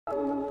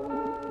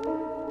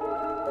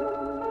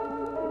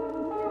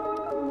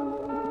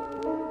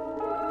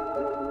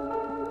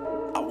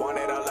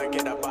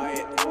like it, I buy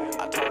it.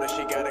 I told her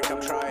she gotta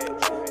come try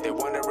it. They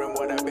wondering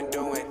what I've been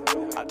doing.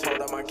 I told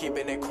them I'm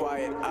keeping it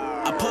quiet.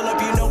 I pull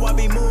up, you know I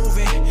be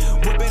moving.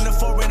 Whipping the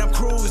foreign, I'm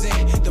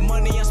cruising. The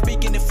money I'm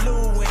speaking is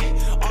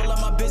fluent. All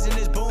of my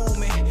business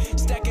booming.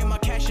 Stacking my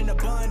cash in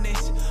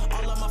abundance.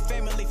 All of my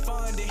family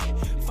funded.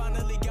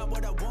 Finally got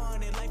what I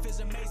wanted. Life is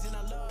amazing,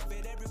 I love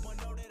it. Everyone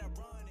know that I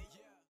run it,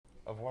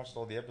 yeah. I've watched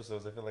all the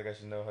episodes. I feel like I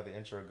should know how the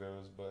intro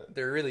goes, but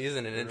There really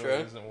isn't an there intro.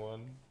 really isn't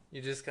one.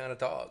 You just kind of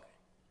talk.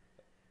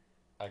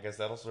 I guess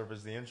that'll serve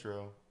as the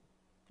intro.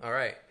 All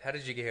right. How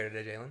did you get here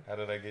today, Jalen? How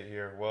did I get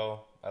here?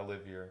 Well, I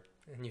live here.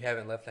 And you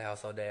haven't left the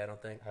house all day, I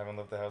don't think. Haven't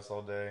left the house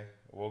all day.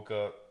 Woke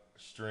up,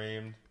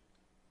 streamed,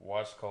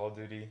 watched Call of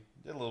Duty,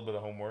 did a little bit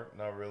of homework,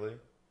 not really.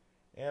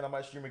 And I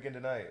might stream again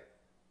tonight.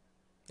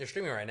 You're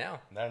streaming right now.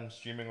 And I'm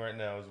streaming right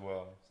now as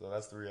well. So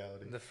that's the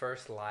reality. The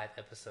first live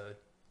episode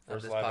of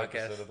First this live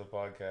podcast. episode of the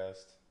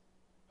podcast.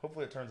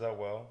 Hopefully it turns out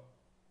well.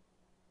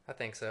 I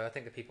think so. I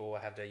think the people will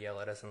have to yell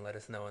at us and let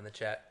us know in the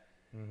chat.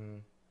 Mm-hmm.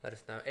 Let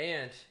us know.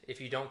 And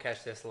if you don't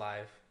catch this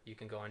live, you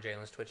can go on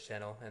Jalen's Twitch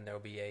channel and there will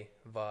be a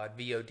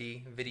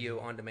VOD, video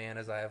on demand,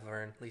 as I have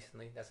learned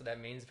recently. That's what that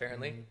means,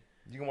 apparently.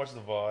 Mm-hmm. You can watch the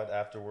VOD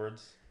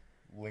afterwards.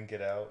 Link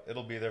it out.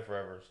 It'll be there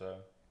forever, so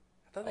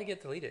I thought they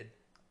get deleted.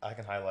 I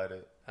can highlight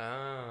it. Oh.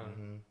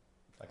 Mm-hmm.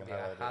 I can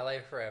highlight it.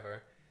 Highlight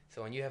forever.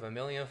 So when you have 1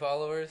 million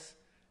followers,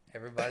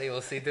 everybody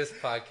will see this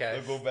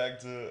podcast. We'll go back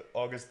to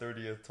August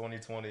 30th,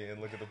 2020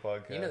 and look at the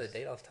podcast. You know the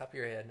date off the top of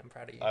your head. I'm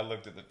proud of you. I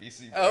looked at the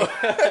PC. Oh.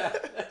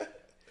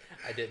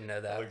 I didn't know I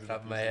that off looked the at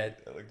top the of my PC. head.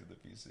 I looked at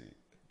the PC.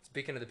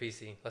 Speaking of the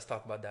PC, let's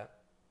talk about that.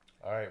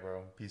 All right,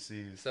 bro.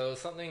 PCs. So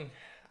something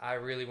I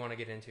really want to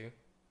get into,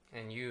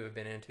 and you have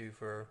been into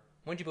for...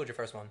 When did you build your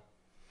first one?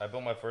 I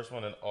built my first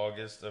one in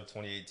August of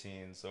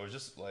 2018, so it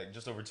was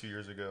just over 2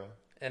 years ago.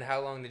 And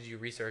how long did you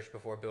research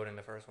before building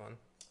the first one?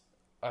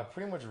 I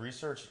pretty much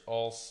researched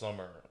all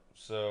summer.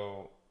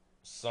 So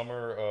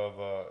summer of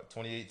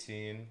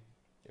 2018,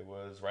 it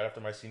was right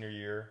after my senior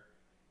year,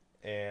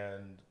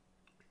 and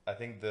I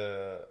think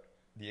the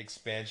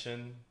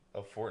expansion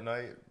of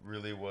Fortnite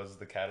really was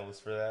the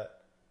catalyst for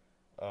that.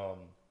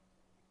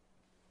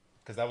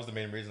 Because that was the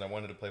main reason I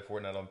wanted to play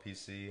Fortnite on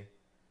PC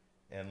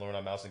and learn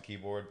on mouse and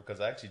keyboard, because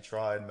I actually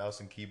tried mouse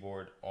and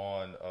keyboard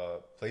on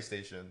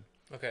PlayStation,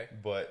 Okay.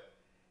 but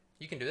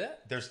You can do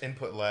that? there's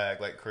input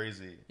lag like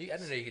crazy. I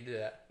didn't know you could do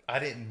that. I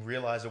didn't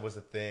realize it was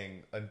a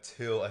thing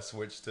until I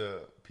switched to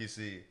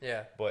PC.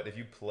 Yeah. But if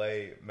you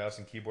play mouse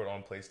and keyboard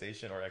on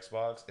PlayStation or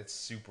Xbox, it's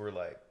super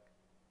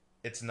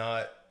it's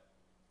not,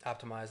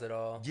 Optimize it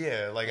all. at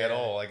Yeah.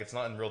 all. Like, it's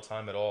not in real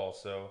time at all.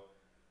 So,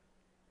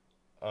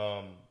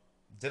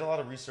 did a lot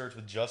of research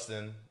with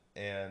Justin,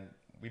 and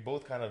we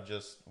both kind of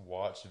just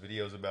watched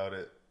videos about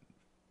it.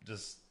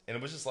 And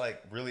it was just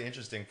really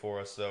interesting for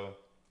us. So,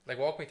 Like,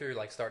 walk me through,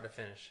 start to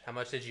finish. How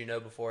much did you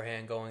know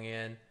beforehand going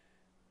in?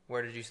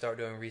 Where did you start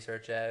doing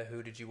research at?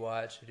 Who did you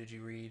watch? Who did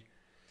you read?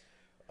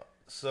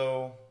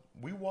 So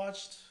we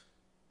watched,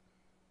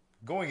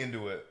 going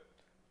into it,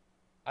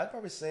 I'd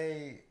probably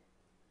say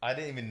I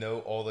didn't even know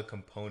all the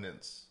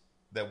components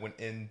that went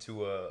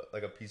into a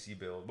PC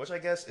build, which I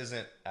guess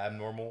isn't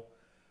abnormal,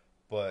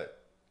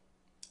 but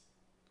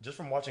just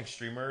from watching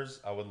streamers,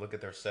 I would look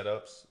at their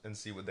setups and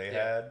see what they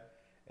had,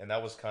 and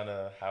that was kind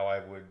of how I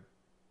would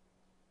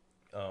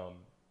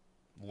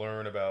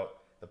learn about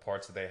the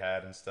parts that they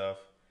had and stuff.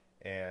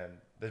 And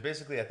there's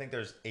basically, I think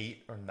there's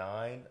 8 or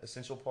 9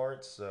 essential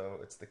parts. So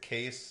it's the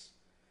case,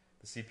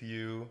 the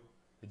CPU,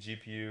 the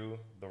GPU,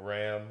 the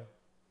RAM,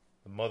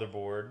 the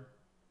motherboard,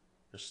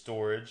 your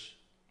storage,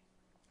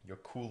 your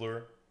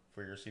cooler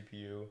for your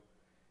CPU,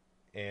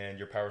 and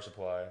your power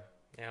supply.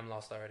 Yeah, I'm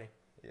lost already.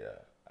 Yeah.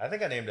 I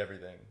think I named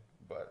everything,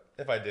 but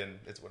if I didn't,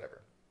 it's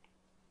whatever.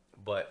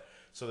 But,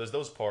 so there's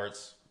those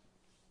parts.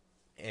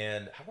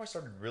 And how I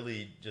started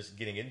really just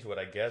getting into it,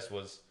 I guess,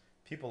 was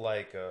people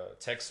like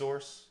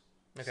TechSource.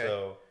 Okay.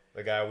 So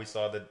the guy we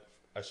saw that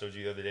I showed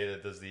you the other day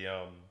that does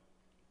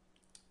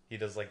he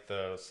does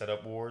the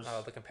setup wars.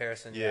 Oh, the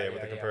comparison. Yeah,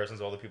 with the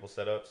comparisons of all the people's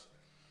setups.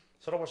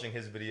 Started watching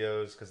his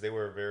videos because they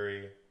were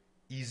very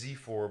easy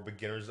for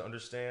beginners to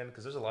understand,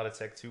 because there's a lot of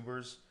tech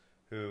tubers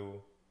who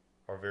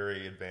are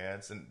very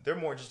advanced, and they're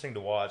more interesting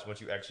to watch once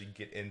you actually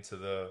get into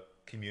the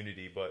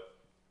community. But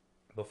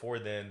before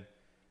then,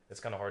 it's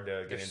kind of hard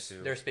to get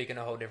into. They're speaking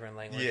a whole different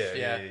language.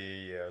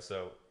 Yeah.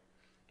 So,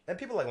 and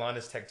people like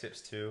Linus Tech Tips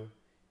too.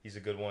 He's a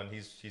good one.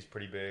 He's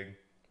pretty big.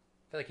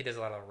 I feel like he does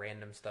a lot of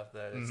random stuff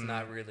that it's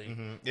not really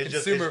It's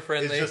consumer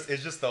friendly.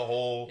 It's just the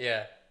whole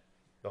yeah.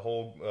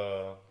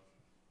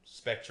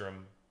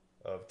 spectrum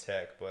of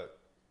tech. But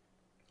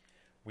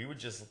we would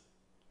just,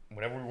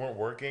 whenever we weren't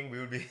working, we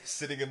would be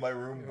sitting in my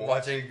room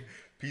watching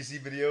PC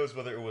videos,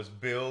 whether it was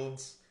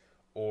builds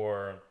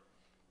or.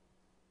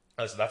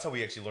 So that's how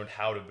we actually learned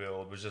how to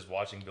build, was just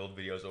watching build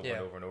videos over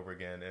and over and over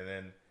again. And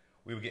then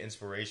we would get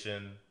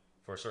inspiration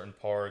for certain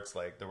parts,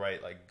 like the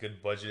right,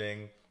 good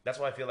budgeting. That's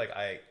why I feel like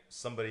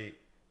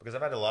because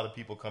I've had a lot of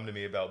people come to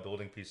me about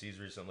building PCs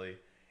recently,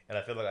 and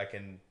I feel like I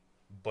can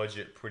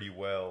budget pretty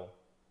well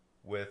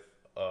with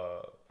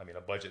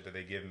a budget that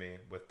they give me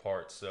with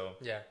parts. So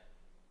Yeah. it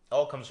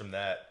all comes from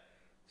that.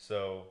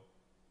 So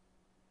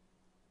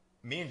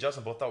me and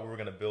Justin both thought we were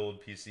gonna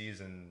build PCs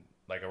in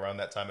like around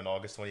that time in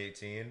August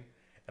 2018,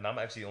 and I'm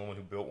actually the only one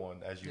who built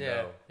one, as you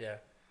know. Yeah.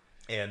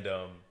 And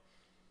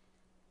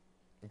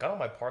got all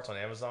my parts on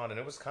Amazon, and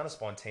it was kind of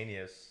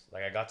spontaneous.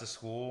 Like I got to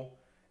school,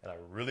 and I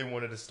really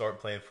wanted to start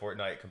playing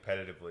Fortnite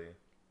competitively.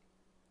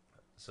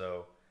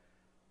 So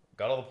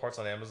got all the parts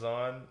on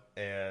Amazon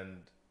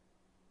and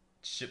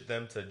shipped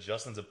them to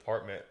Justin's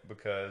apartment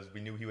because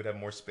we knew he would have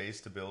more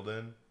space to build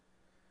in.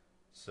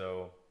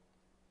 So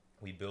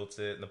we built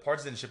it, and the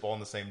parts didn't ship all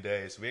in the same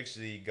day. So we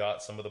actually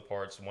got some of the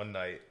parts one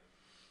night,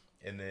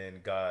 and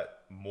then got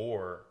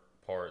more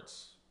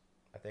parts,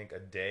 I think a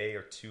day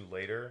or two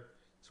later.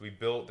 So we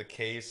built the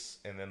case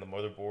and then the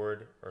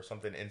motherboard or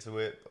something into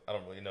it. I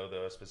don't really know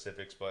the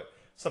specifics, but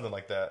something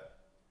like that.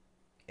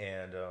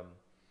 And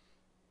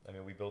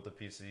we built the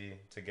PC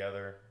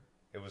together.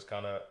 It was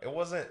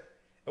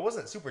it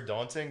wasn't super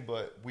daunting,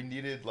 but we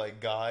needed like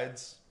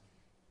guides.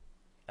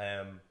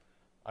 I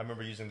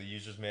remember using the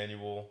user's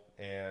manual,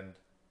 and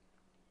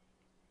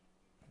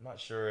I'm not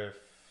sure if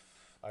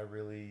I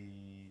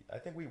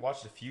think we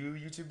watched a few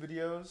YouTube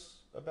videos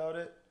about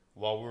it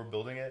while we were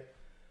building it.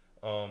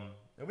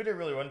 And we didn't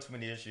really run too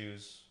many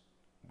issues.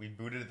 We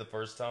booted it the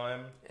first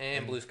time.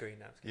 And blue screen.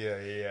 No,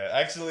 yeah.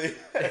 Actually,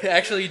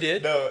 actually, you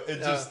did? No,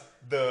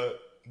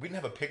 we didn't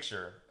have a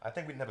picture. I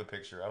think we didn't have a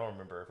picture. I don't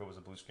remember if it was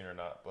a blue screen or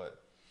not,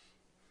 but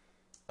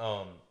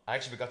I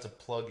actually forgot to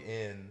plug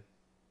in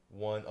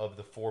one of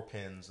the 4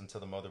 pins into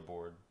the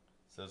motherboard.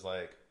 So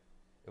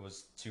it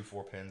was 2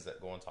 4 pins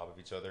that go on top of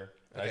each other.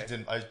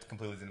 And I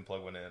completely didn't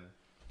plug one in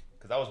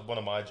because that was one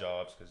of my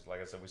jobs. Because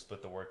like I said, we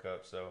split the work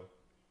up. So,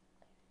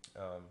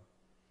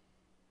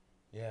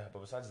 yeah.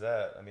 But besides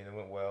that, it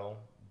went well.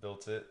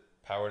 Built it,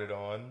 powered it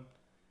on,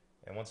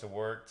 and once it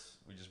worked,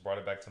 we just brought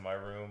it back to my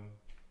room.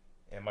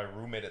 And my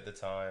roommate at the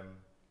time,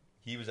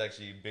 he was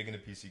actually big into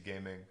PC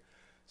gaming.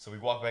 So we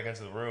walked back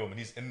into the room, and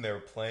he's in there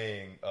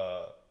playing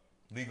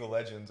League of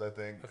Legends, I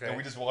think. Okay. And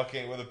we just walk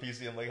in with a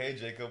PC. I'm like, hey,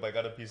 Jacob, I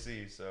got a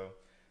PC. So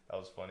that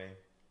was funny.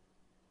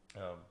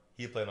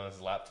 He played on his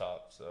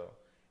laptop.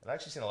 And I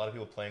actually seen a lot of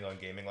people playing on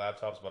gaming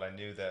laptops, but I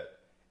knew that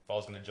if I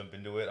was going to jump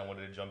into it, I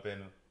wanted to jump in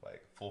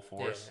like full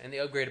force. Yeah, and the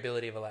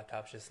upgradability of a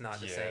laptop's just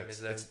not the same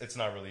as those. It's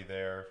not really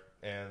there.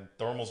 And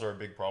thermals are a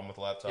big problem with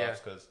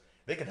laptops because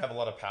they can have a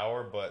lot of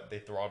power, but they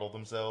throttle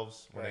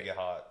themselves when they get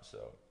hot.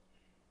 So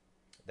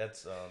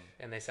that's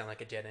and they sound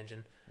like a jet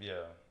engine.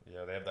 Yeah.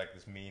 They have like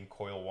this mean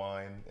coil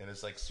whine, and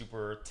it's like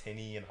super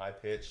tinny and high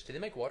pitched. Do they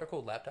make water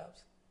cooled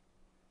laptops?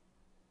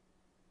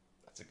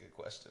 That's a good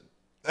question.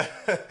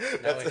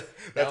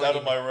 that's out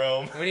of my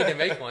realm. We need to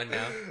make one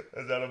now.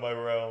 That's out of my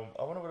realm.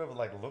 I wonder what it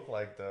would look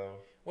like though.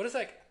 What is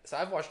like? So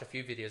I've watched a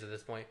few videos at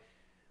this point.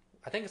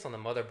 I think it's on the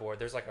motherboard.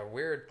 There's like a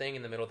weird thing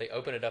in the middle. They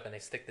open it up and they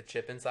stick the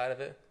chip inside of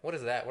it. What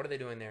is that? What are they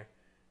doing there?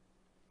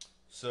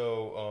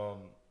 So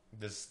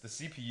the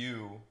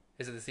CPU.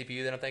 Is it the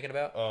CPU that I'm thinking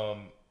about?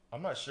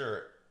 I'm not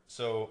sure.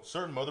 So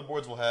certain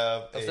motherboards will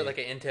have like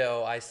an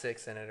Intel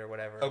i6 in it or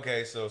whatever.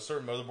 Okay, so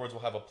certain motherboards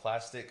will have a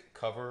plastic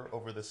cover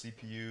over the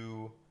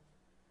CPU.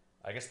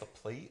 I guess the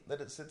plate that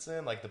it sits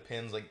in, like the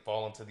pins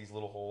fall into these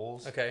little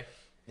holes. Okay.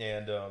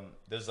 And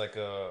there's like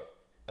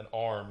an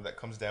arm that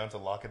comes down to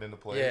lock it into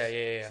place.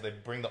 Yeah. So they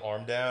bring the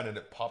arm down and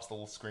it pops the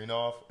little screen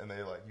off, and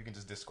you can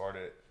just discard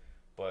it.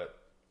 But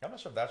I'm not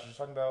sure if that's what you're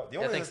talking about. The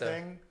only other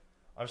thing,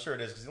 I'm sure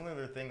it is, because the only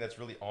other thing that's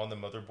really on the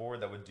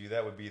motherboard that would do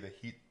that would be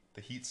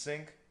the heat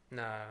sink.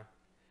 Nah.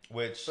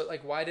 But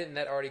why didn't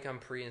that already come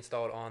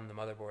pre-installed on the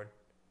motherboard?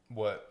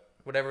 What?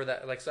 Whatever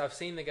that. So I've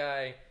seen the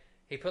guy.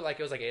 He put it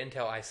was like an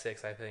Intel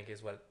i6, I think,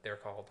 is what they're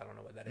called. I don't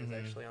know what that is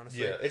actually,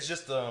 honestly. Yeah, it's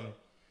just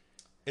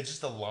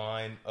a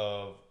line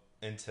of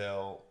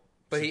Intel.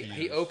 But CPUs.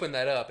 he opened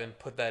that up and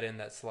put that in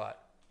that slot.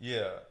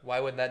 Yeah.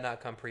 Why would that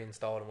not come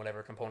pre-installed in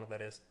whatever component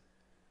that is?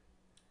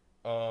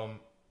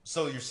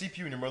 So your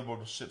CPU and your motherboard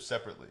will ship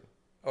separately.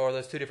 Or are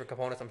those two different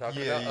components I'm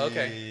talking about? Yeah.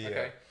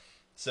 Okay.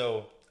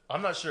 So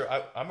I'm not sure.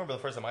 I remember the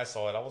first time I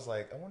saw it, I was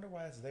like, I wonder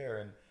why it's there.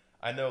 And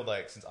I know,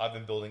 since I've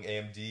been building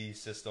AMD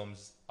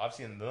systems, I've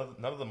seen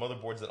none of the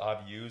motherboards that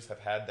I've used have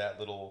had that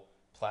little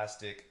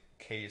plastic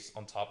case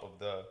on top of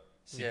the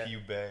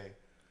CPU bay.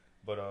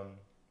 But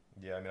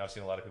I've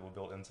seen a lot of people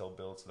build Intel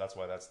builds, so that's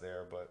why that's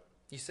there. But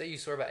you say you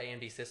swear by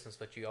AMD systems,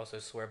 but you also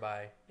swear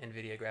by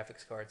NVIDIA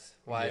graphics cards.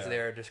 Why is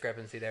there a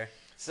discrepancy there?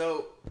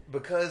 So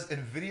because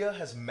NVIDIA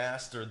has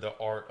mastered the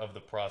art of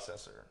the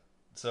processor,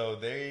 so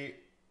they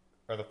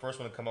are the first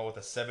one to come out with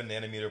a 7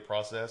 nanometer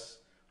process,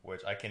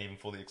 which I can't even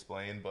fully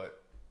explain,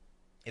 but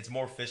it's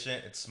more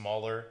efficient. It's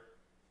smaller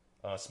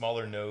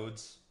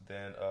nodes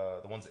than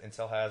the ones that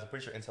Intel has. I'm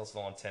pretty sure Intel's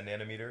still on 10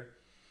 nanometer,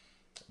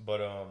 but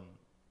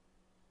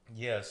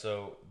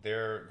so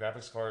their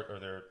graphics card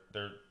or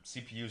their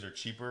CPUs are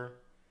cheaper,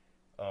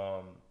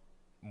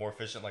 more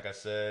efficient, like I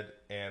said,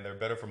 and they're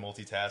better for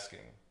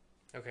multitasking.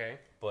 Okay.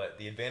 But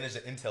the advantage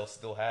that Intel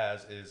still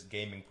has is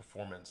gaming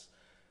performance.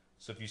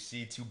 So if you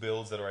see two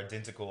builds that are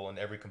identical in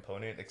every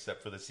component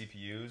except for the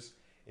CPUs,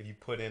 if you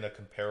put in a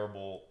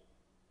comparable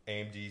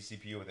AMD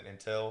CPU with an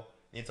Intel,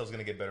 the Intel's going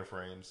to get better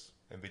frames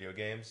in video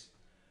games,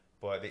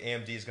 but the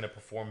AMD is going to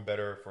perform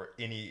better for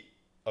any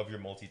of your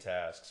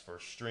multitasks, for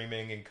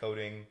streaming,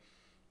 encoding,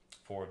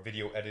 for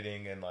video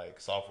editing, and like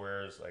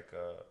softwares like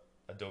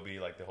Adobe,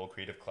 like the whole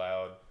Creative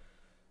Cloud.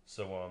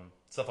 So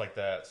stuff like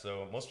that.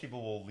 So most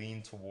people will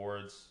lean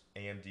towards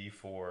AMD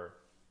for,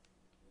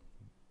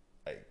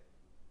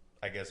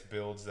 I guess,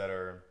 builds that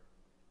are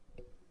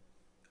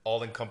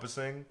all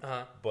encompassing.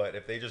 But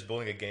if they're just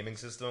building a gaming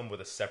system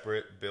with a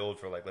separate build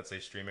for, like, let's say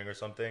streaming or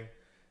something,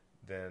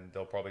 then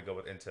they'll probably go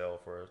with Intel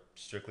for a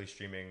strictly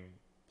streaming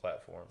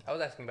platform. I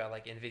was asking about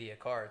like NVIDIA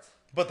cards.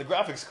 But the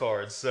graphics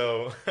cards,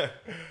 so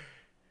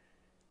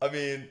I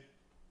mean,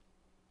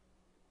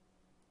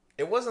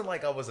 it wasn't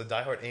like I was a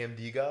diehard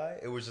AMD guy.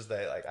 It was just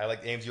that like I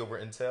liked AMD over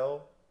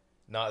Intel.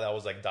 Not that I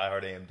was like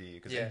diehard AMD,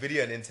 because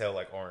NVIDIA and Intel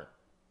like aren't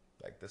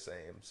like the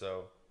same.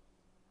 So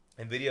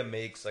NVIDIA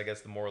makes, I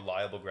guess, the more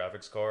reliable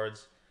graphics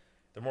cards.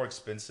 They're more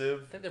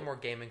expensive. I think they're more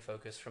gaming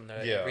focused from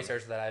the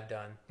research that I've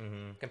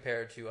done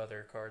compared to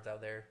other cards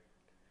out there.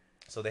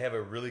 So they have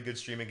a really good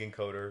streaming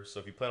encoder. So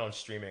if you plan on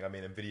streaming, I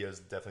mean, NVIDIA is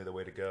definitely the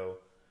way to go.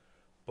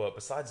 But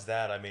besides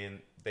that, I mean,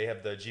 they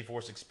have the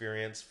GeForce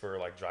Experience for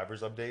like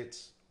drivers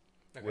updates,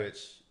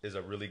 which is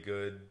a really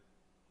good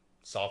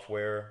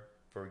software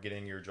for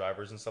getting your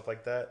drivers and stuff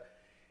like that.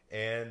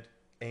 And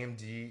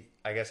AMD,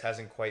 I guess,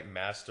 hasn't quite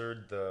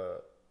mastered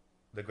the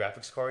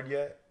graphics card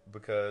yet,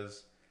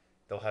 because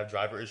they'll have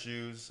driver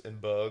issues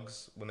and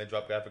bugs when they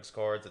drop graphics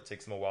cards. It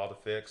takes them a while to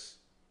fix,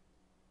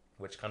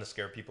 which kind of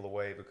scare people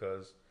away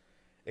because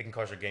it can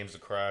cause your games to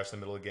crash in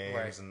the middle of games.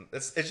 Right. And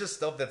it's just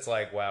stuff that's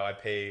like, wow, I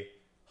pay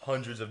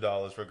hundreds of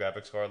dollars for a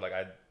graphics card,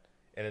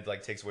 and it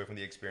like takes away from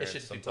the experience. It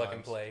should sometimes. be plug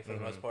and play for the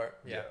most part.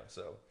 Yeah.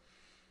 So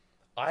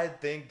I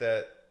think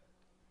that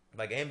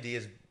like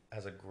AMD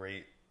has a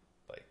great,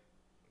 like,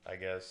 I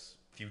guess,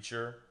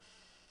 future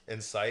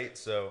in sight.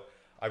 So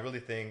I really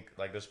think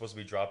like they're supposed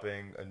to be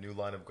dropping a new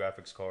line of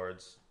graphics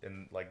cards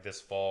in like this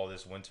fall,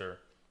 this winter,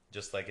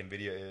 just like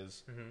NVIDIA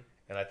is.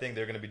 And I think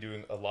they're going to be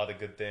doing a lot of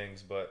good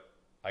things, but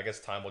I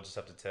guess time will just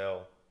have to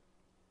tell.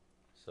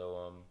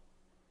 So,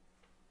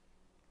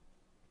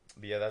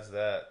 but yeah, that's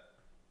that.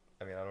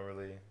 I mean, I don't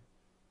really,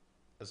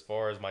 as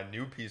far as my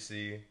new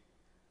PC,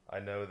 I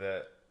know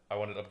that I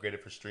wanted to upgrade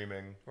it for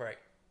streaming. Right.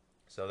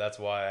 So that's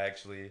why I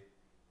actually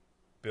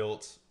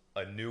built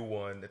a new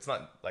one. It's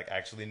not like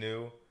actually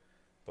new,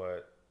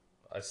 but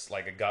I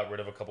got rid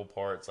of a couple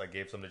parts. I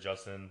gave some to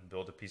Justin,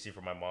 built a PC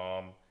for my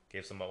mom,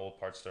 gave some of my old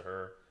parts to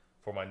her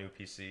for my new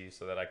PC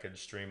so that I could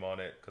stream on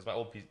it, because my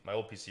old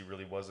PC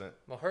really wasn't.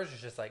 Well, hers is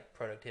just like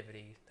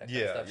productivity, that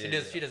kind of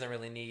stuff. She doesn't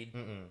really need.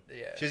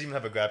 Yeah. She doesn't even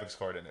have a graphics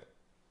card in it.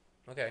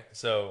 Okay.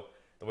 So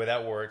the way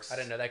that works, I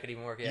didn't know that could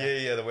even work.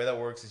 Yeah. The way that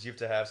works is you have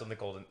to have something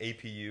called an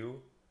APU.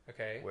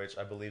 Okay. Which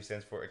I believe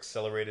stands for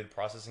Accelerated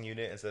Processing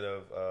Unit instead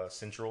of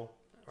Central.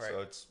 Right.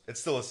 So it's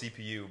still a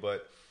CPU,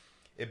 but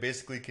it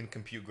basically can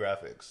compute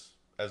graphics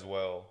as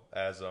well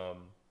as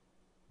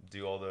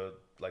do all the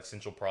like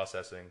central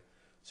processing.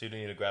 So you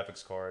don't need a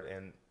graphics card.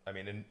 And I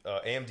mean,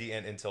 AMD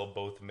and Intel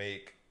both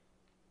make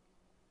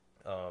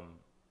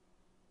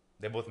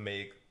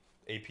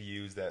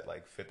APUs that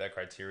like fit that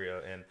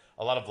criteria, and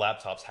a lot of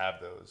laptops have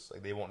those.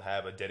 Like they won't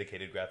have a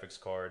dedicated graphics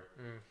card.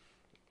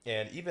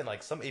 And even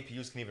like some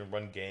APUs can even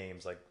run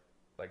games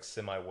like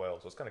semi well.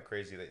 So it's kind of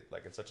crazy that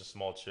like in such a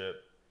small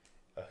chip,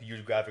 a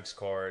huge graphics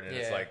card, and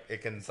it's like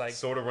it can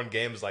sort of run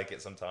games like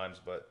it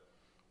sometimes, but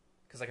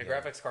because like a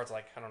graphics card's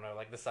like, I don't know,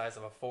 like the size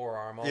of a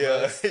forearm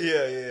almost.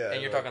 Yeah.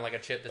 And you're talking like a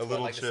chip that's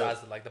like the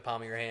size of like the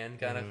palm of your hand,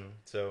 kind of.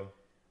 So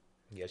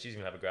yeah, she's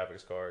gonna have a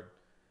graphics card,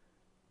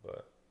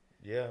 but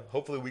yeah,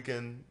 hopefully we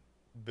can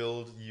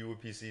build you a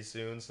PC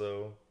soon.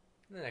 So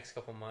in the next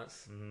couple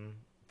months.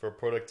 For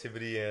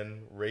productivity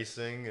and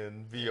racing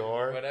and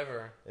VR,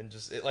 whatever, and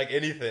just like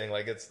anything,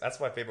 like that's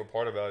my favorite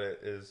part about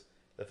it, is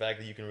the fact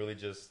that you can really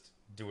just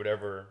do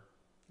whatever.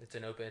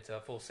 It's a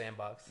full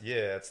sandbox.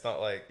 Yeah, it's not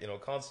like,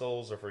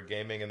 consoles are for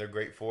gaming and they're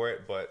great for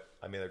it, but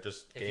I mean they're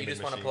just gaming machines. If you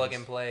just want to plug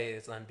and play,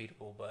 it's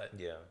unbeatable. But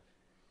yeah,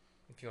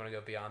 if you want to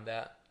go beyond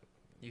that,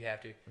 you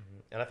have to.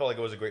 And I felt like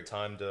it was a great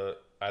time to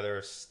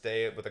either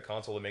stay with a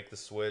console to make the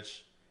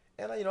switch,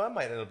 and I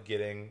might end up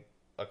getting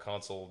a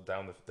console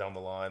down the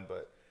line,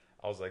 but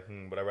I was like,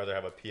 but I'd rather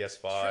have a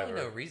PS5. There's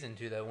really no reason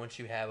to, though, once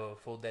you have a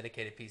full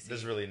dedicated PC.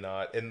 There's really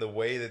not. And the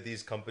way that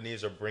these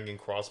companies are bringing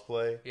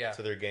crossplay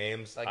to their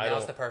games, like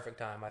now's the perfect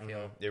time, I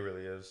feel. It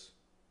really is.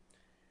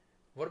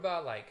 What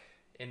about, like,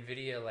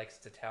 NVIDIA likes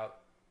to tout,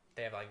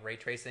 they have, like, ray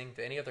tracing.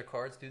 Do any other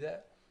cards do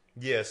that?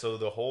 Yeah, so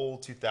the whole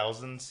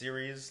 2000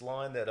 series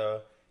line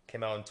that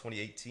came out in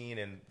 2018,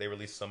 and they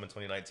released some in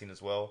 2019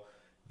 as well,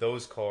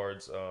 those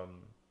cards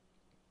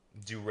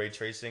do ray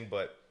tracing,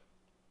 but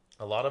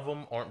a lot of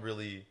them aren't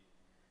really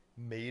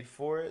made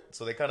for it,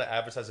 so they kind of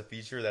advertise a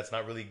feature that's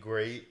not really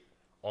great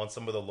on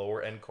some of the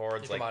lower end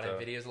cards. You're talking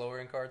about NVIDIA's lower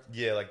end cards?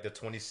 Yeah, like the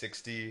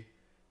 2060,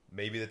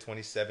 maybe the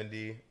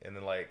 2070, and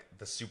then like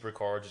the Super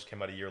card just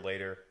came out a year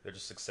later. They're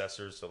just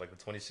successors, so like the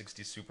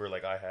 2060 Super,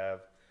 like I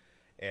have,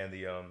 and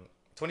the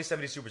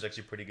 2070 Super is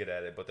actually pretty good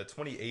at it, but the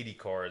 2080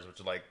 cards,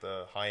 which are like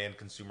the high-end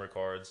consumer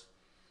cards,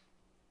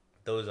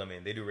 those, I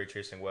mean, they do ray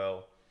tracing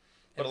well.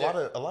 But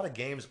a lot of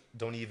games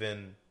don't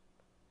even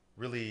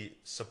really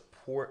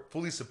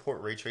fully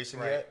support ray tracing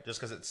yet, just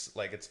because it's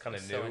kind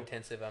of new. So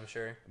intensive, I'm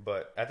sure.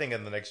 But I think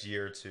in the next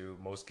year or two,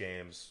 most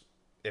games,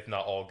 if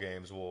not all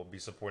games, will be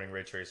supporting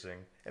ray tracing.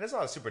 And it's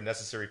not a super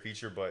necessary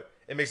feature, but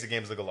it makes the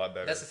games look a lot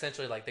better. That's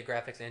essentially like the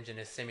graphics engine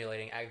is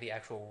simulating the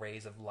actual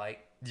rays of light.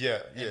 Yeah,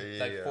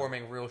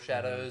 forming real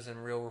shadows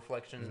and real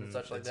reflections and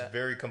such like that. It's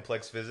very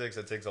complex physics.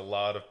 It takes a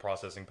lot of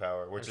processing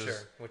power, which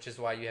is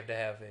why you have to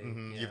have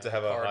you have to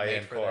have a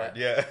high-end card.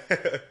 Yeah,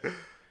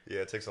 yeah,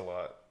 it takes a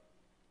lot.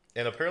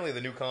 And apparently, the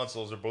new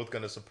consoles are both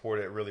going to support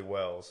it really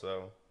well.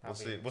 So we'll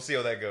see. We'll see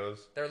how that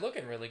goes. They're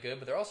looking really good,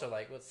 but they're also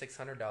like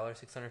 $600,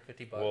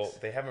 $650. Well,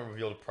 they haven't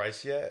revealed a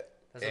price yet,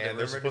 and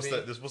they're supposed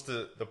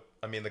to.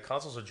 The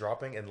consoles are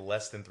dropping in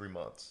less than 3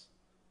 months.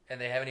 And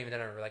they haven't even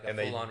done a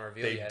full-on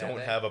reveal yet. They don't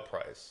have a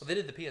price. Well, they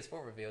did the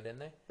PS4 reveal, didn't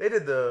they? They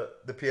did the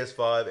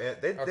PS5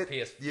 and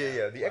PS.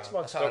 Yeah. The Xbox.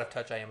 That's how out of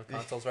touch I am with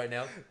consoles right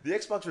now. The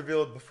Xbox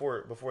revealed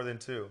before then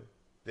too.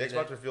 The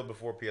Xbox revealed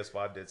before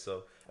PS5 did.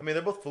 So I mean,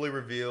 they're both fully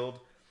revealed.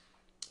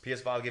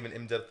 PS5 gave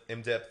an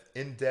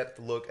in-depth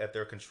look at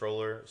their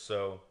controller.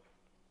 So,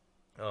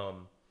 I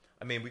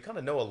mean, we kind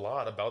of know a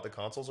lot about the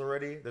consoles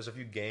already. There's a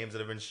few games that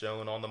have been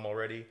shown on them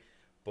already,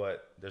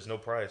 but there's no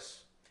price.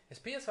 Is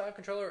PS5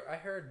 controller? I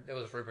heard it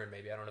was rumored.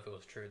 Maybe I don't know if it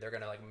was true. They're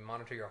gonna like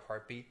monitor your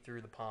heartbeat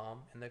through the palm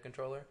in the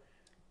controller,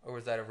 or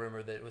was that a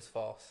rumor that it was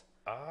false?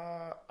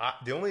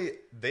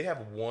 They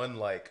have one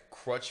like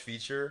crutch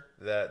feature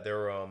that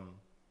they're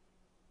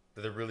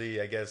really,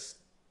 I guess,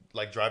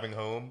 like driving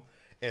home,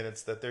 and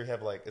it's that they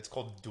have like, it's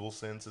called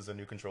DualSense is a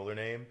new controller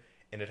name,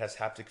 and it has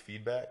haptic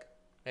feedback.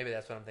 Maybe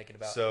that's what I'm thinking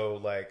about. So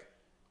like,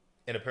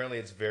 and apparently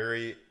it's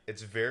very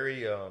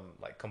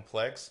like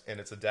complex, and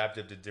it's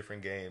adaptive to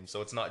different games.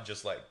 So it's not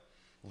just like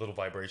little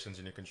vibrations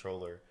in your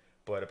controller,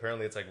 but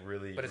apparently it's like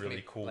really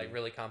cool, like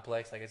really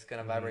complex. Like it's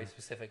gonna vibrate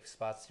specific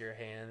spots to your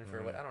hand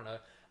for what I don't know.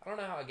 I don't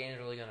know how a game's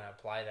really gonna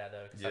apply that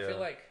though, because I feel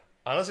like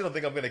I honestly don't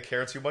think I'm gonna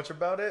care too much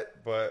about it,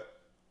 but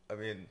I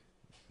mean,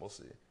 we'll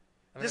see.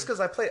 Just because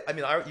I play, I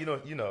mean,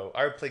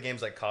 I play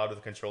games like COD with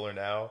a controller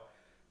now,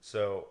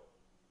 so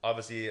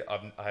obviously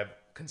I've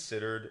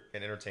considered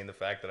and entertained the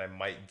fact that I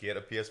might get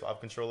a PS5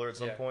 controller at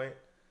some point.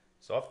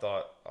 So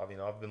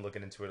I've been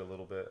looking into it a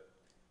little bit.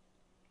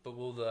 But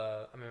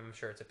I'm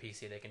sure it's a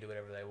PC, they can do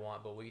whatever they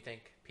want, but will you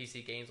think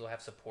PC games will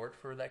have support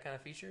for that kind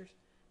of features?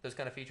 Those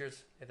kind of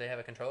features, if they have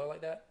a controller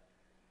like that?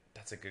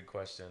 That's a good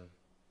question.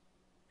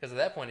 Because at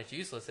that point, it's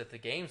useless if the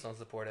games don't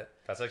support it.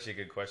 That's actually a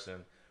good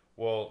question.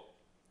 Well,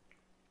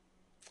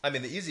 I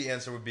mean, the easy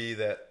answer would be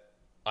that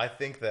I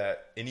think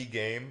that any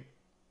game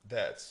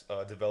that's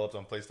developed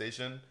on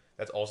PlayStation,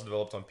 that's also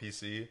developed on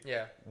PC,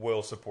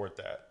 will support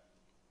that.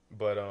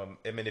 But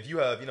I mean, if you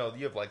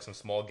have like some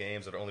small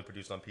games that are only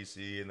produced on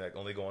PC and that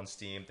only go on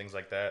Steam, things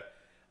like that.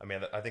 I mean,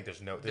 I think there's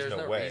no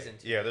way. Reason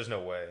to. Yeah, there's no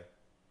way.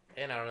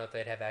 And I don't know if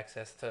they'd have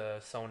access to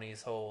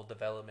Sony's whole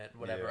development,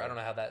 whatever. Yeah. I don't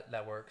know how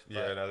that works. But,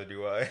 yeah, neither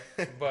do I.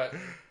 But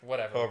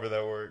whatever. However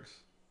that works.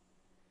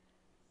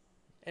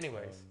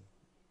 Anyways,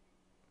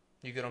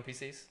 you good on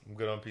PCs? I'm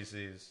good on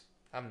PCs.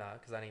 I'm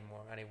not, because I need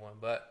more. I need one,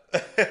 but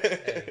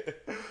hey.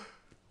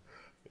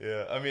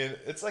 Yeah, I mean,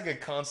 it's like a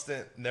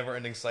constant,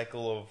 never-ending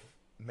cycle of,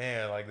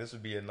 man, like this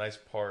would be a nice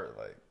part,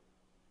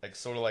 like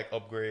sort of like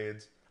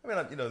upgrades. I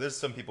mean, there's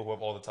some people who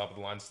have all the top of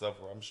the line stuff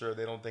where I'm sure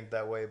they don't think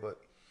that way, but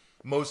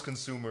most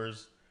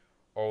consumers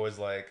are always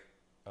like,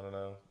 I don't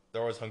know,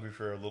 they're always hungry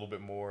for a little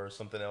bit more,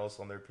 something else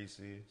on their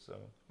PC. So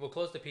we'll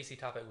close the PC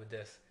topic with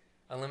this: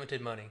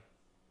 unlimited money.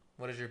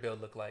 What does your build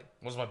look like?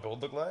 What does my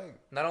build look like?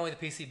 Not only the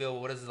PC build,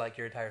 but what does like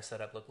your entire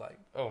setup look like?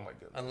 Oh my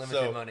goodness!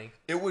 Unlimited money.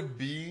 It would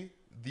be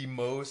the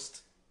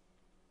most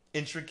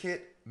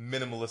intricate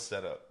minimalist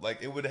setup.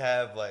 Like it would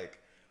have like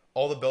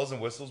all the bells and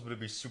whistles, but it'd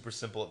be super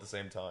simple at the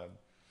same time.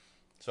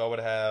 So I would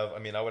have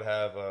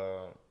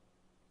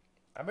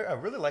I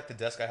really like the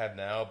desk I have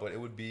now, but it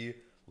would be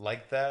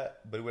like that,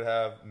 but it would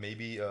have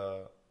maybe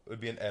it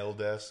would be an L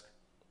desk,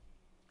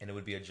 and it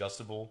would be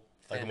adjustable,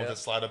 like the ones that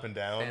slide up and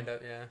down. Stand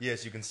up, yeah.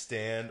 Yes, you can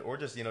stand, or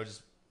just it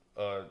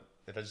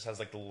just has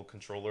like the little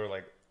controller,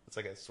 like it's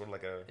like a sort of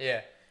like a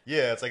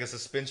it's like a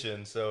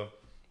suspension. So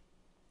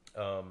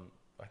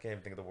I can't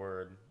even think of the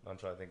word I'm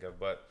trying to think of,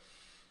 but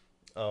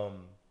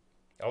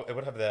it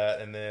would have that,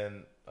 and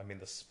then I mean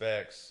the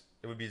specs.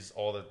 It would be just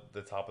all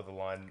the top of the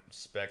line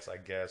specs, I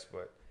guess.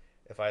 But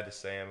if I had to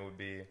say them, it would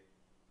be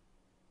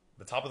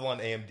the top of the line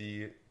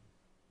AMD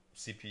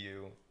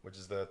CPU, which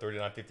is the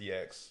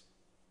 3950X,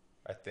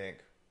 I think,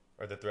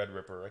 or the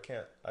Threadripper.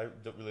 I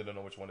don't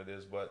know which one it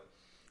is, but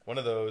one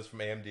of those from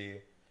AMD.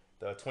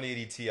 The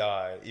 2080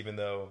 Ti, even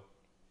though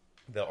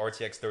the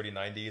RTX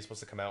 3090 is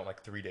supposed to come out in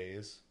like 3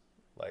 days.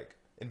 Like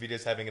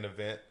NVIDIA's having an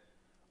event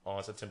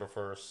on September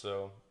 1st,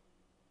 so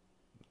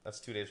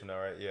that's 2 days from now,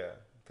 right? Yeah.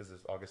 Because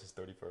August is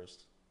 31st,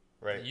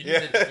 right? You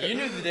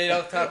knew the date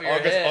off the top of your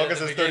head.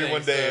 August is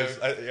 31 days.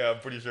 So. I'm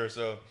pretty sure.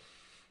 So,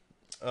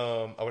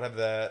 I would have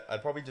that.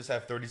 I'd probably just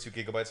have 32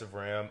 gigabytes of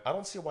RAM. I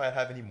don't see why I'd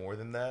have any more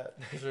than that.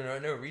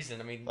 There's no reason.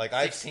 I mean, Like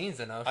 16's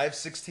enough. I have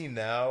 16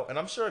 now, and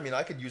I'm sure. I mean,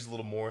 I could use a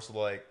little more. So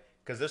like,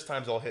 because there's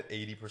times I'll hit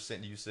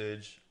 80%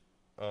 usage,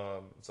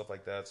 stuff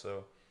like that.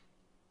 So,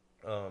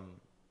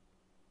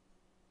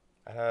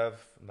 I have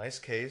a nice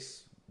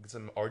case, get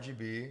some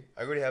RGB.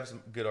 I already have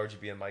some good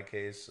RGB in my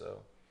case,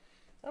 so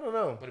I don't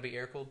know. Would it be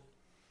air cooled?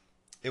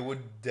 It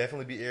would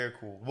definitely be air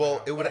cooled. Well,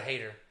 Wow, it would. what a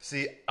hater.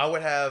 See, I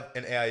would have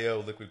an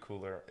AIO liquid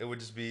cooler. It would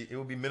just be. It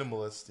would be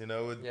minimalist. You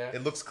know, Yeah.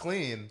 it looks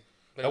clean.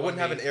 But I it wouldn't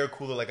have an be- air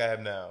cooler like I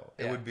have now.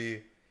 It Yeah. would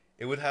be.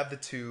 It would have the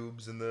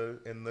tubes and the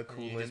and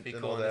coolant you'd just be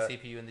and all cooling the that.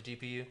 CPU and the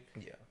GPU.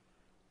 Yeah.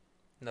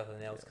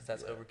 Nothing else, because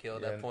that's overkill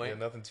at Yeah, that point. Yeah,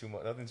 nothing too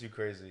much. Nothing too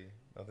crazy.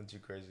 Nothing too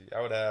crazy.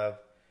 I would have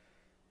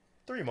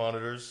 3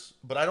 monitors,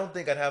 but I don't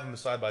think I'd have them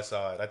side by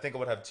side. I think I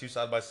would have 2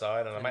 side by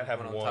side, and I And might have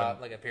one on one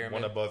top, like a pyramid.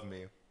 one above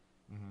me.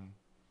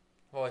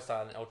 I've always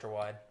thought an ultra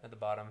wide at the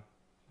bottom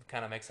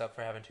kind of makes up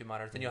for having 2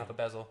 monitors. Then you'll have a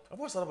bezel. I've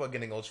always thought about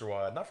getting ultra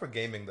wide, not for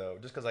gaming though,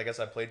 just because I guess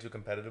I play too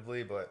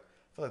competitively. But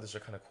I feel like those are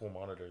kind of cool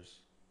monitors.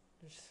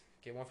 Just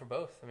get one for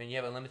both. I mean, you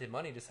have unlimited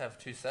money. Just have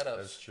 2 setups.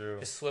 That's true.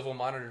 Just swivel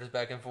monitors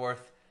back and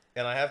forth.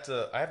 And I have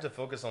to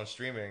focus on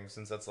streaming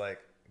since that's like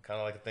kind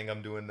of like a thing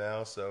I'm doing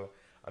now. So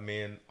I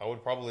mean, I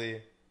would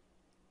probably,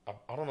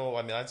 I don't know.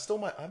 I mean, I still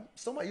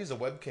might use a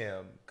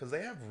webcam because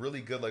they have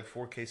really good like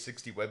 4K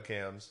 60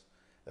 webcams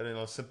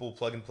that simple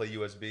plug and play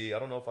USB. I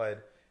don't know if I'd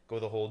go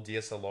the whole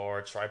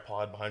DSLR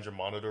tripod behind your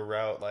monitor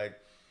route. Like,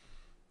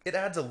 it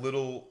adds a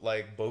little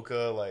like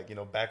bokeh,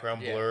 like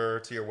background Yeah. blur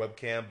to your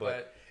webcam,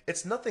 but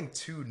it's nothing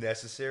too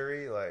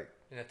necessary. Like.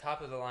 And the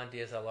top of the line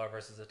DSLR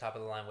versus the top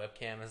of the line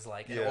webcam is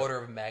like an Yeah. order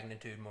of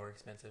magnitude more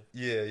expensive.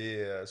 Yeah,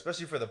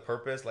 especially for the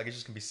purpose. Like, it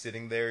just can be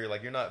sitting there.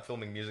 You're not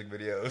filming music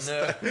videos.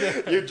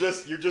 No. you're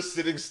just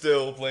sitting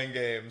still playing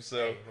games. So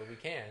Hey,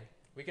 well,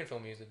 we can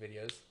film music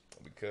videos.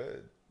 we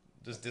could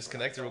just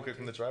disconnect it real quick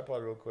from the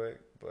tripod, real quick.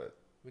 But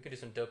We could do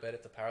some dope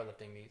edits of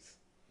powerlifting meets.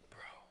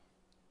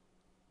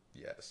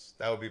 yes,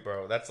 that would be,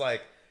 bro. That's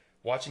like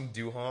watching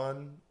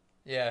Duhan,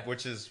 Yeah.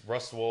 which is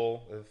Russ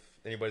Wool. If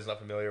anybody's not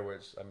familiar,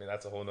 which I mean,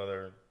 that's a whole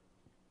nother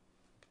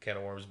can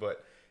of worms.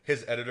 But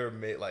his editor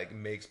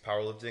makes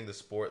powerlifting, the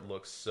sport,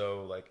 look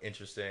so like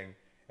interesting,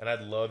 and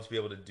I'd love to be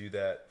able to do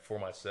that for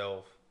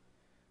myself.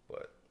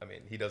 But I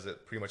mean, he does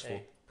it pretty much full.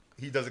 Hey.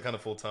 He does it kind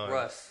of full time.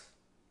 Russ,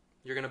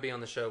 you're going to be on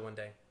the show one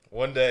day.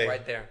 One day,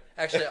 Right there.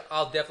 Actually,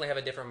 I'll definitely have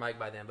a different mic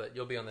by then, but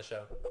you'll be on the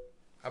show.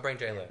 I'll bring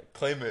Jalen. Yeah,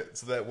 claim it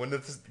so that when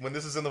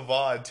this is in the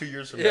VOD 2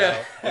 years from Yeah.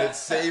 now, and it's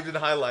saved and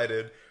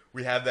highlighted,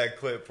 we have that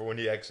clip for when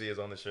he actually is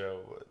on the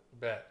show. But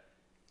Bet.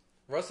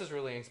 Russ has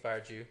really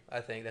inspired you,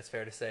 I think that's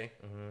fair to say.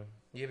 Mm-hmm.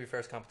 You have your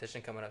first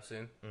competition coming up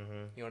soon.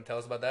 Mm-hmm. You want to tell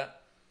us about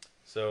that?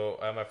 so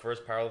I have my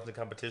first powerlifting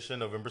competition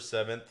November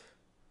 7th.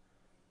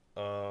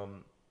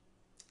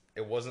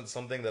 It wasn't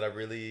something that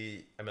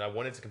I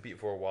wanted to compete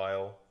for a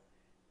while,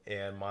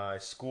 and my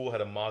school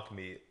had a mock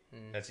meet,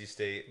 NC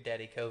State.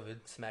 Daddy COVID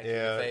smacked you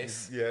in the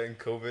face. Yeah, and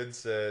COVID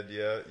said,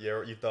 yeah,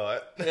 what you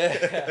thought.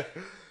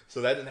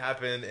 So that didn't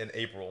happen in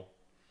April.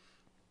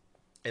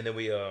 And then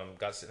we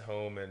got sent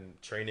home, and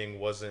training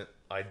wasn't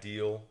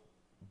ideal,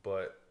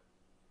 but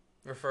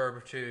Refer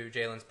to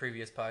Jalen's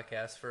previous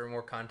podcast for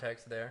more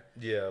context there.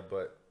 yeah,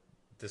 but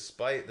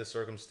despite the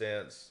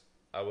circumstance,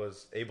 I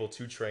was able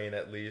to train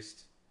at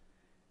least.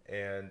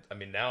 And I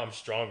mean, now I'm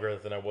stronger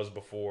than I was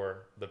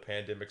before the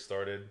pandemic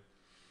started.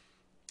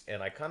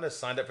 And I kind of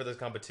signed up for this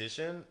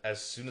competition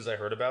as soon as I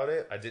heard about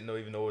it. I didn't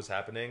even know what was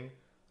happening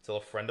until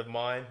a friend of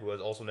mine who has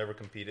also never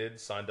competed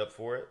signed up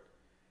for it.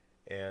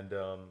 And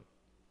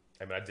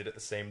I mean, I did it the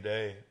same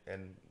day,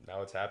 and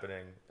now it's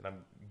happening. And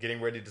I'm getting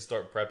ready to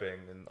start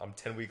prepping, and I'm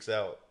 10 weeks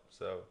out.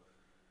 So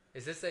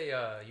Is this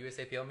a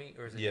USAPL meet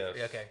or is it? yes,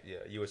 Yeah, okay.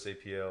 yeah,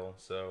 USAPL.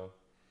 So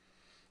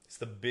it's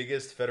the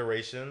biggest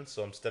federation,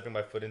 so I'm stepping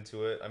my foot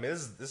into it. I mean,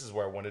 this is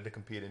where I wanted to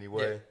compete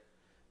anyway.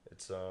 Yeah.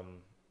 It's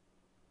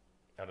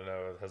I don't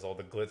know, it has all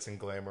the glitz and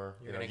glamour,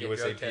 You're you know, gonna get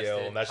drug tested,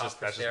 USAPL, and that's pop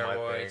just for my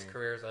steroids, thing.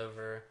 career's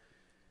over.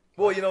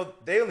 Well,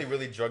 they only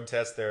really drug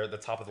test the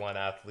top of the line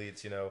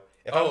athletes.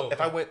 If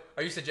I went,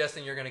 Are you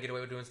suggesting you're gonna get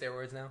away with doing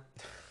steroids now?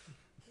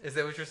 Is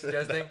that what you're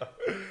suggesting?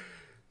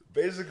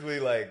 basically,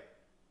 like,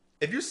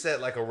 if you set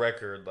like a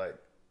record, like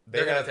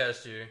They're gonna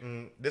test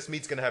you. this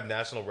meet's gonna have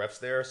national refs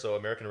there, so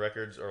American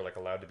records are like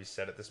allowed to be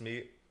set at this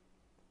meet.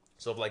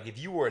 So if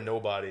you were a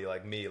nobody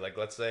like me, like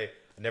let's say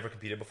I never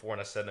competed before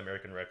and I set an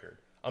American record,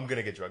 I'm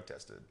gonna get drug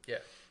tested. Yeah.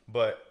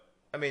 But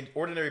I mean,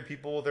 ordinary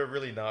people, they're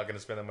really not gonna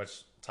spend that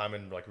much time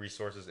and like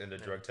resources into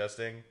drug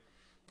testing,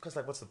 because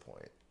like, what's the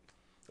point?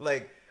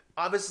 Like,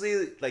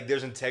 obviously, like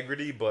there's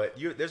integrity, but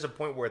there's a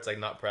point where it's like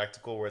not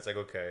practical, where it's like,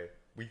 okay,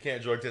 we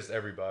can't drug test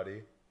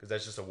everybody because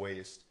that's just a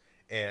waste.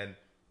 And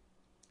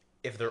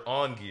if they're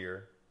on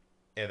gear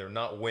and they're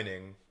not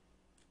winning,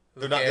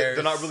 they're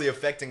not really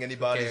affecting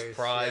anybody's cares?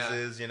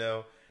 prizes,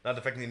 not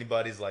affecting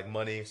anybody's like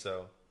money,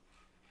 so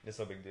it's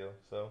no big deal.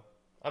 So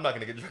I'm not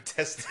gonna get drug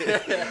tested.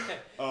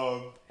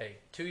 Hey,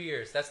 2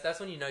 years. That's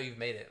when you know you've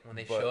made it. When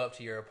they But- show up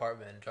to your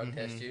apartment and drug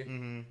test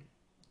you.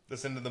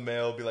 this into the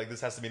mail. Be like,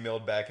 this has to be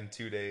mailed back in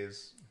 2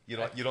 days. You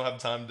don't have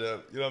time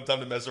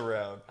to mess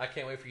around. I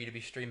can't wait for you to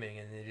be streaming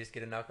and you just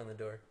get a knock on the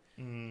door.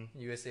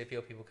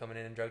 USAPL people coming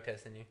in and drug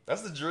testing you.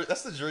 That's the dream.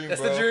 That's the dream,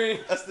 That's bro. the dream.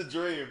 That's the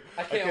dream.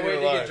 I can't wait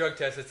to get drug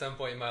tested at some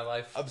point in my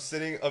life.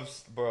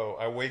 Bro.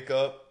 I wake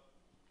up.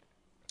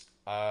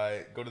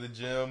 I go to the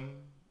gym.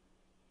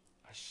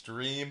 I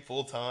stream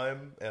full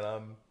time, and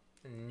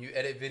And you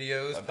edit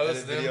videos,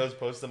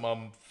 post them.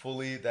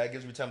 That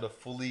gives me time to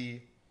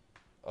fully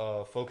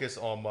focus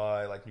on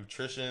my like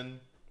nutrition,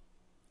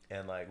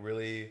 and like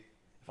really,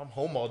 if I'm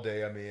home all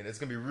day, I mean, it's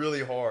gonna be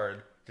really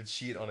hard to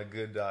cheat on a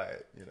good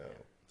diet, you know.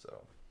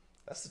 So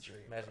that's the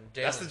dream. Imagine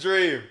that's the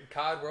dream.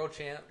 COD world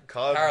champ,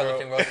 COD,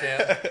 powerlifting world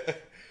champ,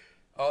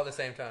 all at the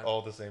same time. All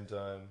at the same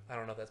time. I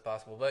don't know if that's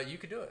possible, but you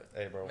could do it.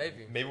 Hey, bro.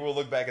 Maybe we'll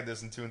look back at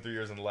this in 2 and 3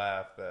 years and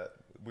laugh that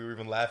we were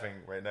even laughing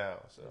right now.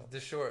 So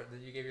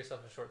you gave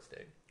yourself a short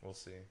stake. We'll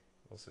see.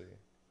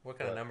 What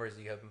kind of numbers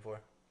are you hoping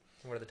for?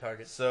 What are the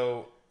targets?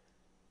 So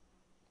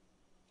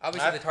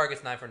obviously the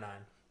target's 9 for 9.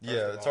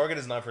 Yeah, the target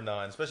is 9 for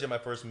 9, especially at my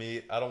first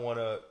meet. I don't want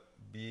to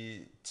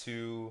be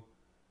too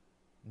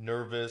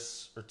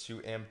nervous or too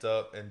amped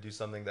up and do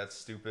something that's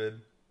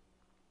stupid.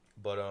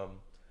 But I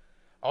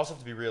also have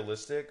to be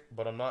realistic,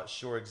 but I'm not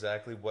sure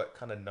exactly what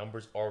kind of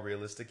numbers are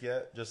realistic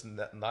yet. Just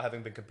not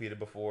having been competed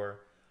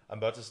before. I'm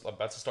about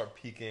to start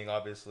peaking,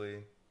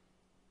 obviously.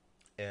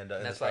 And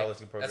that's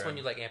powerlifting program. That's when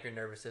you like amp your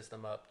nervous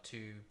system up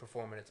to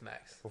perform at its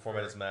max.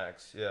 At its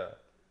max, yeah.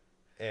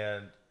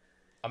 And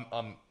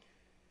I'm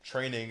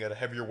training at a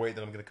heavier weight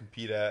than I'm going to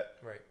compete at.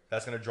 Right.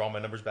 That's going to draw my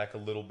numbers back a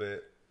little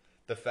bit.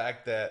 The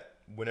fact that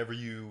whenever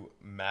you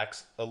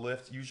max a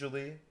lift,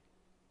 usually,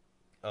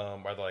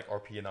 either like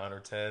RP 9 or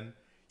 10,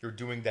 you're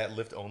doing that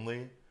lift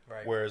only.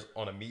 Right. Whereas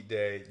on a meet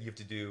day, you have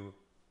to do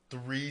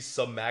 3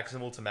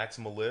 sub-maximal to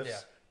maximal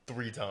lifts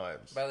 3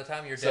 times. By the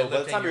time you're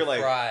deadlifting, you're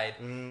fried.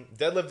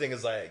 Deadlifting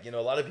is like, a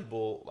lot of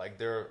people, like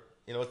they're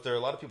a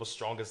lot of people's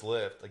strongest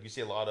lift. Like you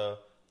see a lot of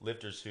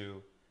lifters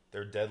who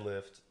their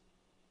deadlift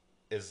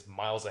is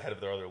miles ahead of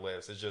their other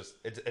lifts. It's just,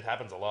 it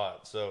happens a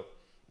lot. So,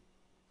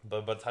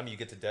 but by the time you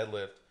get to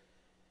deadlift,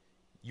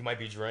 you might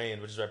be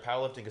drained, which is why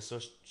powerlifting is so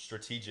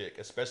strategic,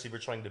 especially if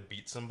you're trying to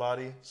beat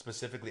somebody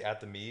specifically at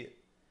the meet,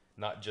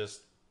 not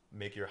just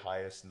make your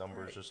highest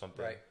numbers or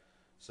something. Right.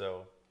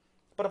 So,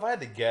 but if I had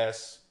to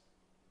guess,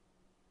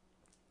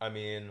 I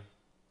mean,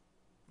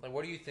 like,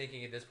 what are you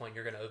thinking at this point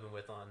you're going to open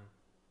with on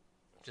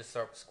just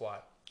start with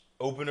squat?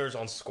 Openers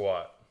on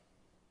squat.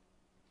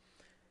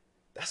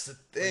 That's the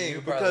thing,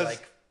 because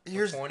like,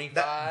 here's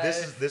 25.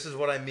 This is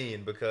what I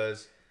mean,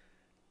 because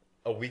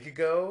a week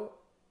ago,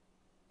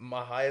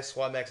 my highest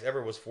squat max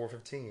ever was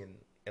 415,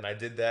 and I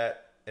did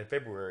that in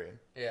February.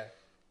 Yeah.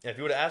 And if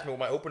you would have asked me what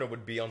my opener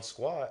would be on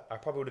squat, I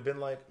probably would have been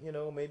like,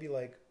 maybe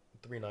like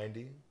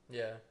 390.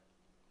 Yeah.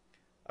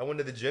 I went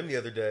to the gym the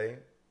other day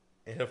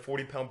and hit a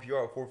 40-pound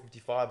PR at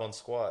 455 on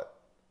squat.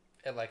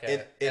 At like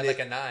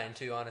a 9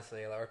 too,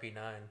 honestly, like RP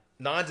 9.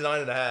 9 to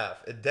 9.5.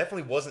 It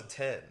definitely wasn't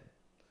 10.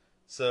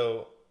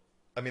 So,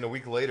 I mean, a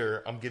week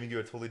later, I'm giving you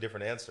a totally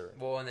different answer.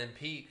 Well, and then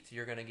peaked,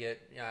 you're going to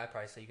get, I'd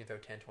probably say you can throw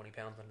 10, 20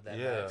 pounds into that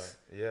max.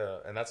 Yeah,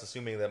 and that's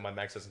assuming that my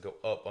max doesn't go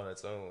up on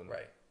its own.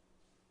 Right.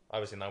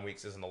 Obviously, 9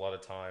 weeks isn't a lot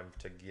of time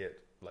to get,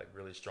 like,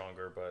 really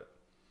stronger, but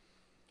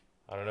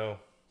I don't know.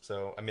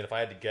 So, I mean, if I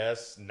had to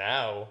guess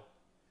now,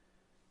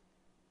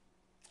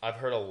 I've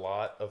heard a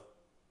lot of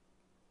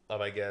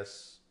I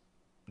guess,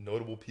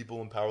 notable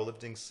people in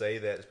powerlifting say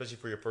that, especially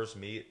for your first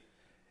meet,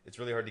 it's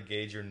really hard to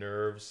gauge your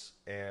nerves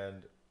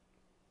and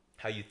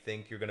how you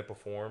think you're going to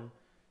perform.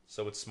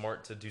 So it's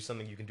smart to do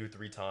something you can do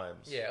 3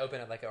 times. Yeah, open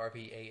at like a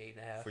RP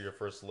 8.5. For your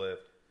first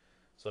lift.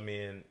 So, I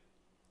mean,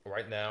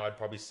 right now, I'd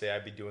probably say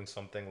I'd be doing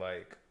something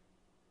like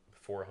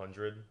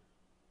 400.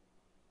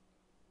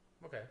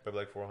 Okay. Probably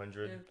like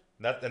 400.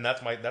 Yeah.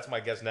 That's my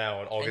guess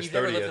now on August 30th. And you've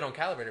never lifted on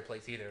calibrated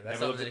plates either. That's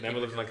never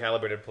lifted on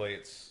calibrated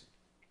plates.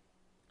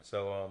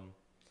 So,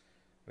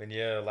 I mean,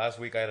 yeah, last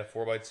week I had a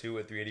 4x2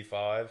 at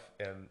 385,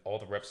 and all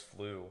the reps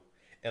flew.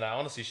 And I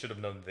honestly should have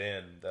known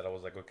then that I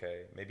was like,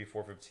 okay, maybe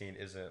 415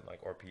 isn't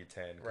like RP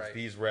 10. Because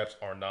these reps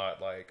are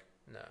not like...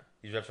 No.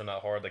 These reps are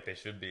not hard like they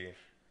should be.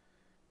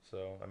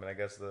 So, I mean, I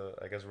guess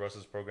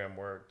Russ's program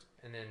worked.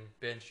 And then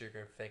bench, you're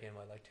thinking,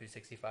 what, like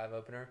 265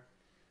 opener?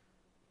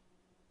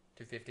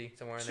 250,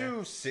 somewhere in there?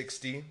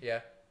 260. Yeah.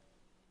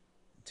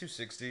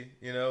 260.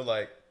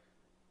 Like,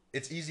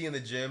 it's easy in the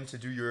gym to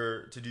do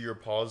your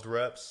paused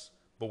reps,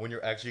 but when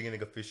you're actually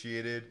getting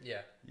officiated,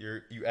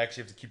 you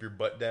actually have to keep your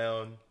butt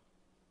down.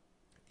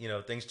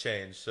 Things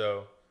change.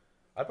 So,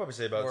 I'd probably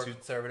say about more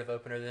conservative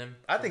opener than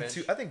I think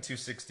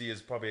 260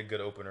 is probably a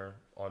good opener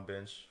on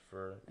bench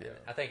for. Yeah.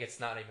 I think it's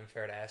not even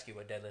fair to ask you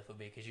what deadlift would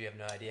be because you have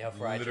no idea how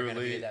fried you're going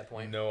to be at that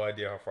point. No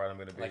idea how fried I'm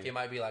going to be. Like it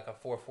might be like a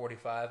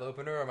 445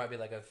 opener, or it might be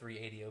like a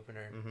 380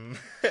 opener.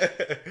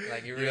 Mm-hmm.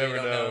 Like you really never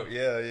don't know.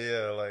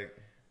 Yeah. Like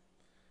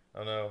I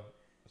don't know.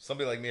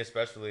 Somebody like me,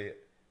 especially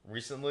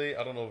recently.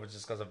 I don't know if it's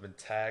just because I've been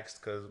taxed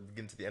because we're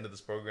getting to the end of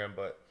this program,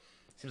 but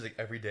it seems like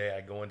every day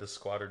I go into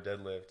squat or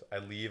deadlift, I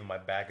leave and my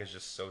back is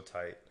just so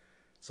tight.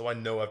 So I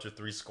know after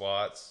 3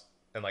 squats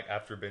and like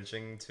after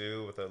benching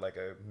too with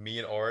a me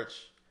and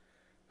Arch,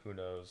 who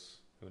knows?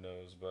 Who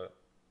knows? But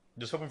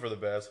just hoping for the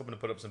best, hoping to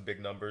put up some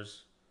big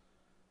numbers.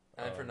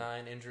 9 for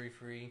 9, injury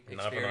free, 9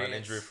 for 9,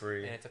 injury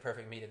free, and it's a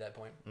perfect meet at that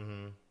point.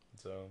 Mm-hmm.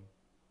 So,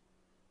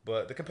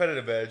 but the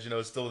competitive edge,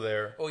 is still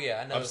there. Oh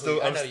yeah, I know.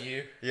 I know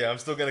you. Yeah, I'm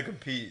still gonna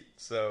compete.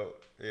 So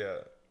yeah.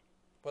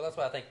 Well, that's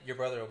why I think your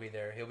brother will be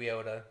there. He'll be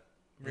able to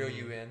reel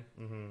you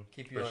in,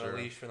 keep you on a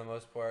leash for the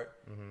most part.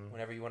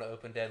 Whenever you want to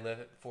open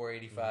deadlift at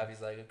 485,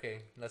 he's like,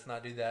 okay, let's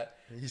not do that.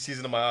 He sees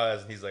it in my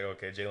eyes, and he's like,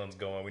 okay, Jalen's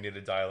going. We need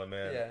to dial him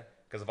in. Yeah.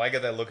 Because if I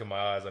get that look in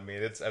my eyes, I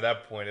mean, it's at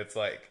that point, it's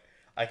like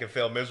I can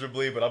fail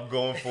miserably, but I'm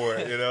going for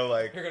it.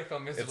 Like you're gonna fail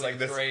miserably. It's like with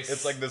this. grace.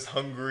 It's like this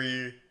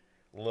hungry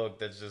look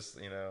that's just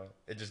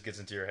it just gets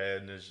into your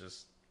head, and it's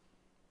just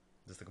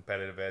the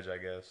competitive edge, I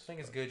guess. I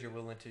think it's good you're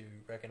willing to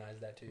recognize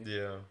that too.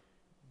 Yeah,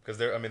 because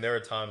there are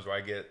times where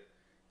I get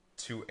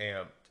too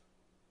amped,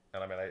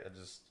 and I mean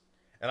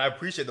I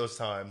appreciate those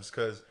times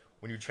because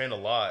when you train a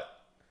lot,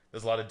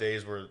 there's a lot of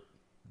days where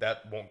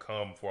that won't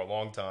come for a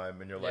long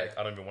time, and you're like,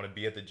 I don't even want to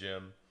be at the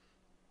gym.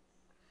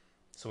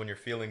 So when you're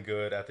feeling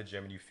good at the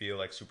gym and you feel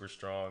like super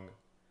strong,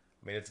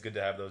 I mean, it's good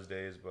to have those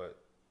days, but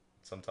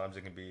sometimes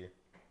it can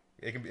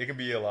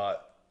be a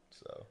lot.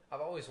 So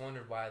I've always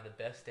wondered why the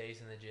best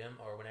days in the gym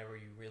are whenever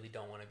you really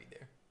don't want to be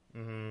there.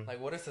 Mm-hmm. Like,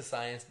 what is the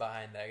science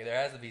behind that? There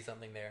has to be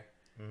something there.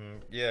 Mm-hmm.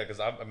 Yeah, because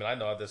I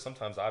know that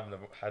sometimes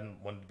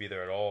hadn't wanted to be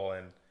there at all,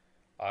 and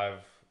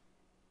I've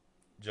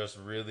just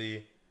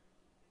really.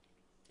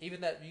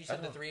 Even that you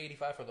said the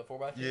 385 for the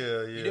 4x4.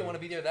 Yeah. You didn't want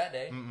to be there that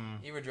day.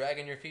 Mm-mm. You were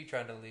dragging your feet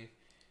trying to leave.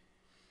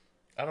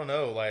 I don't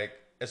know, like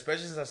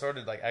especially since I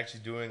started like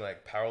actually doing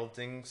like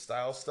powerlifting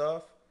style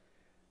stuff,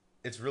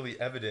 it's really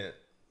evident.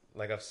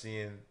 Like I've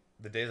seen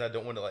the days I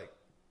don't want to like.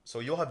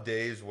 So you'll have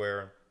days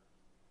where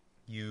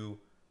you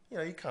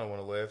kind of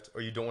want to lift,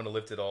 or you don't want to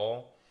lift at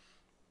all,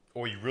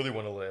 or you really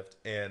want to lift,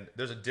 and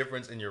there's a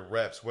difference in your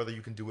reps whether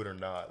you can do it or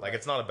not. Like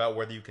it's not about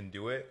whether you can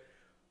do it,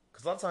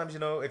 because a lot of times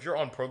if you're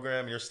on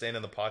program and you're staying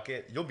in the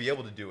pocket, you'll be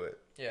able to do it.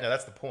 Yeah,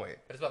 that's the point.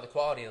 But it's about the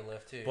quality of the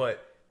lift too.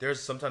 But there's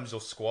sometimes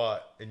you'll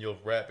squat and you'll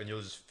rep and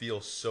you'll just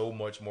feel so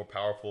much more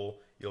powerful.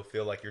 You'll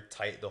feel like you're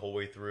tight the whole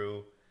way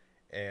through,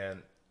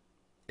 and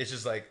it's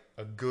just like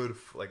a good,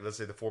 like let's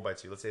say the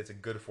 4x2. Let's say it's a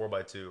good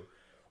 4x2,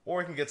 or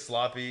it can get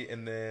sloppy,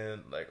 and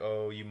then like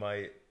you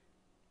might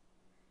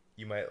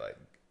like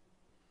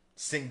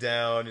sink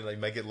down. You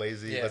might get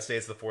lazy. Yeah. Let's say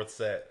it's the 4th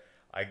set.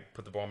 I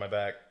put the bar on my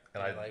back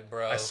and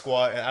I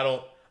squat, and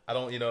I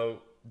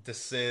don't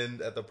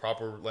descend at the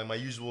proper my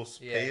usual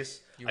pace.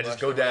 I just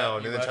go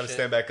down and then try to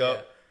stand back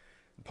up.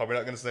 Probably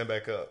not going to stand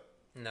back up.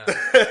 No.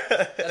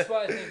 That's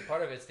why I think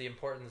part of it's the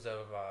importance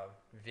of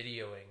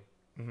videoing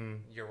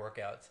your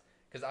workouts.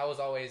 Because I was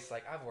always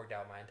like, I've worked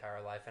out my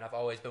entire life, and I've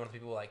always been one of the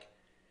people like,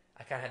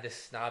 I kind of had this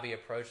snobby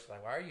approach,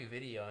 like, why are you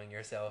videoing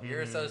yourself?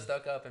 You're so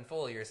stuck up and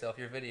full of yourself,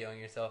 you're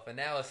videoing yourself. And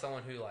now as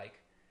someone who like,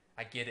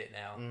 I get it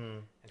now.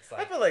 It's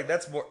like, I feel like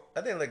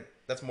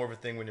that's more of a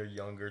thing when you're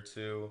younger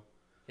too.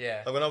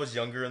 Yeah. Like when I was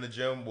younger in the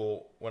gym,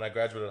 when I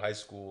graduated high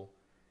school,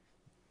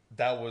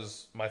 that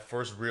was my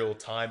first real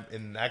time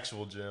in an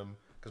actual gym.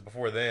 Because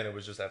before then, it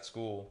was just at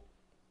school,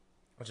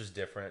 which is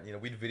different.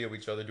 We'd video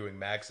each other doing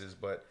maxes,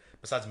 but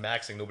besides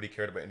maxing, nobody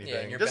cared about anything. Yeah,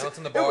 and you're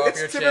bouncing the bar off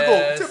your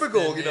chest.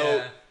 Typical,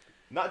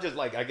 not just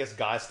like, I guess,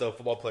 guy stuff,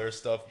 football player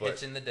stuff, but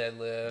hitching the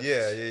deadlift.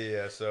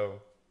 Yeah.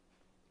 So,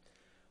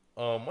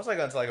 once I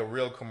got into like a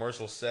real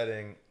commercial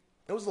setting,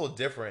 it was a little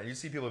different. You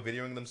see people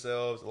videoing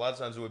themselves. A lot of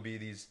times it would be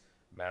these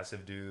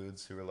massive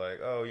dudes who were like,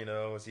 oh,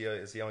 is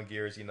he on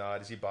gear? Is he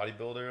not? Is he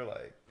bodybuilder?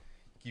 Like,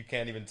 you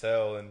can't even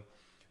tell, and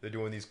they're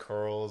doing these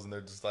curls, and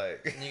they're just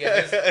like... And you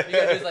got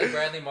dudes like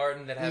Bradley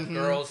Martin that have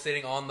girls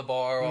sitting on the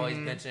bar while he's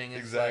benching.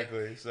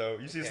 Exactly. Like, so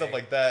you see stuff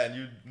like that, and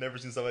you've never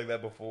seen stuff like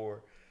that before,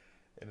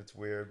 and it's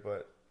weird,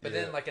 but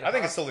then, like, I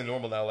think it's totally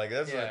normal now. Like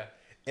that's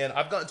and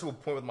I've gotten to a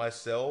point with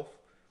myself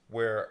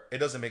where it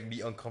doesn't make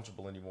me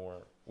uncomfortable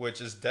anymore,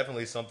 which is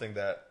definitely something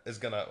that is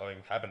gonna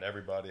happen to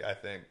everybody, I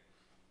think.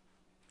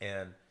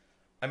 And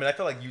I mean, I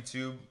feel like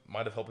YouTube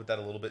might have helped with that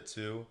a little bit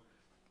too.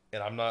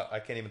 And I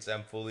can't even say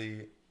I'm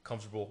fully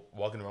comfortable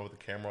walking around with a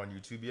camera on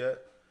YouTube yet.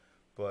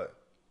 But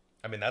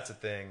I mean, that's a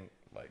thing.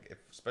 Like,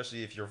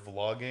 especially if you're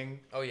vlogging.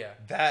 Oh yeah.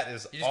 That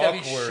is you just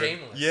awkward. Gotta be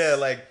shameless. Yeah,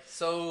 like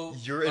so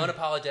you're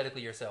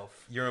unapologetically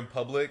yourself. You're in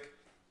public,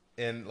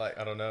 and like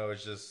I don't know,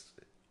 it's just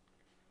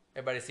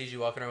everybody sees you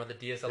walking around with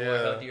a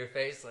DSLR held to your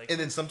face, like. And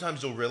then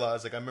sometimes you'll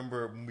realize, like I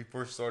remember when we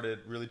first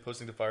started really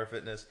posting to Fire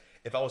Fitness,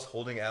 if I was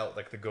holding out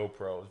like the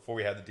GoPro before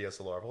we had the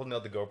DSLR, if holding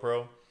out the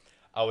GoPro,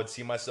 I would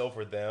see myself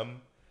or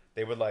them.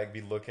 They would like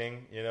be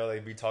looking,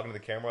 they'd be talking to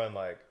the camera and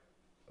like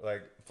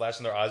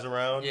flashing their eyes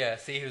around. Yeah,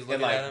 see who's looking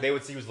and, like, at them. They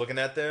would see who's looking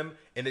at them,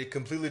 and it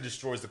completely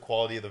destroys the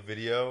quality of the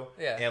video.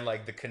 Yeah. And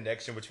like the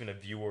connection between a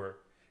viewer,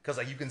 because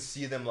like you can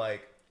see them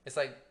like it's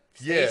like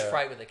stage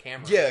fright with a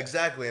camera. Yeah,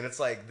 exactly. And it's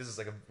like this is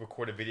like a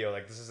recorded video,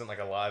 like this isn't like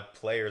a live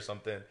play or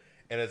something,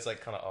 and it's like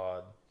kind of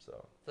odd. So I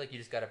feel like you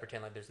just gotta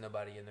pretend like there's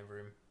nobody in the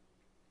room.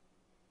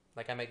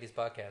 Like I make these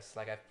podcasts,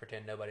 like I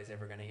pretend nobody's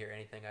ever going to hear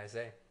anything I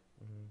say.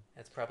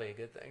 That's probably a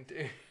good thing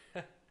too.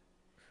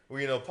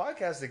 Well,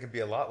 podcasting can be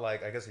a lot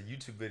like, I guess, a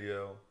YouTube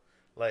video.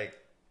 Like,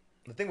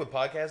 the thing with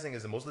podcasting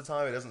is that most of the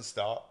time it doesn't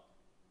stop.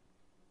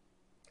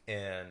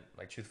 And,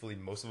 like, truthfully,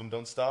 most of them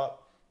don't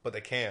stop, but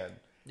they can.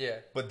 Yeah.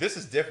 But this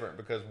is different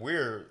because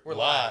we're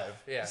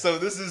live. Yeah. So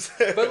this is...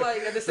 But,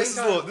 like, at the same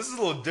time... This is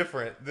a little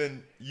different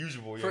than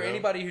usual, For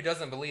anybody who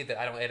doesn't believe that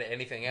I don't edit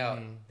anything out,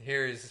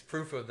 here's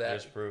proof of that.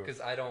 There's proof.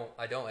 Because I don't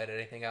edit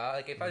anything out.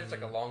 Like, if I just,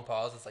 like, a long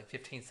pause, it's, like,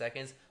 15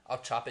 seconds,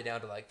 I'll chop it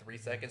down to, like, 3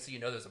 seconds so you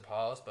know there's a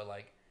pause, but,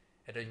 like,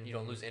 you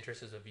don't lose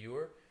interest as a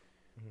viewer.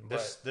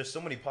 There's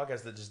so many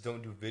podcasts that just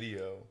don't do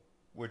video,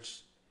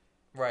 which...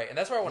 Right, and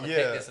that's where I want to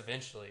take this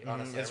eventually,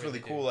 honestly. It's really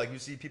cool. Like, you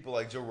see people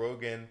like Joe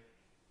Rogan,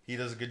 he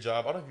does a good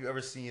job. I don't know if you've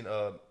ever seen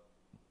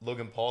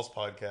Logan Paul's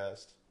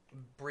podcast.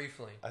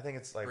 Briefly. I think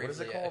it's like, what is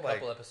it called? A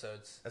couple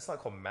episodes. It's not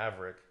called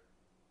Maverick.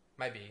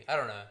 Might be. I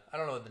don't know. I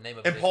don't know what the name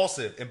of it is.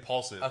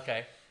 Impulsive.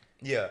 Okay.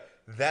 Yeah,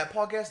 that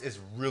podcast is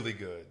really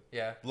good.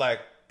 Yeah.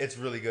 Like, it's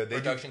really good.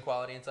 Production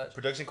quality and such?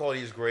 Production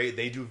quality is great.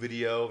 They do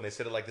video, and they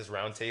sit at, like, this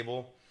round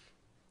table,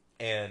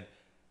 and...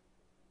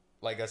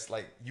 Like, that's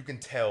like, you can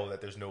tell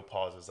that there's no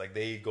pauses. Like,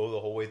 they go the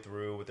whole way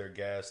through with their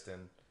guest,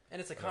 and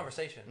it's a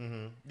conversation.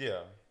 Mm-hmm. Yeah.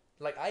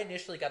 Like, I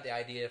initially got the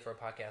idea for a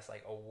podcast,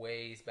 like, a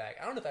ways back.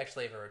 I don't know if I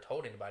actually ever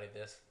told anybody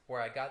this,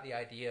 where I got the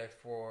idea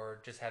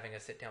for just having a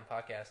sit-down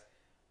podcast.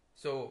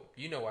 So,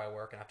 you know where I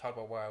work, and I've talked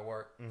about where I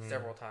work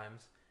several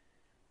times.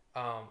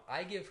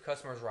 I give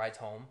customers rides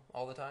home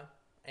all the time,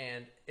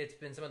 and it's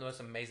been some of the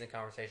most amazing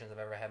conversations I've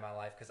ever had in my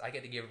life, because I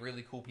get to give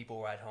really cool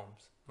people ride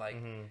homes. Like,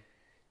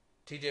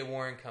 TJ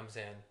Warren comes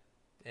in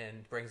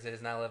and brings in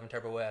his 911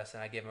 Turbo S,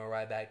 and I give him a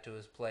ride back to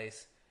his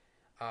place.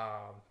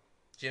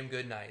 Jim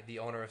Goodnight, the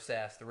owner of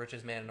SAS, the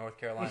richest man in North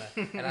Carolina,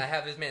 and I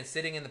have this man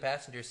sitting in the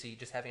passenger seat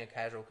just having a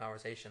casual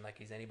conversation like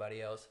he's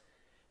anybody else.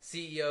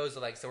 CEOs are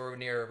like, so we're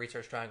near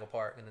Research Triangle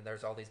Park, and then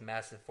there's all these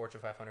massive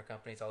Fortune 500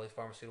 companies, all these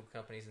pharmaceutical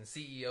companies, and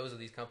CEOs of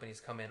these companies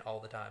come in all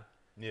the time.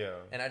 Yeah.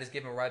 And I just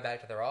give them a ride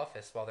back to their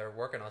office while they're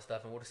working on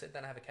stuff, and we'll just sit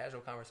down and have a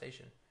casual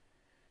conversation.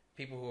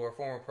 People who are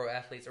former pro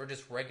athletes or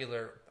just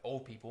regular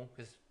old people,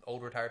 because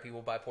old retired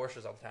people buy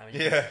Porsches all the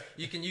time.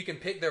 You can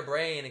pick their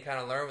brain and kind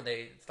of learn what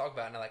they talk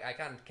about. And like, I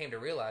kind of came to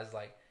realize,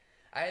 like,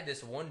 I had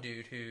this one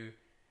dude who,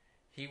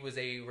 he was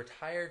a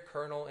retired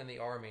colonel in the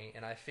Army,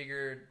 and I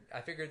figured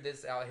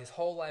this out, his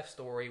whole life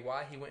story,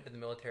 why he went to the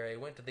military,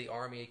 went to the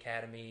Army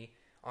Academy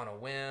on a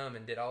whim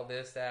and did all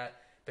this,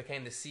 that,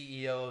 became the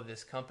CEO of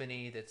this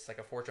company that's like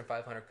a Fortune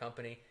 500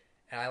 company,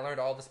 and I learned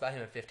all this about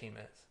him in 15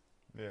 minutes.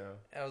 Yeah.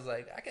 I was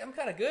like, I'm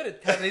kind of good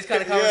at having these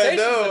kind of conversations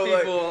with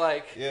people.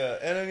 Like, yeah,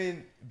 and I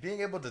mean,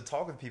 being able to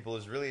talk with people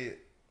is really,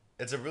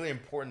 it's a really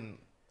important,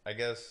 I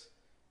guess.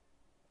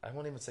 I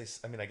won't even say.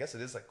 I mean, I guess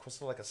it is like sort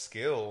of like a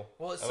skill.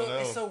 Well,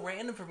 it's so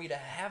random for me to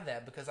have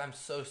that because I'm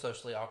so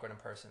socially awkward in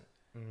person.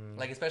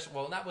 Like, especially,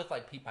 well, not with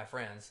like my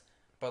friends,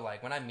 but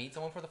like when I meet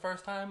someone for the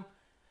first time,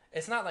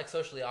 it's not like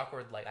socially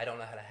awkward. Like, I don't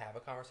know how to have a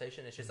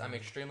conversation. It's just I'm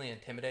extremely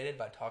intimidated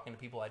by talking to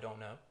people I don't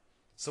know.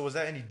 So was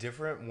that any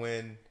different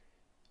when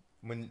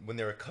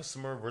they're a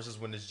customer versus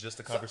when it's just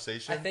a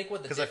conversation? I think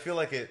because I feel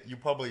like you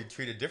probably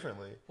treat it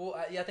differently. Well,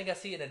 I think I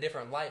see it in a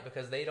different light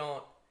because they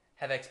don't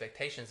have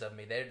expectations of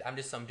me. I'm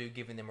just some dude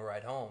giving them a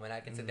ride home, and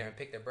I can sit there and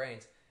pick their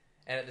brains.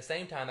 And at the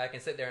same time, I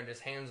can sit there and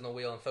just hands on the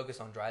wheel and focus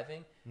on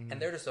driving.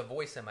 And they're just a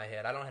voice in my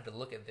head. I don't have to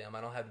look at them.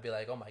 I don't have to be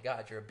like, oh my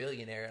God, you're a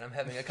billionaire, and I'm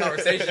having a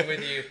conversation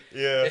with you.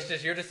 Yeah. It's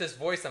just, you're just this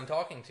voice I'm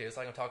talking to. It's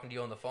like I'm talking to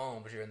you on the phone,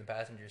 but you're in the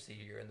passenger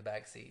seat, you're in the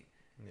back seat.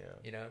 Yeah.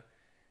 You know?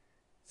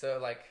 So,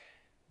 like,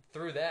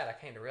 through that,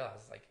 I came to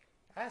realize, like,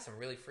 I had some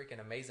really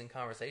freaking amazing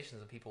conversations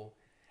with people.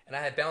 And I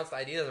had bounced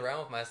ideas around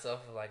with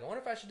myself. Like, I wonder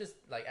if I should just,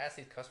 like, ask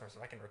these customers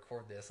if I can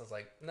record this. I was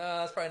like, no,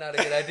 that's probably not a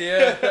good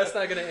idea. That's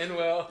not going to end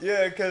well.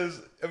 Yeah, because,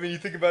 I mean, you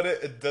think about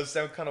it, it does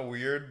sound kind of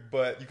weird,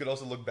 but you could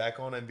also look back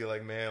on it and be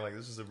like, man, like,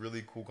 this is a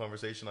really cool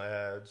conversation I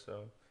had.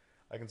 So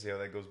I can see how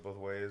that goes both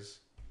ways.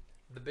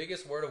 The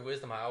biggest word of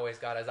wisdom I always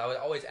got is I would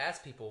always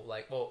ask people,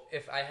 like, well,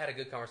 if I had a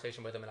good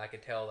conversation with them and I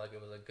could tell, like,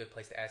 it was a good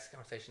place to ask the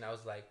conversation, I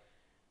was like,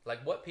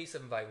 what piece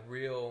of, like,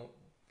 real,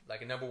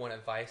 like, a number one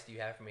advice do you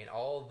have for me? And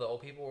all the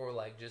old people were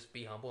like, just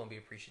be humble and be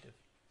appreciative.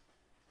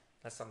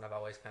 That's something I've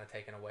always kind of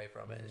taken away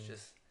from it. It's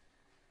just,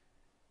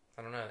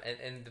 I don't know.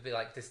 And to be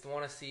like, just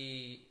want to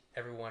see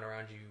everyone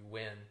around you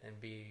win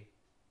and be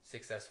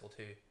successful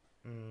too.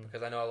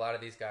 Because I know a lot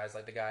of these guys,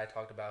 like the guy I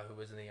talked about who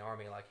was in the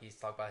Army, like he's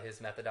talked about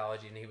his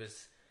methodology and he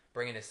was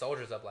bringing his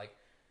soldiers up. Like,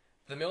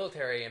 the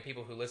military and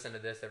people who listen to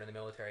this that are in the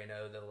military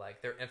know that,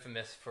 like, they're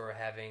infamous for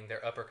having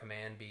their upper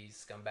command be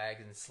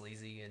scumbags and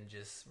sleazy and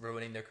just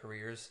ruining their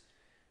careers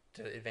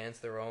to advance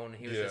their own.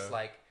 He was just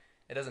like,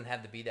 it doesn't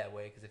have to be that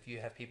way, because if you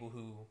have people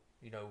who,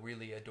 you know,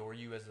 really adore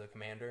you as a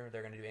commander,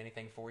 they're going to do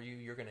anything for you.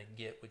 You're going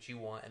to get what you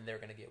want, and they're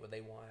going to get what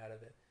they want out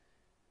of it.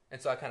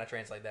 And so I kind of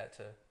translate that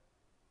to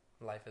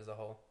life as a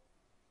whole.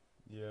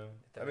 Yeah,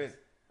 I mean,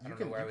 I don't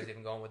know where I was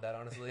even going with that,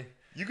 honestly.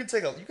 You can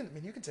take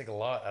a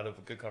lot out of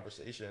a good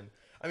conversation.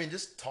 I mean,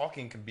 just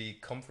talking can be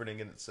comforting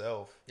in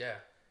itself. Yeah.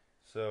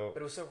 So,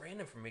 But it was so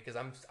random for me because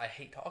I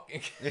hate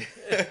talking.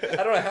 I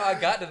don't know how I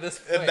got to this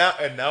point.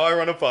 and now I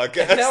run a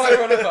podcast. And now I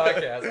run a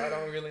podcast. I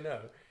don't really know.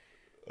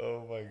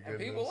 Oh my goodness. And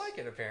people like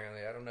it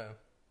apparently. I don't know.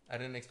 I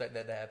didn't expect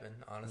that to happen,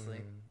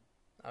 honestly.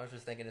 I was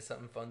just thinking it's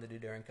something fun to do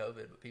during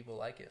COVID, but people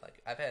like it.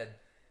 Like I've had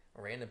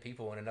random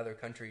people in another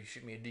country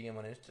shoot me a DM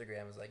on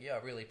Instagram. I was like, "Yeah,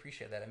 I really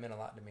appreciate that. It meant a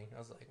lot to me." I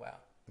was like, "Wow,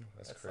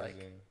 that's crazy."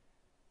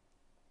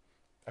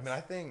 I mean,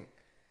 I think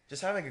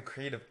just having a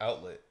creative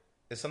outlet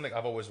is something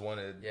I've always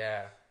wanted.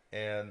 Yeah.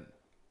 And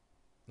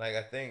like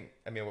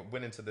we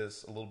went into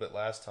this a little bit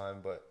last time,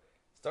 but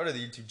started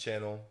the YouTube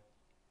channel,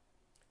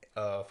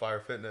 Fire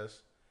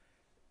Fitness.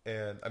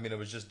 And I mean, it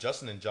was just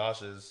Justin and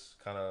Josh's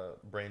kind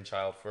of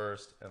brainchild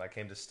first, and I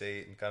came to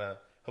state and kind of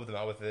helped them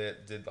out with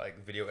it, did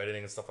like video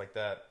editing and stuff like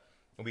that,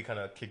 and we kind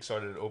of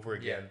kickstarted it over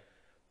again. Yeah.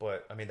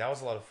 But I mean, that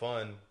was a lot of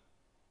fun,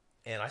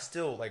 and I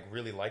still like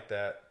really like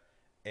that.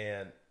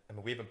 And I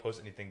mean, we haven't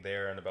posted anything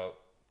there in about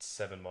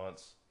 7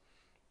 months,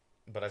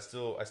 but I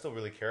still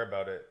really care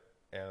about it,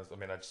 and I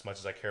mean, as much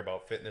as I care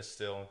about fitness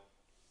still,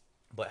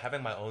 but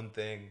having my own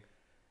thing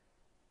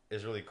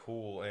is really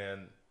cool.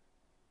 And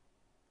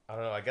I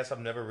don't know, I guess I've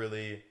never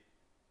really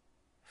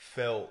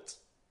felt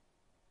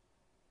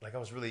like I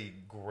was really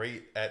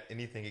great at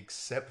anything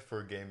except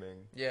for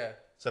gaming. Yeah.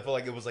 So I feel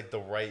like it was like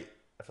I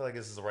feel like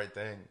this is the right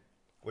thing,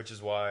 which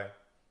is why,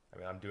 I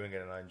mean, I'm doing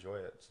it and I enjoy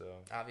it. So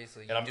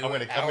obviously, and I'm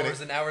gonna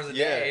hours and hours a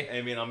day.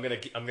 I mean, I'm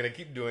gonna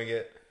keep doing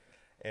it,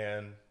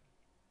 and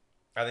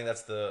I think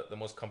that's the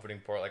most comforting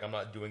part. Like, I'm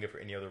not doing it for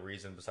any other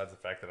reason besides the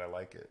fact that I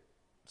like it.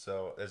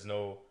 So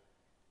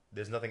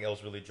there's nothing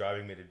else really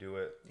driving me to do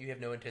it. You have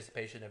no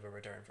anticipation of a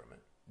return from it.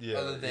 Yeah.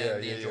 Other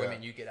than the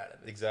enjoyment you get out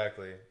of it.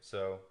 Exactly.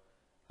 So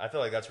I feel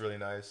like that's really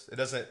nice. It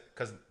doesn't,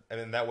 because I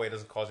mean, that way it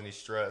doesn't cause any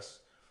stress.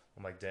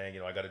 I'm like, dang,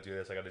 I got to do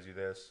this. I got to do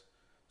this.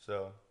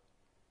 So,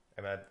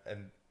 I mean,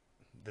 and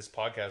this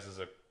podcast is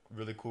a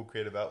really cool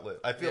creative outlet.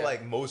 I feel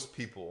like most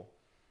people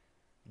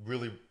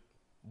really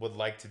would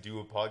like to do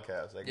a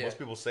podcast. Like most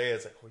people say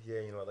it's like, oh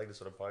yeah, I like this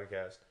sort of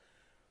podcast.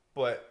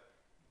 But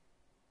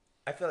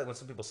I feel like when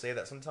some people say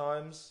that,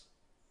 sometimes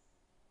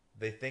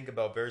they think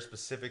about very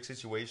specific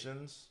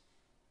situations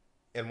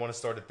and want to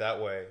start it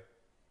that way.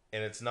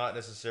 And it's not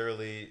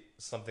necessarily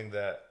something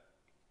that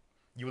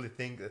you really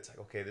think it's like,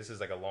 okay, this is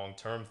like a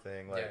long-term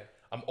thing. Like,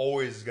 I'm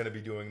always going to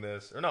be doing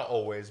this. Or not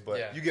always,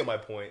 but you get my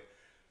point.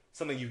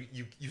 Something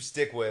you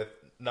stick with,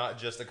 not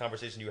just a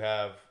conversation you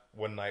have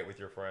one night with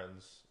your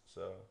friends.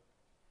 So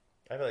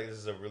I feel like this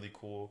is a really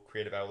cool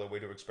creative outlet, way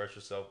to express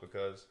yourself,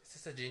 because it's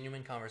just a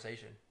genuine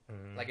conversation.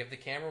 Mm-hmm. Like if the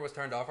camera was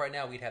turned off right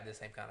now, we'd have the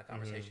same kind of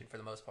conversation for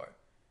the most part.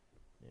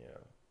 Yeah.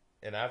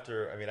 And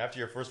after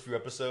your first few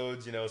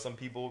episodes, some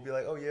people will be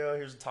like, oh yeah,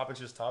 here's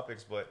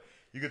topics, but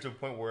you get to a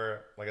point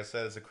where, like I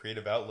said, it's a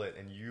creative outlet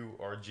and you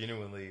are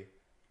genuinely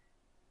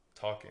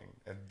talking,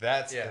 and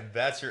that's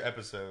your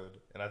episode,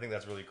 and I think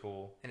that's really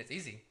cool. And it's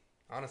easy,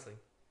 honestly.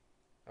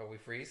 Oh, we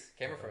freeze?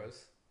 Camera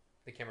froze.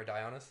 The camera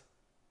die on us?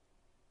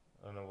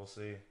 I don't know. We'll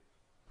see.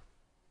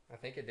 I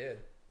think it did.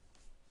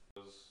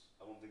 I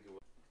don't think it was.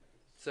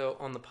 So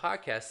on the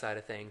podcast side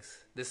of things,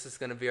 this is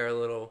going to be our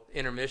little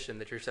intermission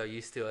that you're so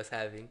used to us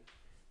having.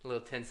 A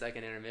little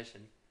 10-second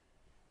intermission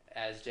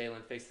as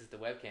Jalen fixes the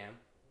webcam.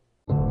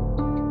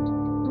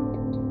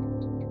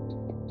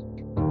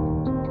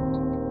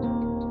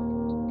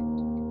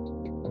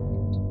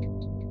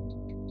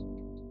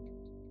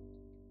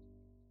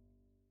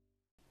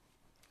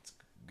 Let's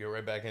get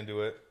right back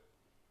into it.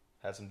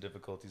 Had some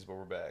difficulties, but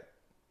we're back.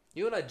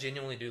 You know what I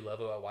genuinely do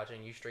love about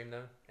watching you stream,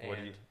 though?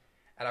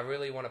 And I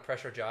really want to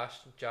pressure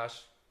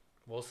Josh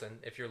Wilson.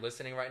 If you're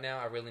listening right now,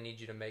 I really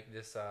need you to make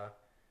this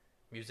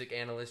music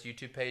analyst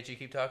YouTube page you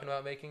keep talking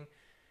about making.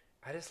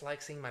 I just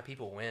like seeing my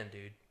people win,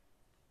 dude.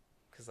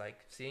 Because, like,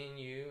 seeing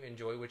you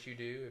enjoy what you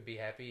do and be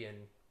happy, and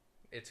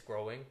it's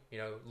growing,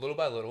 little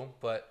by little,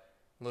 but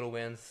little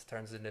wins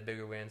turns into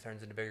bigger wins.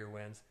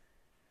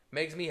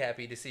 Makes me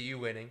happy to see you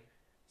winning.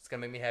 It's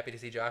going to make me happy to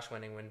see Josh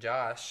winning. When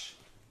Josh,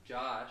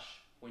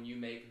 when you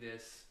make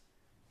this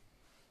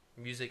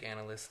music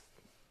analyst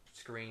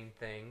screen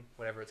thing,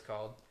 whatever it's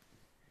called.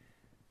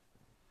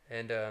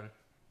 And, I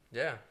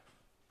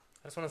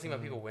just want to see my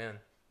people win.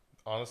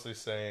 Honestly,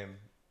 same.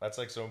 That's,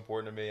 like, so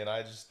important to me. And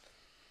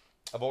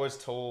I've always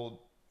told,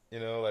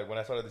 like, when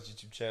I started this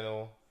YouTube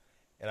channel,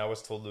 and I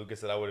always told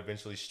Lucas that I would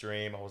eventually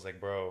stream, I was like,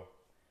 bro,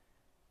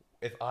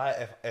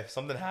 if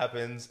something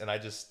happens and I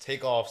just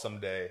take off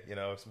someday,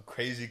 some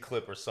crazy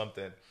clip or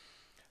something,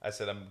 I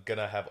said, I'm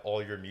gonna have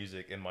all your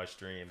music in my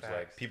streams. Facts.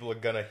 Like, people are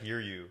gonna hear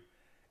you.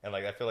 And,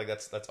 like, I feel like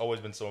that's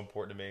always been so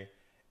important to me.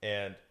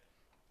 And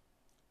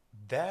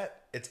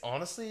that, it's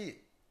honestly,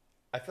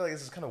 I feel like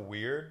this is kind of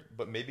weird,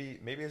 but maybe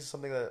it's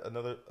something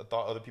that a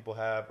thought other people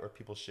have or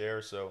people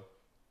share. So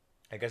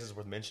I guess it's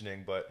worth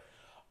mentioning, but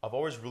I've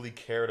always really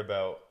cared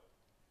about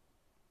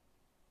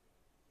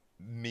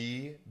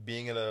me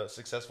being in a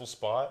successful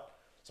spot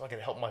so I can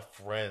help my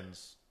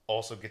friends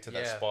also get to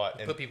that spot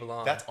and put people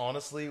on. That's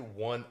honestly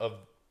one of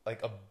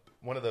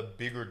the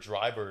bigger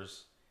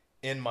drivers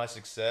in my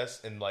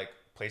success and, like,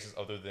 places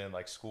other than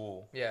like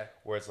school. Yeah.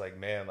 Where it's like,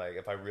 man, like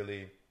if I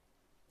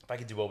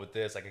could do well with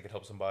this, like I could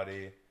help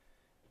somebody,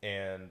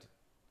 and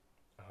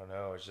I don't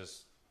know, it's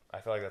just I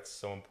feel like that's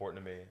so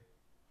important to me,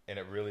 and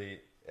that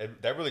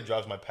really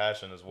drives my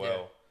passion as well.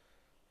 Yeah.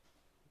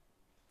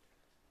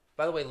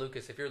 By the way,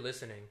 Lucas, if you're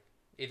listening,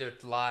 either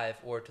live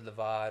or to the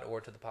VOD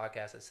or to the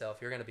podcast itself,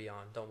 you're going to be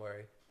on. Don't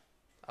worry.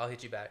 I'll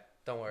hit you back.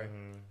 Don't worry.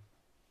 Mm-hmm.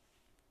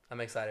 I'm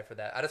excited for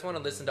that. I just want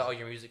to listen to all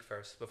your music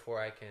first before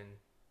I can,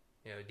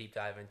 deep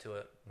dive into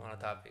it on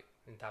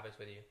topics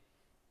with you.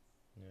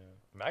 Yeah,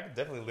 I mean, I could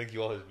definitely link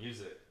you all his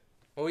music.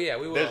 Oh yeah,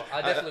 we will.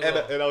 I definitely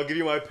will. And I'll give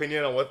you my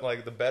opinion on what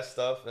like the best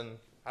stuff, and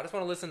I just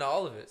want to listen to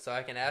all of it so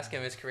I can ask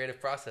him his creative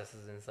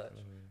processes and such.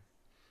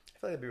 I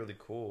feel like it'd be really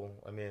cool.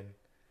 I mean,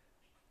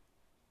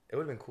 it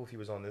would have been cool if he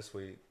was on this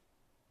week,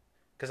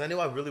 because I knew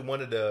I really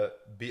wanted to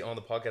be on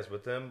the podcast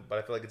with him, but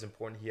I feel like it's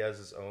important he has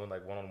his own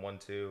like one-on-one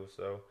too.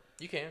 So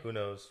you can. Who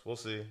knows? We'll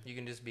see. You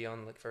can just be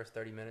on like first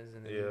 30 minutes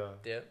and then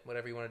dip,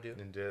 whatever you want to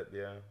do. And dip,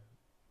 yeah,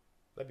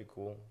 that'd be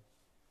cool.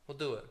 We'll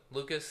do it.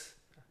 Lucas,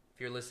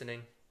 if you're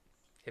listening,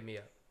 hit me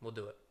up. We'll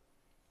do it.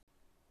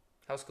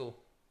 How's school?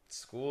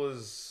 School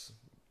is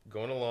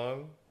going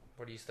along.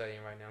 What are you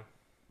studying right now?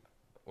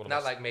 What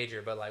Not like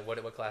major, but like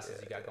what classes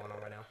you got going on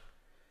right now?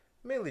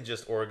 Mainly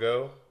just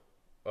Orgo,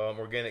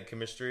 organic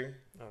chemistry.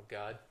 Oh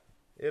God.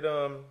 It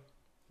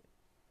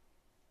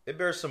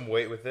bears some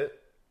weight with it.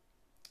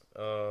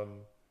 What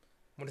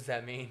does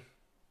that mean?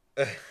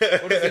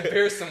 What does it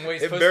bear some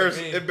weight supposed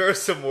to mean? It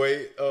bears some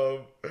weight.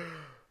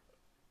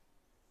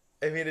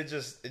 I mean, it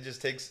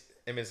just takes.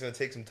 I mean, it's gonna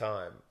take some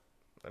time.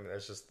 I mean,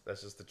 that's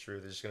just the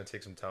truth. It's just gonna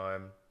take some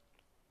time.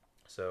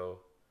 So,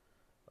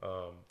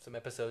 some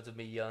episodes of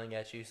me yelling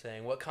at you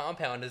saying, "What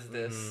compound is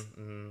this?"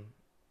 Mm-hmm.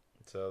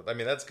 So, I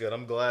mean, that's good.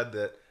 I'm glad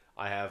that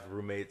I have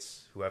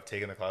roommates who have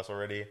taken the class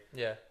already.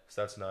 Yeah.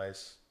 So that's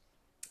nice.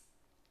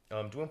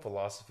 I'm doing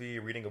philosophy,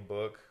 reading a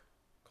book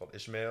called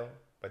Ishmael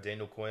by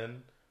Daniel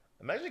Quinn.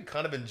 I'm actually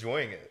kind of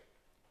enjoying it.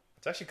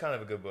 It's actually kind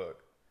of a good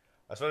book.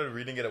 I started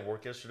reading it at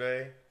work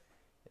yesterday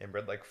and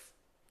read like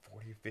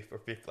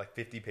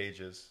 50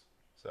 pages.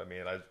 So, I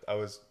mean, I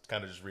was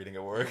kind of just reading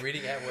at work. You're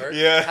reading at work?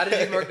 Yeah. How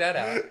did you work that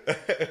out?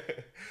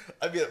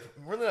 I mean,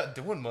 I'm really not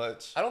doing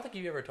much. I don't think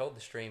you've ever told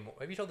the stream.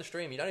 Have you told the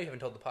stream? You haven't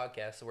told the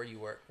podcast, so where you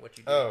work, what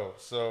you do. Oh,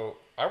 so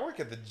I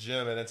work at the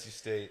gym at NC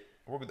State.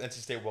 I work with NC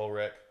State Well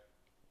Rec.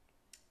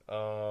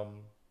 I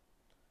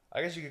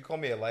guess you could call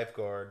me a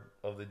lifeguard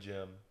of the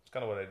gym. It's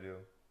kind of what I do.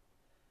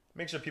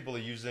 Make sure people are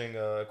using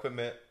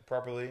equipment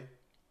properly.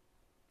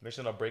 Make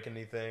sure they're not breaking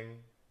anything,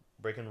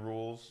 breaking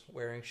rules.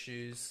 Wearing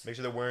shoes. Make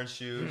sure they're wearing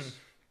shoes.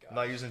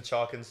 Not using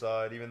chalk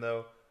inside, even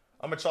though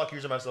I'm a chalk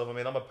user myself. I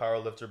mean, I'm a power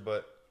lifter,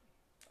 but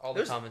all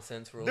the common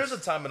sense rules. There's a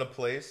time and a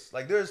place.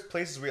 Like, there's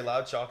places we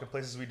allow chalk and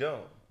places we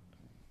don't.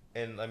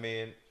 And, I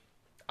mean,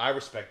 I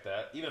respect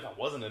that. Even if I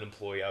wasn't an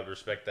employee, I would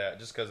respect that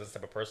just because that's the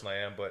type of person I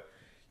am. But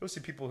you'll see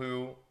people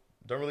who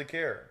don't really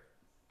care.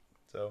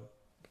 So,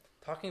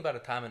 talking about a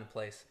time and a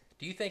place,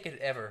 do you think it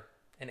ever,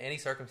 in any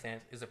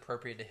circumstance, is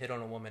appropriate to hit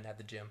on a woman at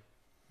the gym?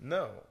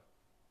 No.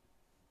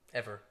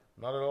 Ever.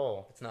 Not at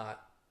all. It's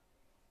not.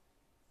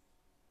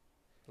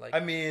 Like, I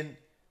mean,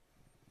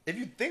 if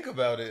you think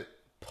about it,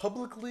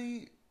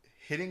 publicly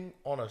hitting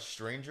on a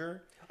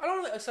stranger, I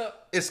don't. So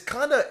it's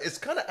kind of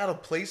out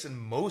of place in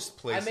most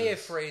places. I may have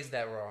phrased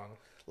that wrong.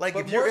 Like,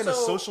 if you're in a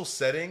social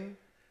setting,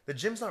 the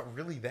gym's not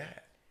really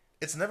that.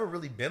 It's never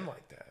really been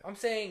like that. I'm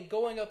saying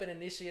going up and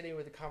initiating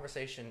with a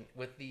conversation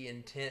with the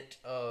intent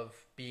of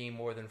being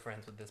more than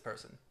friends with this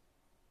person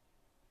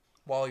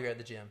while you're at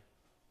the gym.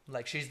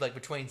 Like, she's like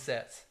between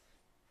sets.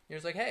 You're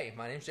just like, hey,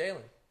 my name's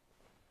Jalen.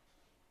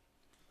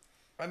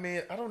 I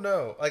mean, I don't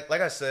know. Like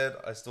I said,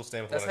 I still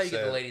stand with what I said. That's how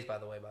you get the ladies, by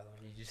the way.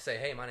 You just say,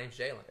 hey, my name's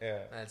Jalen.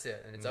 Yeah. And that's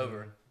it. And it's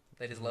over.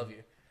 They just love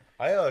you.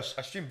 I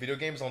stream video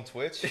games on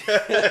Twitch.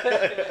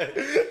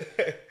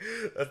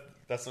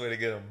 That's the way to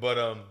get them. But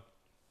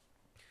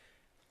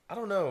I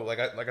don't know. Like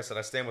I said,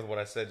 I stand with what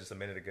I said just a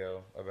minute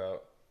ago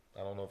about I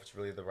don't know if it's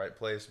really the right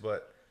place,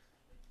 but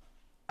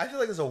I feel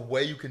like there's a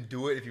way you can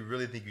do it if you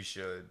really think you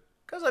should.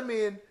 Because I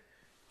mean,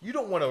 you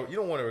don't want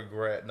to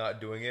regret not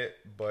doing it,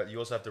 but you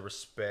also have to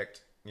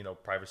respect,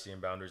 privacy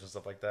and boundaries and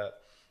stuff like that.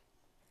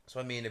 So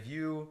I mean, if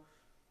you,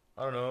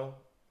 I don't know,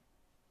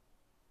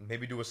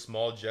 maybe do a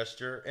small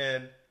gesture,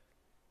 and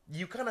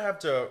you kind of have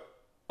to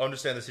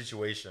understand the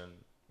situation.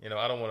 I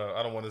don't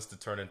want this to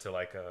turn into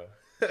like a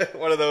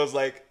one of those,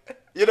 like,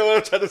 you know what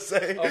I'm trying to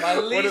say? Oh,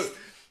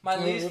 my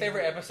least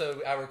favorite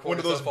episode I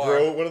recorded so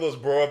far. One of those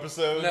bro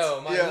episodes? No,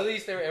 my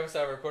least favorite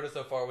episode I recorded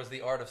so far was the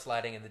art of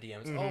sliding in the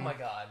DMs. Mm-hmm. Oh my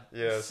God.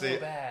 Yeah, so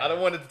bad. I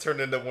don't want it to turn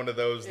into one of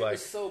those, it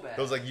was so bad.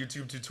 Those like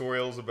YouTube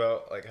tutorials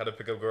about like how to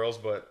pick up girls,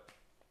 but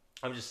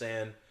I'm just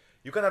saying,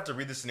 you kind of have to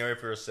read the scenario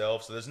for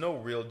yourself, so there's no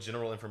real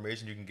general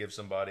information you can give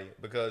somebody,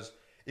 because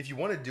if you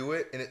want to do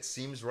it and it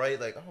seems right,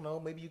 like, I don't know,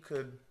 maybe you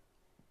could...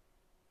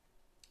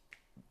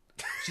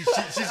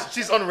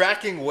 She's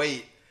unracking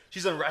weight.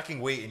 She's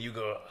unracking weight, and you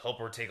go help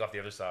her take off the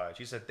other side.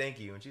 She said thank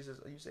you, and you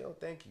say oh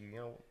thank you.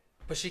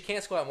 But she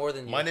can't squat more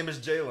than you. My name is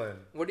Jalen.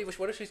 What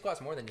if she squats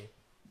more than you?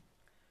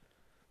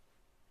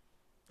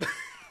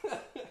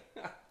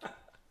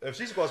 If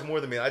she squats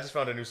more than me, I just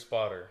found a new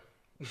spotter.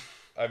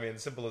 I mean,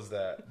 simple as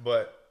that.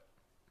 But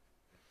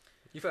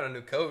you found a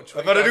new coach.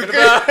 I found a new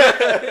coach.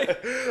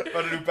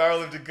 Found a new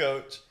powerlifting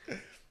coach.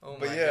 Oh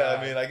but my yeah, God.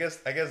 I mean, I guess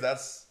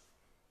that's,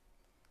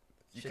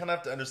 you kind of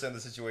have to understand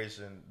the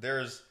situation.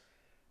 There's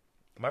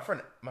my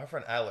friend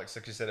Alex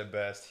actually said it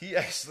best. He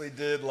actually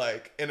did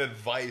like an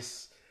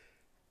advice.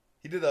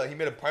 He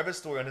made a private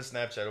story on his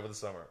Snapchat over the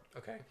summer.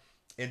 Okay.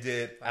 And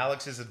did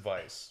Alex's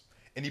advice.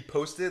 And he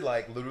posted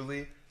like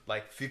literally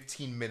like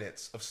 15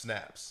 minutes of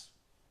snaps.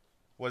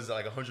 What is it,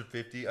 like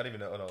 150? I don't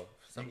even know. Oh,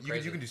 no.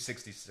 You can do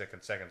 60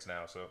 seconds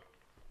now. So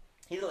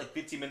he did like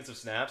 15 minutes of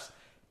snaps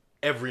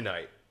every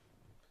night.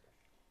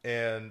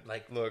 And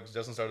like, look,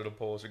 Justin started a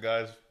poll. So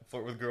guys,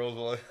 flirt with girls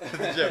while at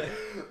the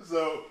gym.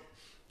 So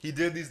he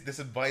did this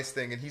advice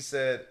thing, and he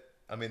said,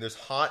 I mean, there's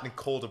hot and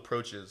cold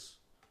approaches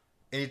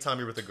anytime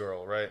you're with a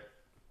girl, right?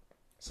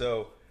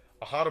 So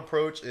a hot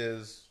approach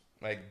is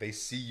like they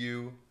see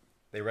you,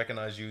 they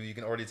recognize you, you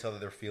can already tell that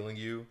they're feeling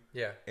you.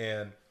 Yeah.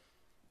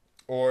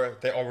 Or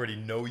they already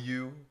know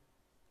you.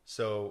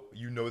 So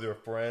you know their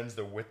friends,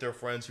 they're with their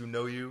friends who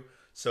know you.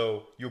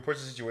 So you approach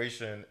the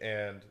situation,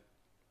 and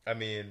I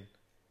mean,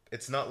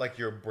 it's not like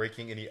you're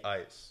breaking any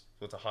ice.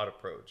 So it's a hot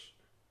approach.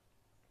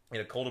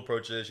 And a cold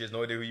approach is she has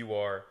no idea who you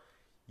are.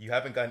 You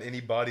haven't gotten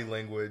any body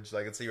language.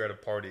 Like, let's say you're at a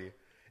party,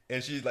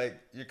 and she's like,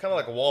 you're kind of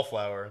like a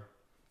wallflower,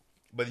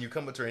 but you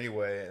come up to her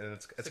anyway, and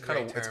it's kind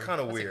of weird. That's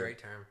a great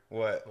term.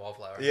 What?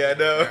 Wallflower. Yeah,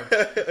 no.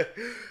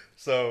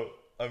 So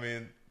I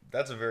mean,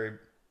 that's a very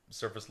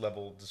surface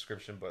level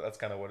description, but that's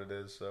kind of what it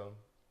is. So,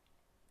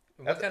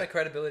 what kind of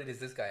credibility does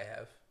this guy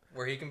have?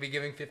 Where he can be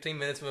giving 15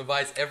 minutes of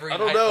advice every night?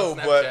 I don't know, on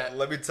Snapchat? but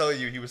let me tell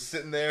you, he was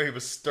sitting there. He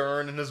was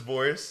stern in his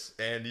voice,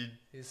 and he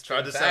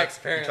tried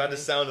to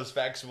sound as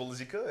factual as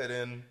he could.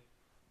 And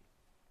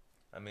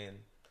I mean,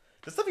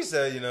 the stuff he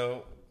said,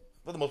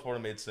 for the most part, it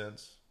made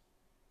sense.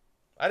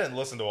 I didn't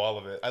listen to all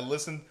of it. I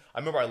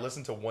remember I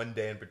listened to one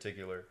day in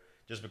particular,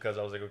 just because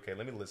I was like, okay,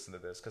 let me listen to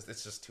this, because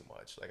it's just too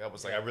much. Like, I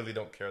was like, I really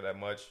don't care that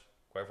much,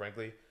 quite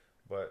frankly.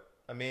 But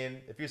I mean,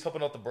 if he was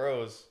helping out the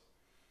bros,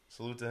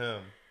 salute to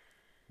him.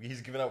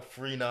 He's giving out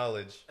free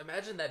knowledge.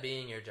 Imagine that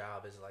being your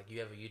job is like you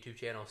have a YouTube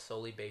channel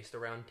solely based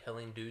around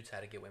telling dudes how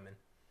to get women.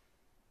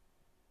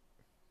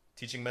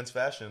 Teaching men's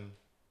fashion.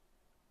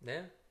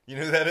 Yeah. You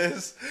know who that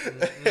is?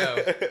 No,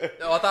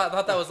 I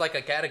thought that was like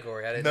a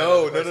category. I didn't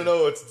know.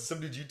 No. It's some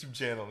dude's YouTube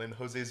channel named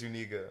Jose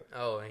Zuniga.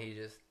 Oh, and he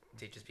just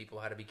teaches people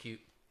how to be cute.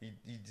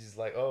 He's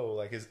like,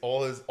 like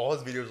all his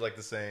videos are like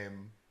the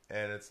same.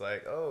 And it's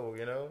like,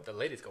 the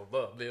ladies go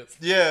love this.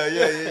 Yeah.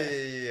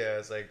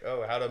 It's like,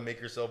 how to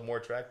make yourself more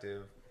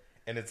attractive.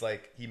 And it's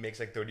like, he makes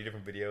like 30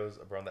 different videos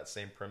around that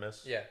same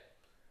premise. Yeah.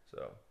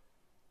 So,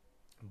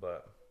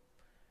 but,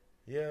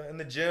 yeah, in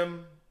the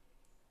gym,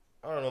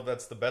 I don't know if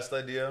that's the best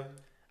idea.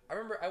 I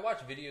remember I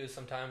watch videos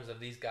sometimes of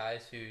these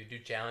guys who do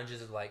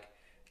challenges of like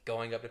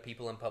going up to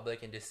people in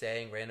public and just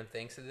saying random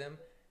things to them.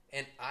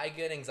 And I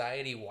get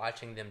anxiety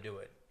watching them do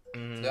it.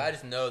 Mm-hmm. So I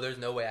just know there's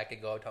no way I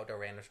could go talk to a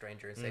random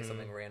stranger and say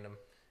something random.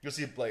 You'll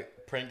see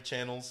like prank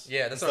channels.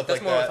 Yeah, that's more what I'm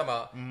talking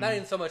about. Mm-hmm. Not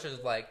even so much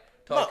as like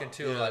talking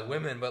to like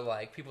women, but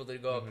like people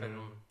that go up and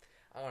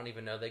I don't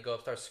even know. They go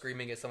up, start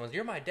screaming at someone.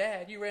 You're my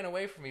dad. You ran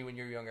away from me when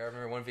you were younger. I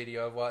remember one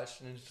video I've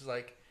watched, and it's just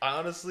like.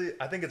 I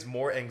think it's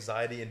more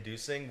anxiety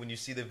inducing when you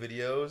see the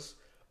videos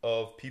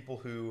of people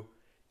who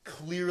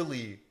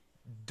clearly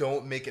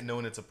don't make it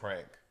known it's a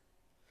prank.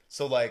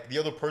 So like the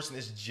other person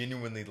is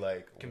genuinely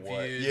like confused.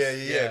 What?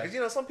 Yeah.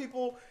 Because some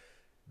people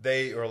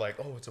they are like,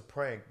 oh, it's a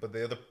prank, but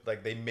the other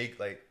like they make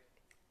like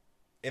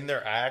in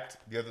their act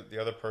the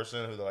other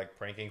person who they're like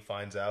pranking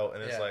finds out,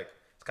 and it's like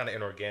it's kind of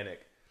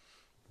inorganic.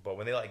 But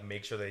when they like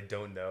make sure they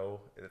don't know,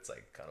 it's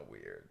like kind of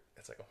weird.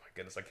 It's like, oh my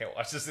goodness, I can't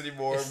watch this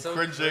anymore. It's I'm so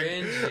cringing.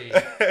 Cringy.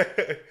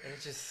 And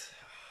it's just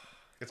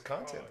it's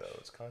content though.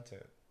 It's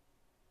content.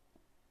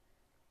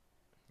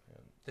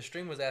 The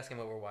stream was asking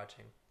what we're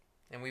watching,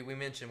 and we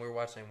mentioned we were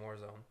watching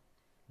Warzone.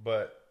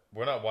 But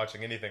we're not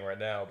watching anything right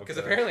now because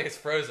apparently it's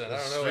frozen. I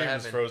don't know what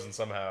happened. The stream is frozen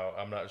somehow.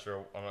 I'm not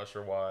sure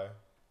why.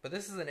 But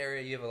this is an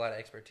area you have a lot of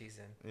expertise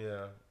in.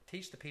 Yeah.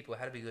 Teach the people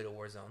how to be good at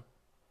Warzone.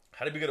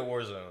 How to be good at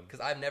Warzone?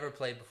 Because I've never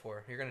played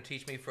before. You're going to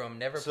teach me from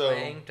never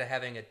playing to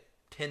having a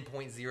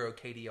 10.0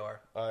 KDR.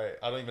 All right,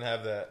 I don't even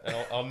have that. And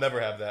I'll never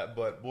have that,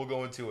 but we'll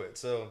go into it.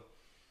 So,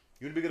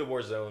 you want to be good at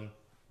Warzone,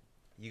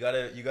 you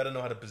gotta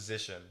know how to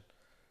position.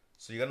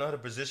 So you gotta know how to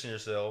position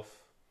yourself,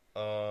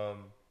 and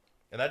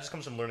that just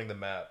comes from learning the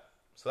map.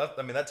 So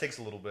that takes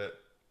a little bit,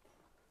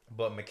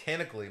 but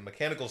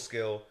mechanical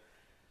skill,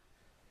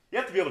 you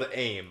have to be able to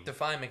aim.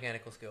 Define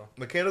mechanical skill.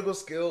 Mechanical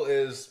skill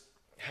is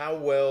how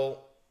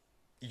well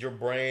your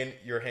brain,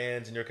 your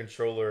hands, and your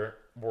controller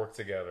work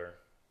together.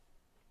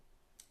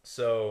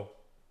 So,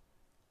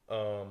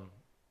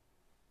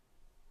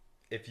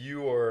 if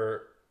you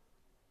are,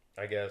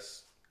 I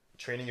guess,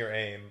 training your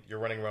aim, you're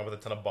running around with a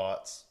ton of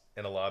bots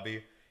in a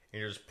lobby, and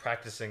you're just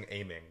practicing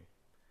aiming.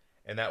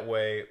 And that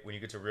way, when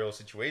you get to a real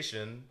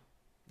situation,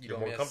 you're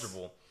more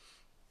comfortable.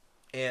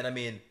 And I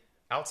mean,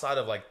 outside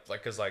of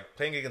because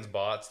playing against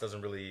bots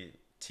doesn't really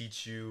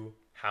teach you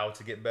how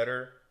to get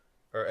better,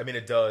 or I mean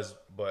it does,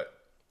 but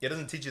it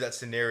doesn't teach you that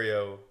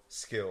scenario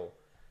skill.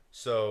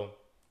 So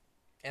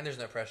And there's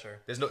no pressure.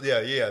 there's no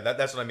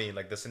that's what I mean.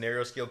 Like the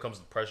scenario skill comes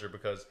with pressure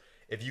because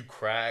if you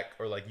crack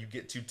or like you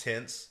get too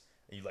tense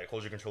and you like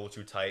hold your controller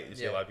too tight, you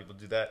see a lot of people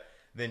do that,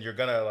 then you're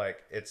gonna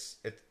like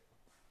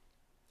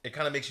it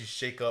kind of makes you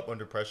shake up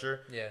under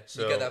pressure. Yeah,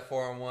 so you got that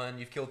 4-on-1.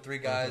 You've killed 3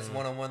 guys,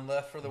 1-on-1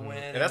 left for the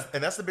win, and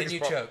that's the biggest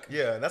problem. choke.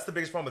 Yeah, and that's the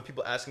biggest problem with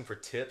people asking for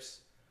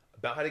tips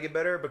about how to get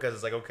better, because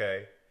it's like,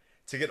 okay,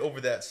 to get over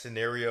that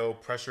scenario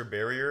pressure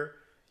barrier,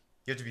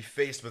 you have to be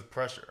faced with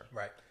pressure,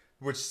 Right.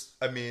 which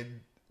I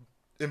mean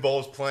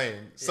involves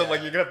playing. So Yeah.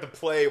 like you're gonna have to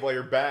play while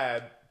you're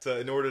bad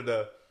in order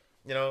to,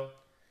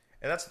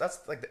 and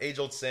that's like the age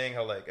old saying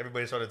how like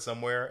everybody started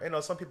somewhere.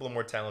 Some people are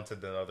more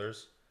talented than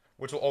others,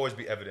 which will always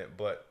be evident,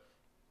 but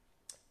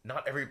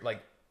not every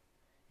like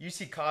you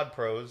see COD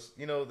pros,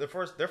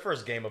 their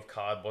first game of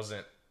COD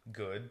wasn't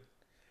good.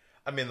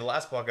 I mean, the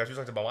last podcast we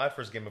talked about my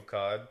first game of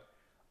COD.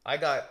 I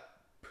got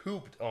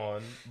pooped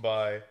on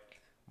by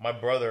my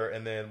brother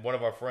and then one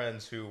of our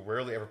friends who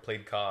rarely ever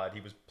played COD.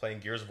 He was playing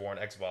Gears of War on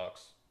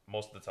Xbox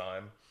most of the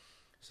time.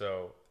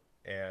 So,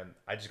 and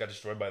I just got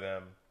destroyed by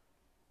them.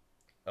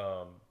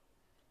 So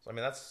I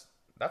mean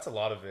that's a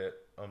lot of it.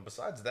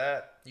 Besides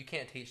that, You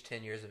can't teach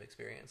 10 years of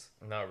experience.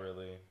 not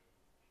really.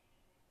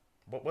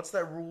 What's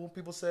that rule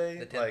people say?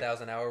 The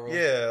 10,000 hour rule.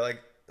 Yeah, like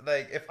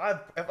if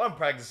I'm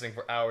practicing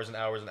for hours and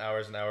hours and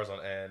hours and hours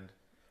on end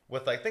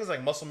with like things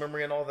like muscle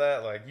memory and all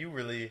that, like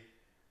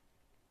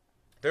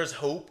there's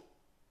hope,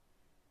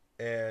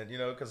 and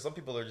because some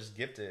people are just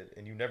gifted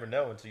and you never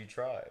know until you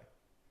try.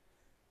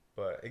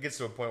 But it gets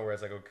to a point where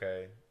it's like,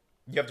 okay,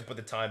 you have to put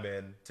the time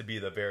in to be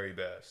the very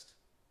best.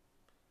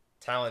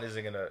 Talent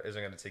isn't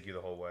gonna take you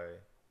the whole way.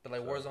 But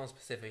like Warzone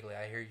specifically,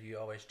 I hear you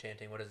always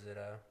chanting, what is it,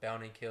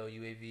 bounty kill,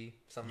 UAV?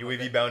 Something UAV like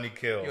that? bounty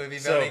kill. UAV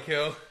So, bounty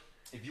kill.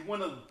 If you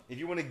want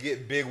to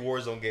get big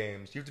Warzone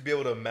games, you have to be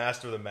able to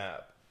master the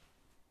map.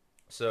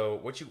 So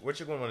what you're going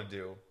to want to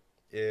do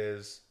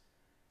is,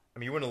 I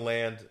mean, you want to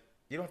land.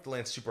 You don't have to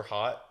land super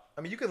hot.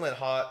 I mean, you can land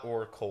hot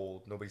or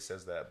cold. Nobody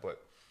says that, but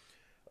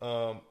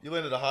you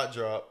land at a hot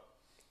drop,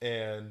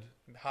 and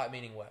Hot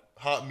meaning what?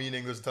 hot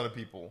meaning there's a ton of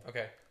people.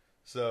 Okay.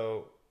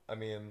 So I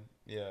mean,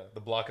 yeah,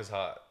 the block is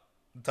hot.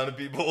 A ton of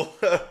people.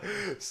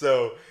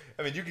 So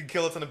I mean, you can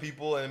kill a ton of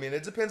people, and I mean,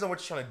 it depends on what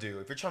you're trying to do.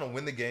 If you're trying to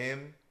win the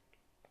game,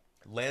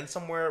 land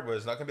somewhere where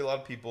there's not gonna be a lot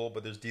of people,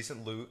 but there's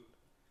decent loot.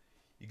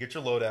 You get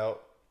your loadout,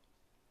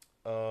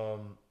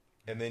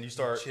 and then you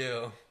start.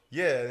 Chill.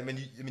 Yeah, I mean,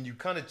 you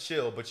kind of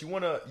chill, but you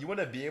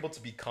wanna be able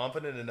to be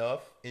confident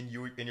enough in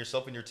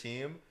yourself and your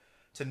team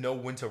to know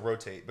when to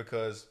rotate,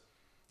 because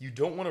you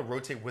don't want to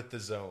rotate with the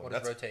zone. What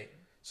does rotate?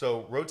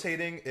 So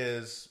rotating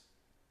is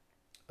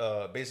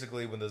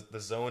basically when the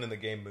zone in the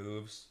game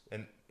moves,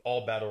 and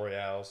all battle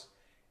royales,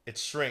 it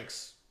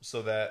shrinks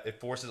so that it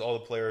forces all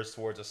the players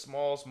towards a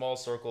small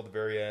circle at the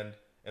very end,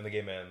 and the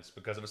game ends.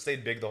 Because if it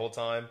stayed big the whole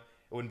time,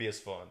 it wouldn't be as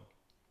fun.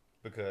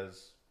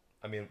 Because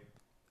I mean,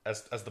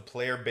 as the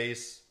player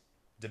base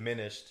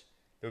diminished,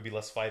 there would be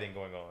less fighting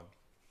going on.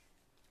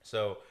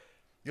 So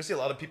you'll see a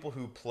lot of people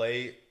who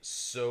play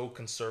so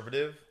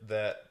conservative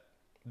that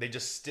they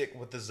just stick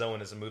with the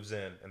zone as it moves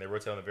in, and they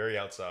rotate on the very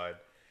outside.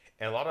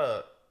 And a lot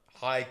of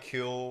high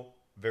kill,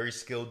 very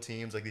skilled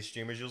teams, like these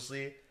streamers you'll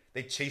see,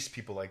 they chase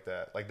people like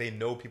that. Like they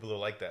know people are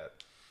like that.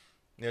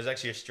 And there's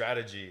actually a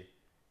strategy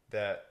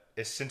that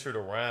is centered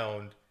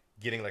around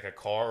getting like a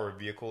car or a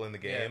vehicle in the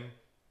game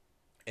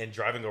and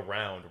driving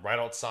around right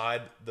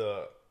outside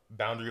the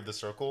boundary of the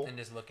circle. And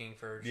just looking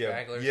for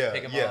stragglers to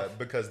pick them off.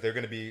 Because they're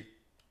going to be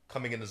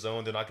coming in the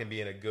zone. They're not going to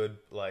be in a good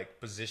like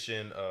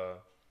position.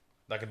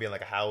 Not going to be in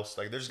like a house.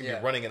 Like they're just going to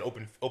be running in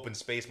open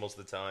space most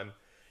of the time.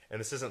 And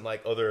this isn't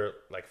like other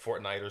like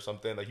Fortnite or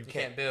something. Like you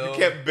can't build.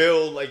 You can't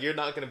build. Like you're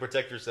not going to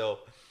protect yourself.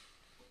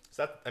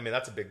 So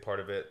that's a big part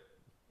of it.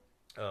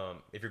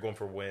 If you're going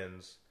for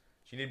wins,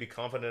 you need to be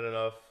confident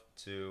enough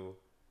to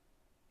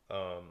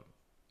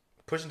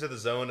push into the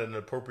zone at an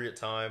appropriate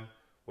time,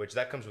 which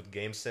that comes with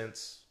game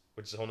sense,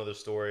 which is a whole nother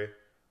story.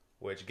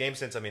 Which game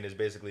sense, I mean, is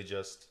basically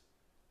just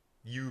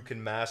you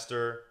can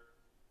master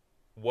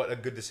what a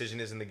good decision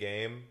is in the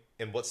game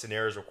and what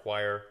scenarios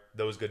require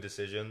those good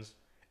decisions.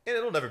 And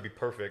it'll never be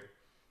perfect,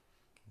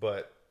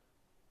 but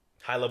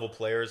high-level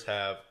players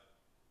have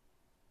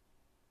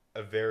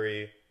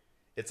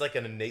it's like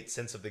an innate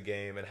sense of the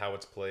game and how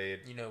it's played.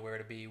 You know where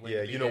to be, when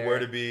to be there. Where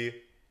to be,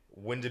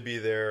 when to be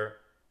there,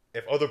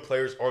 if other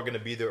players are going to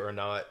be there or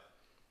not.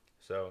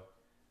 So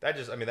that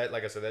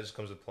like I said, that just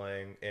comes with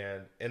playing.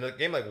 And in a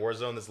game like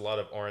Warzone, there's a lot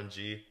of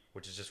RNG,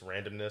 which is just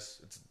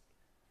randomness. It's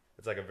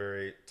like a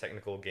very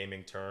technical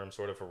gaming term,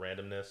 sort of, for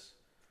randomness.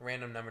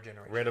 Random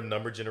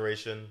number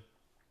generation.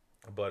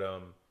 But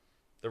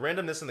the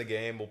randomness in the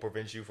game will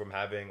prevent you from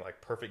having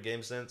like perfect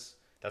game sense.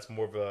 That's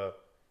more of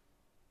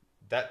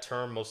that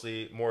term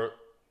mostly more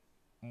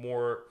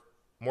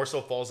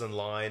so falls in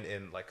line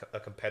in like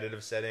a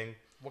competitive setting.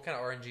 What kind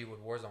of RNG would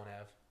Warzone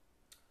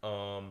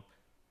have?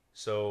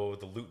 So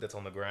the loot that's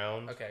on the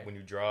ground Okay. when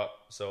you drop,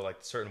 so like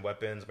certain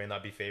weapons may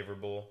not be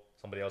favorable.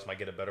 Somebody else might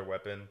get a better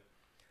weapon.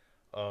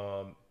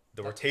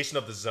 The rotation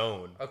of the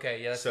zone.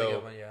 Okay, yeah, that's So a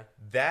good one, yeah.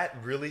 that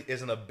really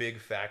isn't a big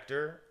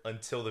factor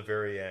until the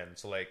very end.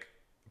 So like,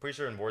 I'm pretty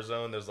sure in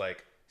Warzone there's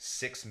like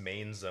 6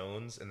 main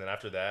zones, and then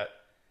after that,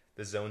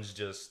 the zones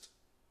just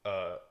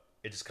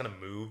it just kind of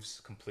moves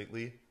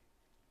completely.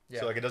 Yeah.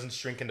 So like it doesn't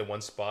shrink into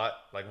one spot,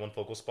 like one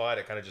focal spot.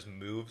 It kind of just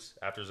moves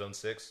after zone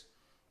 6.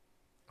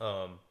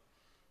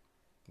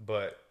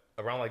 But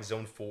around like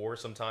zone 4,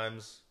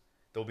 sometimes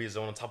there'll be a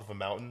zone on top of a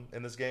mountain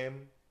in this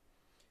game,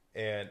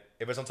 and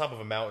if it's on top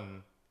of a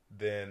mountain,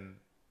 then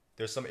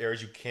there's some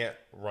areas you can't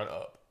run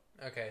up.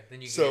 Okay,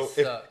 then you can So get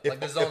stuck. if- like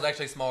the if- zone's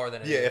actually smaller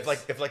than it is. Yeah,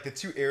 if like the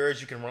 2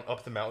 areas you can run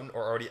up the mountain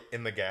are already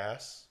in the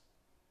gas,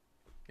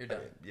 you're I done.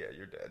 mean, yeah,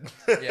 you're dead.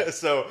 Yeah.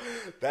 So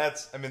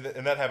that's, I mean,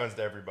 and that happens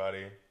to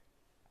everybody.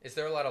 Is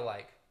there a lot of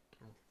like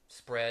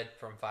spread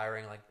from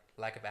firing, like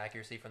lack of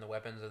accuracy from the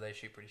weapons, or they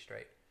shoot pretty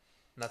straight?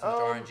 Not so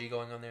much RNG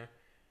going on there.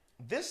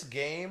 This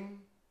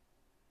game,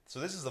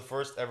 so this is the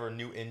first ever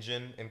new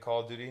engine in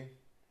Call of Duty.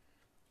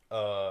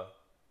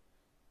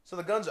 So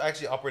the guns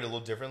actually operate a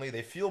little differently.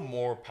 They feel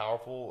more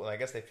powerful, and I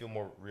guess they feel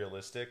more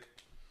realistic.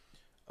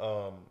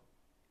 And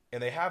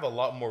they have a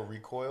lot more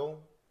recoil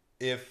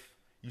if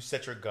you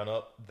set your gun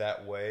up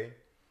that way.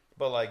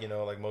 But like, you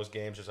know, like most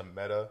games, there's a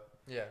meta.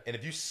 Yeah. And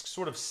if you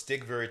sort of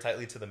stick very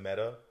tightly to the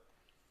meta,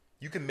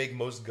 you can make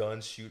most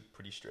guns shoot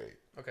pretty straight.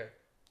 Okay.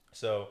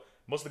 So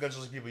most of the guns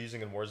you'll see people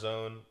using in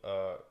Warzone,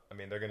 I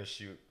mean, they're going to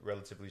shoot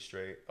relatively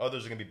straight.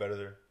 Others are going to be better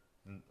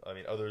than, I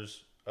mean,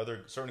 certain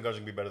guns are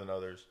going to be better than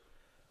others.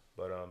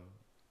 But,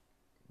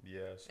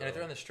 yeah. So. And if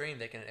they're on the stream,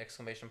 they can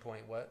exclamation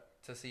point what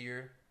to see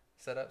your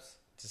setups?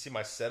 To see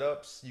my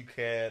setups, you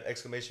can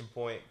exclamation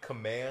point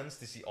commands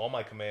to see all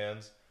my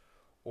commands,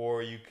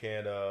 or you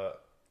can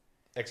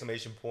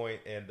exclamation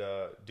point and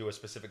do a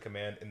specific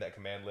command in that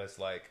command list,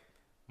 like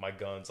my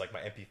guns, like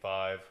my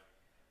MP5,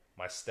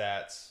 my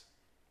stats,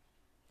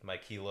 my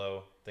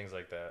kilo, things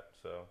like that.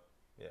 So,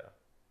 yeah.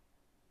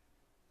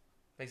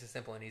 Makes it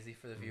simple and easy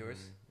for the viewers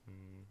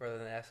rather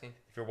than asking.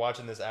 If you're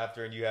watching this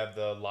after and you have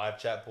the live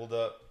chat pulled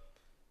up,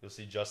 you'll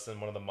see Justin,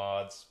 one of the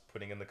mods,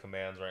 putting in the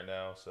commands right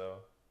now. So,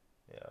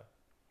 yeah.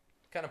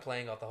 Kind of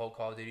playing off the whole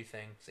Call of Duty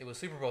thing. It was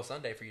Super Bowl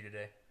Sunday for you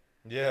today.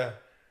 Yeah.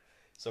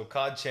 So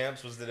COD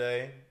Champs was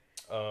today.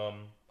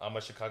 I'm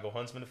a Chicago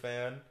Huntsman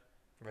fan.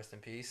 Rest in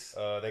peace.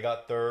 They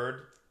got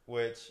third,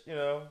 which, you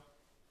know,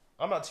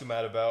 I'm not too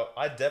mad about.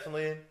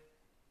 They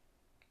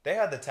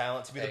had the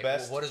talent to be the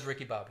best. What does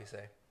Ricky Bobby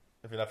say?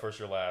 If you're not first,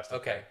 you're last.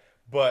 Okay.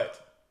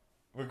 But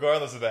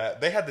regardless of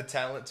that, they had the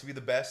talent to be the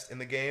best in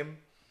the game,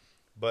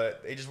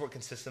 but they just weren't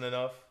consistent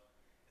enough.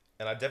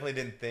 And I definitely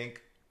didn't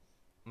think,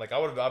 like, I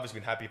would have obviously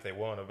been happy if they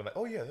won. I'd been like,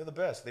 oh yeah, they're the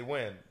best. They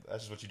win. That's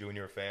just what you do when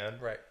you're a fan.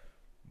 Right.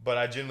 But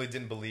I genuinely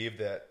didn't believe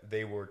that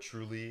they were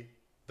truly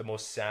the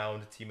most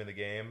sound team in the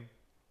game.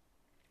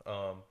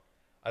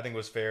 I think it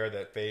was fair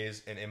that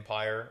FaZe and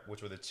Empire,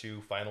 which were the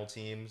 2 final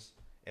teams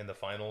in the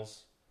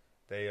finals,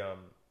 they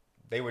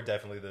were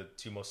definitely the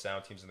 2 most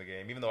sound teams in the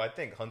game. Even though I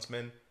think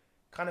Huntsman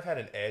kind of had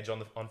an edge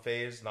on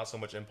FaZe, not so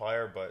much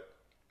Empire, but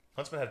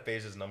Huntsman had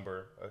FaZe's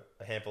number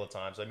a handful of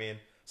times. I mean,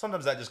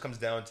 sometimes that just comes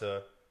down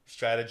to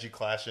strategy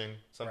clashing.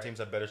 Some Right. teams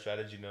have better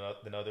strategy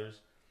than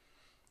others,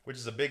 which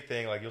is a big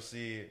thing. Like you'll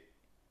see,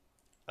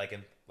 like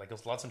a lot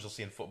of times you'll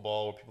see in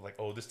football where people are like,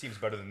 oh, this team's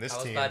better than this I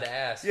was team. about to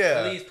ask.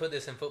 Yeah. Please put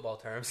this in football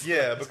terms.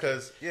 Yeah,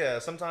 because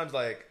sometimes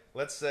like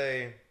let's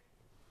say,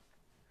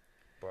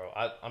 bro,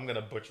 I'm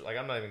gonna butcher. Like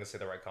I'm not even gonna say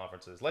the right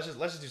conferences. Let's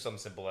just do something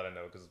simple that I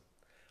know, because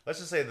let's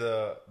just say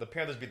the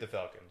Panthers beat the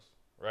Falcons,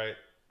 right?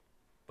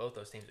 Both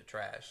those teams are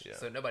trash. Yeah.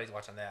 So nobody's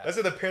watching that. Let's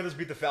say the Panthers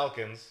beat the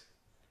Falcons,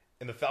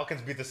 and the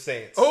Falcons beat the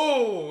Saints.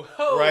 Oh,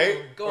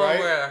 Right? Going Right?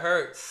 where it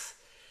hurts.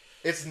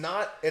 It's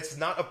not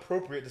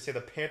appropriate to say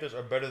the Panthers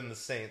are better than the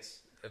Saints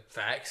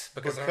Facts,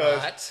 because they're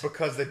not.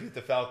 because they beat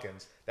the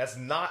Falcons. That's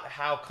not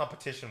how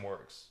competition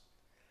works.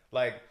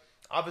 Like,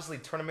 obviously,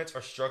 tournaments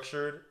are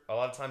structured a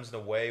lot of times in a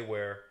way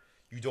where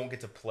you don't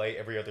get to play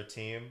every other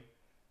team.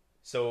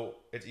 So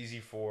it's easy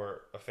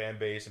for a fan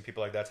base and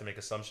people like that to make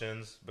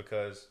assumptions,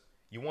 because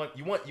you want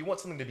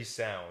something to be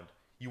sound.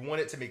 You want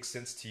it to make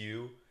sense to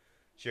you.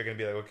 So you're gonna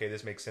be like, okay,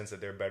 this makes sense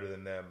that they're better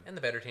than them. And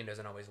the better team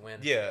doesn't always win.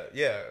 Yeah,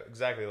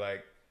 exactly.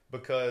 Like,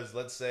 because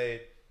let's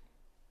say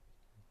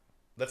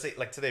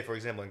like today, for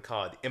example, in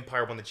COD, the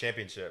Empire won the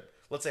championship.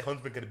 Let's say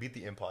Huntsman could have beat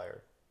the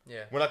Empire.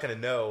 Yeah. We're not going to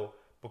know,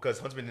 because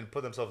Huntsman didn't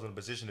put themselves in a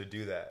position to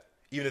do that.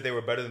 Even if they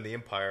were better than the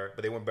Empire,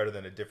 but they weren't better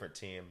than a different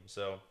team.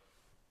 So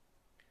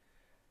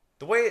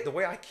the way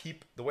I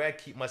keep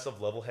myself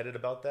level-headed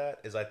about that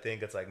is, I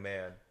think it's like,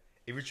 man,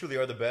 if you truly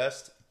are the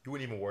best, you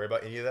wouldn't even worry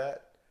about any of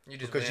that, You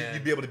just because win.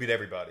 you'd be able to beat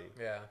everybody.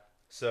 Yeah.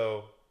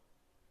 So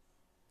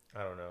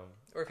I don't know.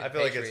 Or if you're I the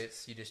feel like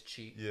Patriots, you just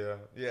cheat. Yeah.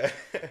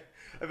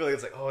 I feel like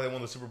it's like, oh, they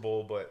won the Super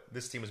Bowl, but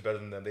this team was better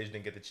than them. They just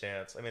didn't get the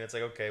chance. I mean, it's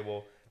like, okay,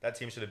 well, that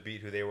team should have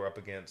beat who they were up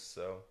against.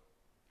 So,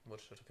 What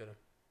should have, could have.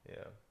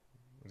 yeah.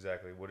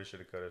 Exactly. Woulda,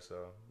 shoulda, coulda.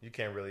 So you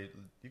can't really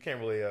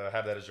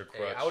have that as your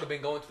crutch. Hey, I would have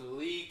been going to the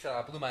league till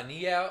I blew my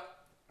knee out.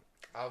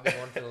 I would be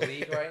going to the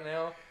league right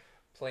now,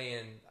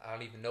 playing. I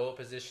don't even know what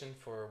position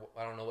for.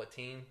 I don't know what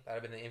team. I'd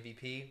have been the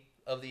MVP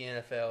of the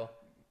NFL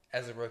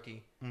as a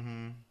rookie.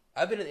 Mm-hmm.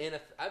 I've been the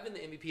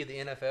MVP of the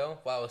NFL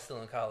while I was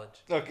still in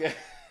college. Okay.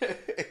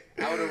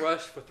 I would have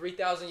rushed for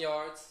 3,000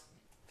 yards,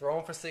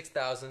 thrown for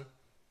 6,000,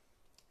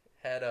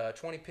 had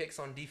 20 picks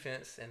on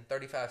defense and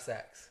 35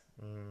 sacks.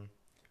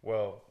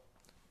 Well,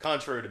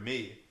 contrary to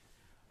me,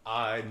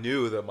 I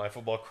knew that my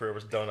football career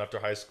was done after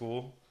high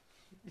school,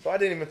 so I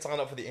didn't even sign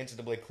up for the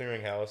NCAA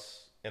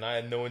clearinghouse, and I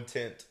had no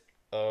intent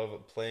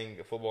of playing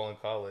football in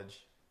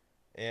college,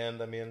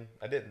 and I mean,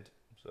 I didn't.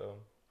 So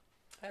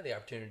I had the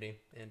opportunity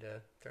and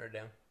turned it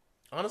down.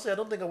 Honestly, I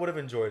don't think I would have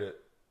enjoyed it.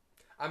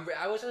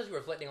 I was just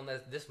reflecting on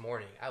this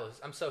morning.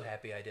 I'm so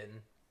happy I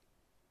didn't.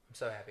 I'm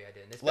so happy I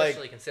didn't,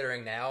 especially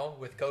considering now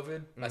with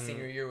COVID, my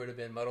senior year would have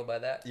been muddled by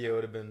that. Yeah, it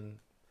would have been.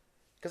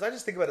 Because I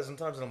just think about it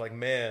sometimes, and I'm like,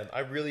 man,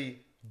 I really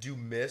do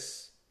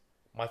miss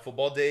my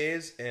football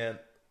days, and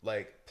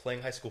like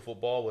playing high school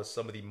football was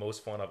some of the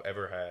most fun I've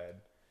ever had.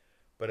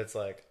 But it's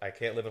like I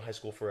can't live in high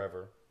school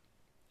forever,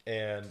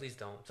 and please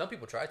don't. Some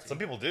people try to. Some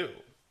people do,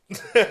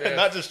 Yeah.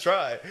 not just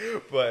try,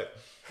 but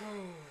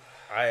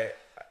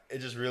it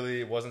just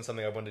really wasn't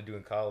something I wanted to do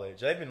in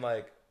college. I even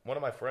like one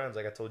of my friends,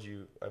 like I told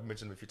you, I've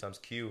mentioned him a few times,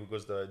 Q, who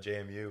goes to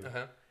JMU.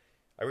 Uh-huh.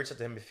 I reached out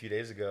to him a few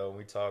days ago, and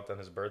we talked on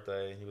his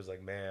birthday. He was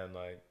like, man,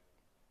 like.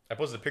 I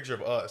posted a picture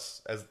of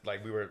us as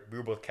like we were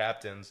both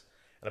captains,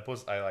 and I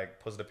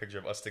posted a picture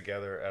of us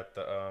together at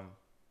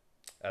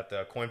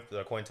the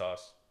coin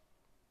toss,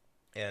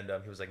 and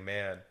he was like,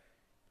 "Man,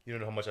 you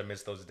don't know how much I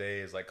miss those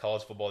days. Like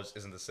college football just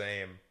isn't the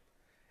same."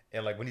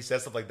 And like when he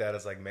says stuff like that,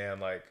 it's like, man,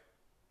 like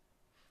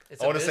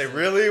I want to say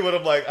really, but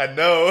I'm like, I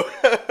know,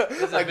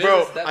 like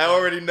bro, I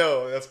already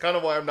know. That's kind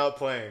of why I'm not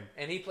playing.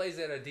 And he plays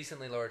at a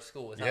decently large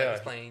school. It's not like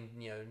he's playing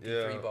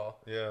D3 ball.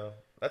 Yeah.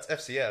 That's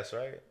FCS,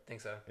 right? I think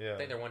so. Yeah. I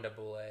think they're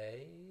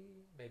 1AA,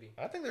 maybe.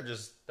 I think they're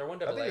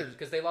 1AA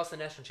because they lost the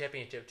national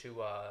championship to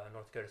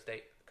North Dakota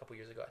State a couple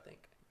years ago, I think.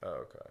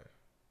 Oh, okay.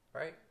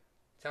 Right?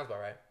 Sounds about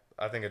right.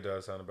 I think it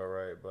does sound about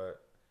right,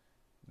 but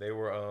they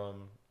were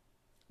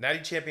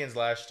Natty champions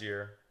last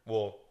year.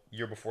 Well,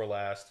 year before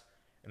last,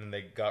 and then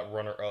they got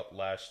runner-up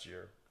last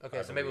year.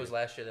 Okay, so maybe it was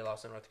last year they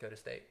lost to North Dakota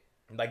State.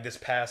 Like this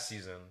past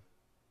season,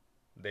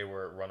 they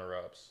were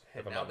runner-ups.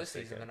 And now this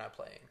season they're not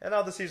playing. And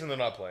now this season they're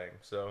not playing,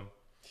 so...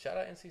 Shout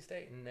out NC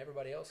State and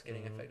everybody else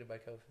getting affected by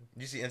COVID.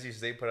 Did you see NC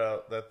State put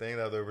out that thing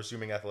that they're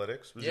resuming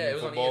athletics? Yeah, it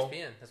was football? On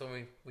ESPN. That's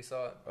when we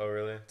saw it. Oh,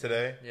 really?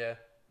 Today? Yeah.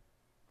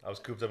 I was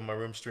cooped up in my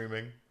room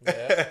streaming.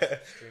 Yeah,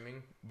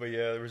 streaming. But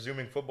yeah,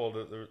 resuming football.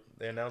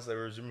 They announced they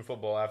were resuming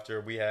football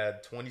after we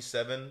had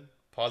 27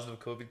 positive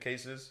COVID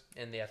cases.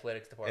 In the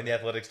athletics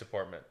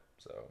department.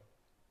 So.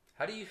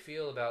 How do you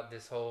feel about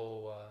this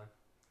whole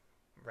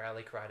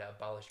rally cry to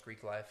abolish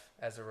Greek life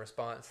as a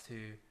response to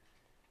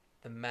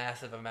the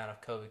massive amount of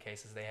COVID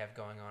cases they have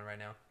going on right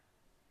now?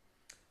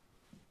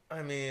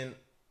 I mean,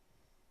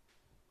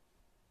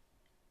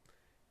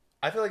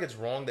 I feel like it's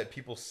wrong that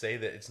people say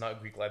that it's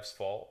not Greek life's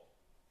fault.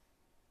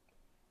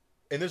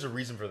 And there's a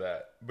reason for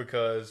that.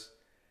 Because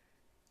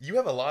you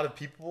have a lot of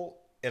people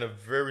in a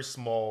very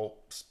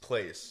small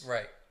place.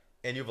 Right.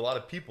 And you have a lot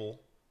of people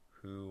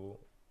who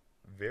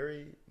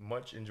very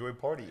much enjoy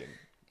partying.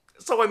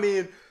 So, I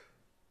mean,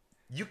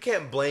 you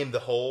can't blame the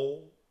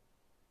whole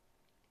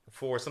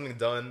for something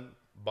done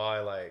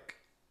by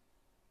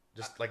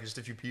just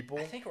a few people.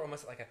 I think we're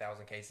almost at like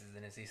 1,000 cases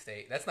in NC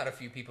State. That's not a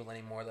few people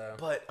anymore, though.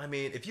 But I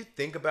mean, if you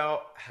think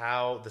about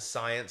how the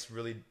science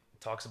really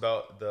talks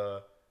about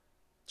the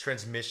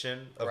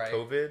transmission of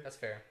COVID, that's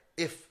fair.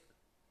 If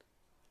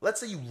let's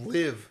say you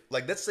live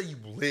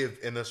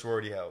in a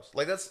sorority house,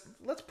 like let's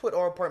put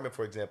our apartment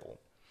for example.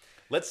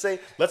 Let's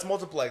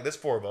multiply. There's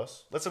 4 of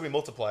us. Let's say we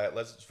multiply it.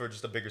 For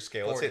just a bigger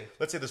scale. 40.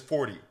 Let's say there's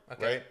 40,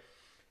 okay. Right?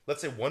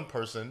 Let's say one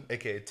person,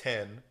 aka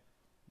 10,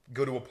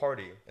 go to a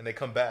party and they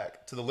come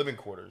back to the living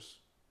quarters.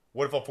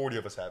 What if all 40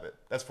 of us have it?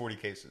 That's 40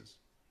 cases.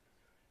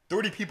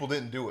 30 people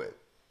didn't do it.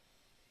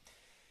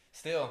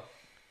 Still,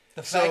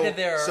 the fact that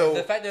there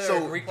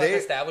are Greek life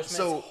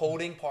establishments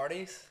holding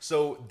parties.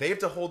 So they have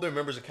to hold their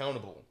members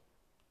accountable.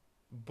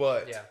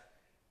 But yeah,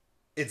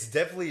 it's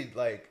definitely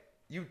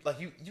you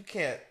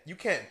can't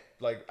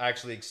like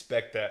actually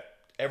expect that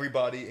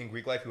everybody in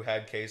Greek life who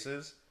had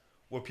cases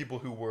were people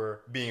who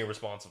were being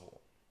irresponsible.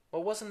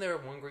 Well, wasn't there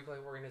one Greek life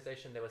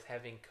organization that was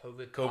having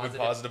COVID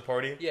positive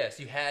party? Yes,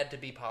 you had to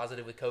be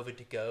positive with COVID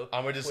to go.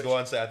 I'm going to just go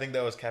on and say, I think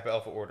that was Kappa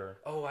Alpha Order.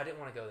 Oh, I didn't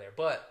want to go there,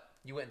 but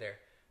you went there.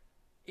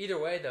 Either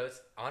way, though,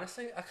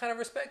 honestly, I kind of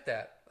respect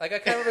that. Like,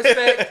 I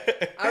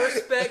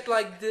respect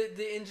like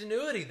the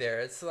ingenuity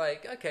there. It's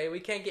like, okay, we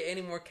can't get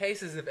any more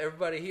cases if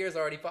everybody here is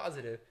already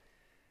positive.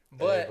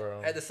 But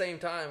at the same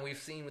time, we've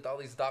seen with all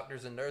these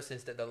doctors and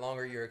nurses that the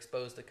longer you're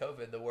exposed to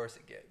COVID, the worse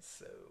it gets.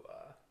 So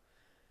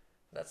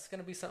that's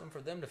going to be something for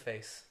them to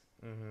face.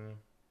 Mm-hmm.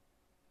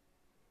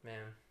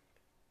 Man.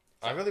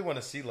 I really want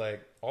to see,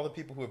 like, all the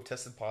people who have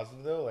tested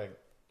positive, though, like,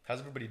 How's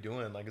everybody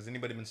doing? Like, has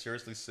anybody been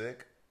seriously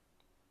sick?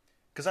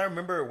 Because I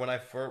remember when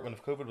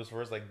COVID was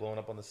first like blowing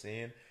up on the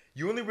scene,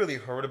 you only really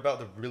heard about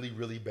the really,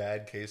 really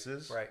bad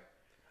cases. Right.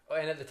 Oh,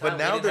 and at the time, we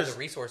didn't have the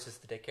resources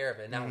to take care of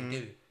it. Now we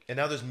do. And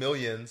now there's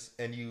millions,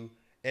 and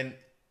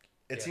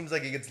it seems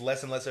like it gets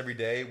less and less every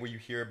day where you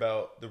hear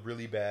about the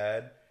really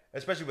bad,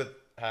 especially with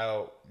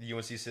how the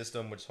UNC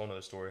system, which is a whole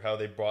other story, how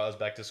they brought us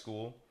back to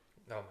school.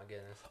 Oh my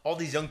goodness. All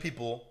these young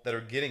people that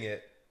are getting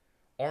it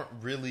aren't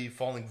really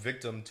falling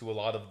victim to a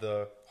lot of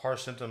the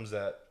harsh symptoms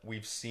that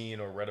we've seen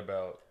or read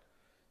about.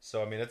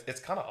 So, I mean,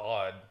 it's kind of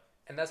odd.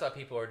 And that's why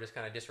people are just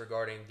kind of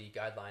disregarding the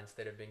guidelines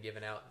that have been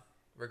given out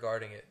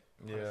regarding it,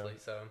 honestly. Yeah.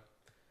 So,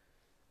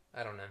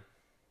 I don't know.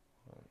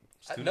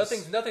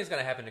 Nothing's going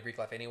to happen to Greek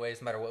life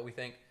anyways, no matter what we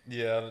think.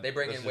 Yeah. They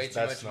bring in way too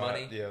much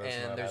money,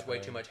 and there's way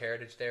too much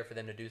heritage there for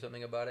them to do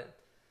something about it.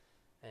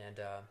 And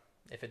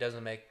if it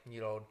doesn't make,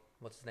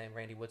 what's his name,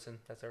 Randy Woodson,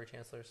 that's our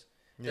chancellor's.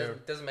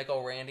 Doesn't make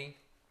old Randy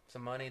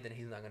some money, then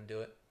he's not going to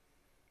do it.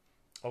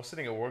 I was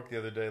sitting at work the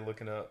other day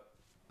looking up,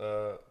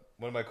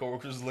 one of my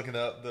coworkers was looking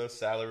up the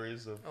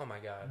salaries of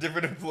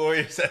different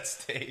employees at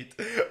State,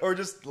 or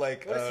just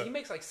like he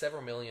makes like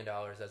several $1 million,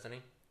 doesn't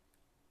he?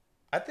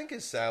 I think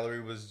his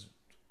salary was.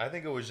 I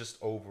think it was just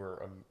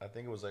over. I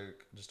think it was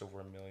like just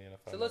over $1 million.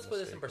 So let's put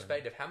this in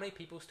perspective. How many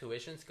people's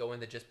tuitions go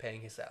into just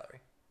paying his salary?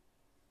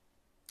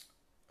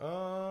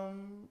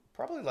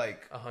 Probably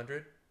like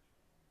 100.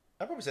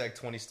 I'd probably say like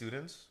 20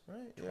 students,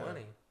 right? 20.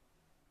 Yeah.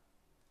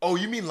 Oh,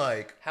 you mean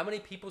like how many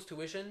people's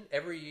tuition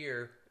every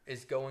year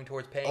is going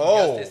towards paying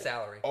just his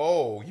salary?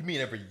 Oh, you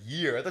mean every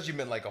year? I thought you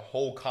meant like a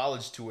whole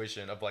college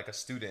tuition of like a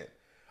student.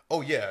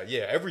 Oh yeah,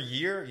 every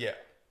year, yeah.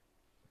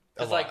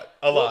 A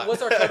lot.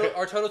 What's our total?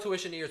 Our total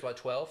tuition a year is what,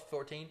 12,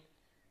 14?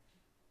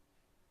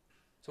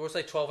 So we'll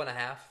say 12 and a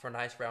half for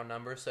nice round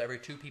numbers. So every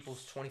 2 people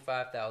is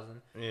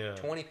 25,000. Yeah.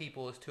 20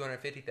 people is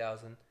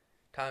 250,000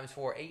 times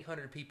 4,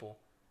 800 people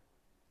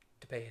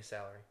to pay his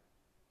salary.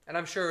 And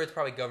I'm sure it's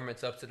probably government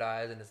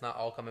subsidized and it's not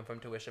all coming from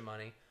tuition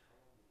money,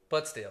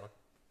 but still.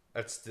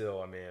 That's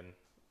still, I mean,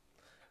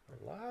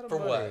 a lot of for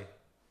money. What?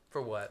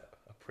 For what?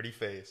 A pretty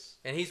face.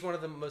 And he's one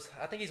of the most.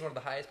 I think he's one of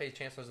the highest paid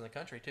chancellors in the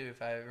country too,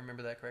 if I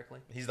remember that correctly.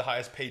 He's the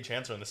highest paid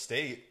chancellor in the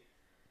state.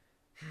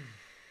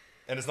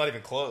 And it's not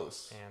even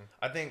close.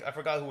 Man. I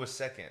forgot who was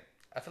second.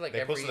 I feel like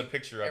they posted a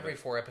picture of every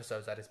 4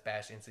 episodes I just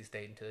bash NC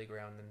State into the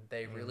ground, and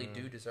they really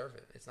do deserve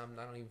it. I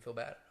don't even feel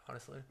bad,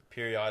 honestly.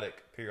 Periodic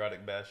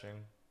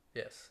bashing.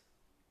 Yes,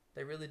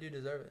 they really do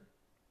deserve it.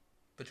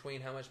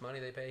 Between how much money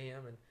they pay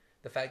him and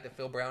the fact that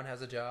Phil Brown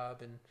has a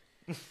job,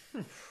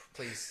 and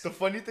please. The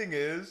funny thing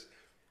is,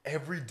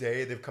 every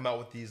day they've come out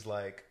with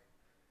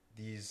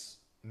these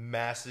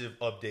massive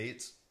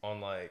updates on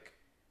like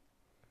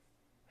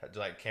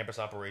campus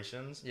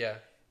operations. Yeah.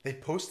 They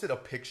posted a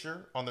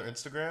picture on their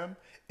Instagram,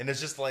 and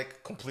it's just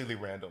like completely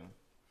random.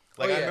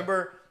 I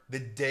remember the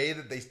day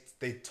that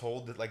they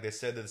told that, like they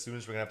said that the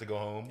students were gonna have to go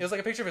home. It was like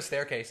a picture of a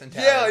staircase in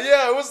town.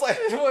 Yeah. It was like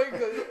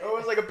it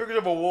was like a picture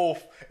of a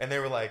wolf, and they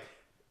were like,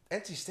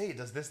 NC State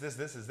does this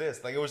is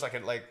this. Like it was like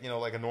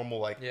a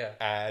normal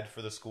ad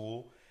for the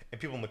school, and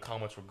people in the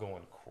comments were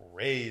going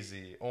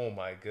crazy. Oh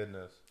my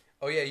goodness.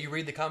 Oh yeah, you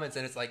read the comments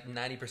and it's like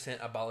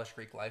 90% abolish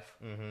Greek life.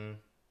 Mm-hmm.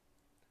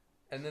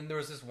 And then there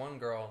was this one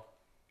girl.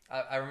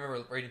 I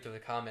remember reading through the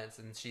comments,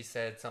 and she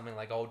said something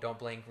like, "Oh, don't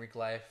blame Greek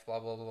life," blah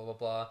blah blah blah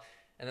blah.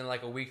 And then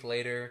like a week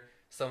later,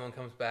 someone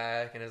comes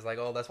back and is like,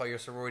 "Oh, that's why your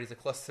sorority's a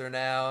cluster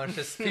now." And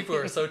just people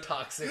are so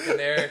toxic in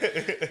there.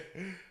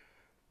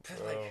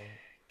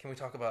 Can we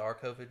talk about our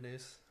COVID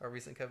news? Our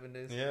recent COVID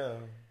news? Yeah.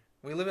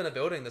 We live in a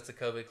building that's a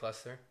COVID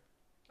cluster,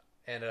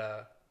 and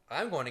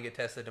I'm going to get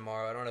tested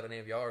tomorrow. I don't know if any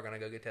of y'all are going to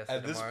go get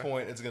tested tomorrow. At this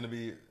point, it's going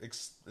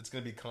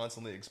to be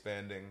constantly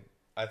expanding.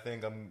 I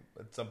think I'm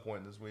at some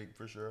point this week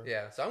for sure.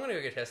 Yeah, so I'm going to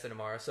go get tested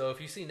tomorrow. So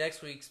if you see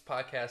next week's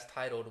podcast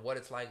titled "What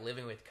It's Like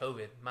Living with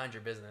COVID," mind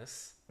your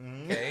business.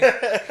 Okay.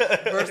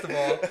 First of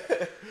all,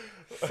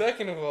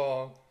 second of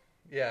all,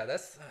 yeah,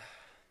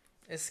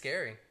 it's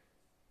scary,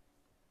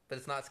 but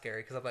it's not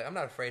scary because I'm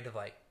not afraid of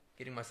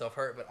getting myself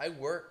hurt. But I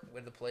work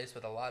with a place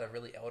with a lot of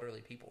really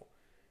elderly people,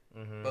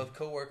 both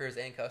coworkers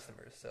and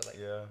customers. So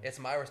it's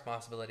my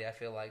responsibility. I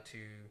feel like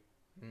to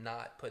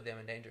not put them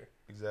in danger.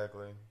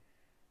 Exactly.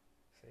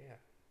 So yeah,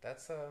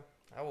 that's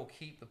I will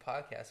keep the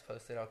podcast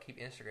posted. I'll keep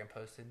Instagram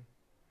posted.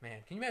 Man,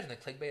 can you imagine the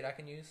clickbait I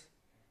can use?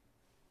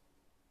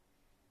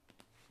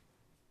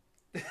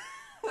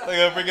 Like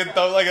a freaking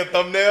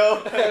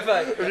thumbnail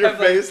with your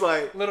face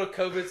little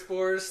COVID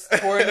spores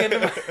pouring into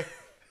my.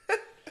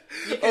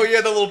 Oh yeah,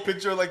 the little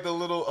picture, like the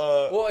little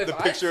the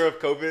picture of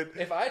COVID.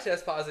 If I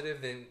test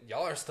positive, then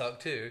y'all are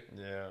stuck too.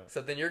 Yeah.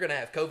 So then you're gonna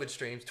have COVID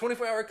streams,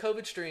 24-hour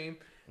COVID stream.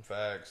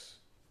 Facts.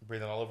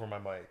 Breathing all over my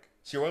mic.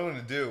 See, what I'm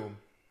gonna do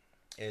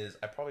is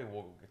I probably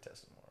will get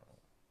tested tomorrow.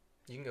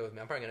 You can go with me.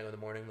 I'm probably gonna go in the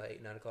morning, like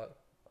 8, 9 o'clock.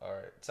 All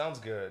right, sounds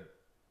good.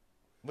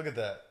 Look at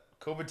that.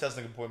 COVID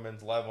testing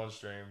appointments live on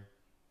stream.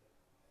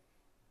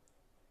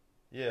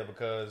 Yeah,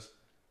 because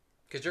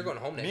you're going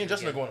home next week. Me and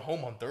Justin are going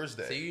home on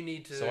Thursday. So you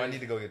need to. So I need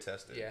to go get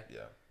tested. Yeah.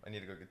 I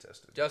need to go get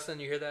tested. Justin,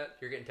 you hear that?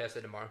 You're getting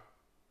tested tomorrow.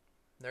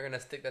 They're going to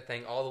stick that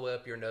thing all the way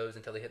up your nose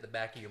until they hit the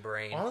back of your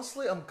brain.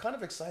 Honestly, I'm kind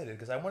of excited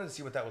because I wanted to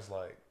see what that was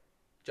like.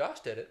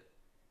 Josh did it.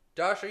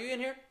 Josh, are you in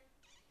here?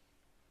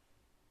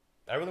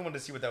 I really wanted to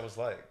see what that was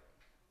like.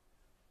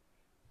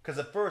 Because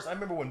at first, I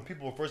remember when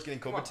people were first getting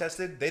COVID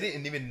tested, they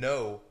didn't even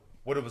know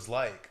what it was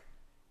like.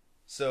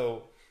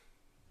 So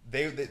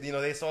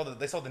they saw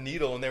the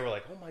needle and they were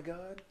like, "Oh my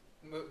god!"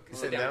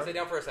 Sit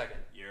down for a second.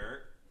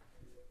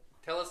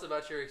 Tell us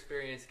about your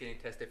experience getting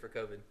tested for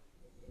COVID.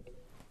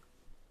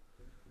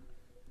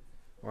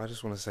 Well, I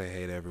just want to say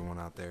hey to everyone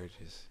out there.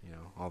 Just,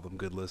 all them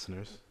good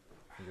listeners,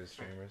 good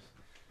streamers,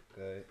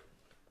 good.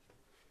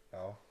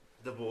 Oh,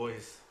 the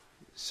boys.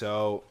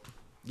 So,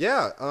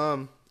 yeah.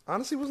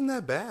 Honestly, it wasn't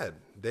that bad.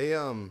 They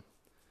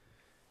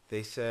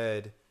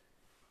said it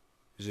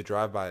was a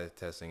drive-by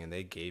testing, and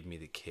they gave me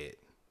the kit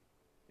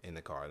in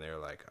the car, and they were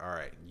like, "All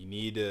right, you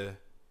need to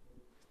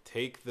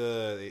give me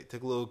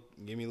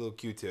a little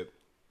Q-tip,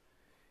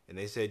 and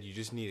they said you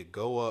just need to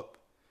go up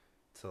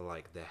to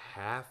like the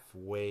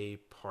halfway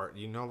part,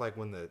 like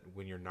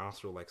when your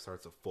nostril like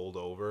starts to fold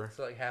over. It's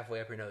like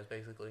halfway up your nose,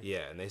 basically.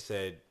 Yeah, and they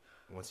said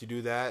once you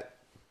do that,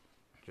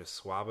 just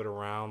swab it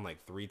around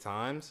like 3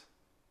 times.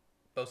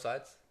 Both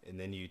sides? And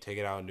then you take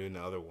it out and do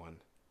the other one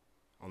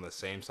on the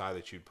same side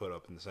that you put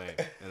up in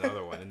the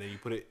other one. And then you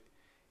put it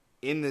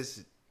in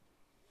this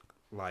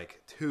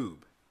like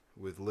tube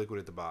with liquid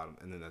at the bottom,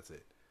 and then that's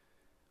it.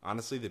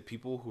 Honestly, the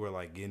people who are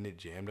like getting it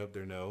jammed up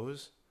their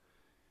nose,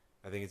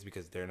 I think it's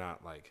because they're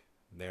not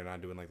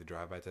doing like the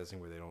drive-by testing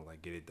where they don't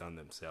like get it done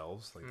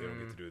themselves. Like they don't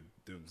get to do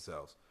it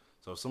themselves.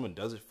 So if someone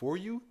does it for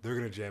you, they're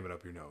gonna jam it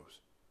up your nose.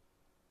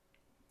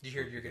 Did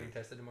you hear you're getting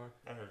tested tomorrow?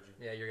 I heard you.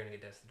 Yeah, you're gonna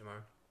get tested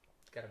tomorrow.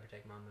 Gotta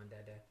protect mom and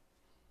dad day.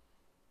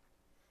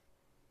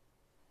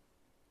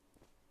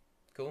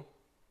 Cool.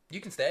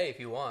 You can stay if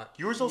you want.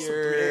 You were supposed to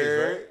 3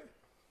 days, right?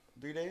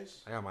 3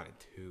 days? I got mine in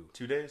 2.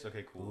 2 days?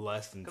 Okay, cool.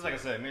 Less than 2. Because like I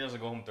said, maybe I was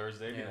going to go home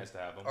Thursday. It'd be nice to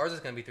have them. Ours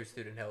is going to be through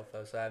student health,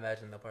 though, so I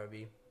imagine they'll probably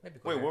be maybe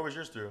quicker. Wait, what was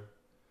yours through?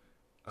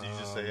 Did you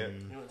just say it?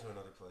 He went to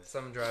another place.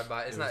 Some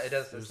drive-by. It's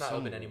not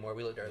open anymore.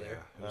 We looked earlier.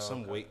 Yeah, it was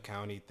some Wake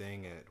County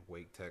thing at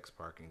Wake Tech's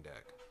parking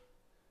deck.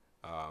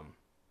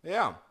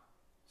 Yeah.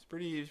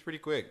 It's pretty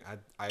quick.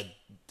 I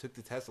took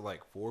the test at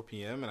like 4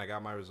 p.m. and I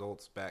got my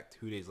results back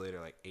 2 days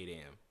later, like 8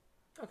 a.m.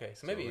 Okay,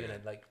 so maybe even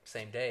like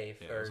same day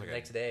or like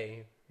next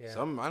day. Yeah.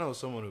 I know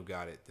someone who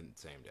got it the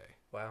same day.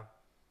 Wow.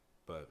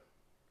 But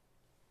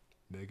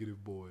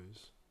negative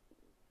boys.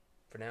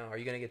 For now, are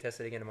you gonna get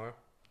tested again tomorrow?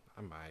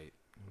 I might.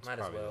 Might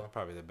as well.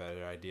 Probably the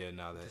better idea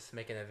now that Just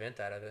make an event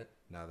out of it.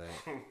 now that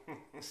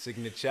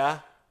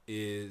signature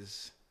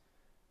is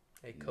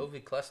A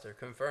COVID cluster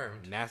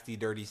confirmed. nasty,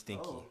 dirty,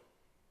 stinky. Oh.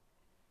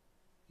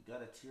 You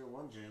got a tier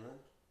 1, Jalen.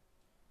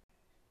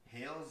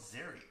 Hail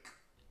Zarek.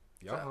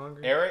 Y'all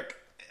hungry? Eric?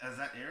 Is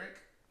that Eric?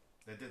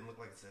 That didn't look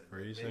like it said. What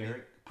are you Name saying?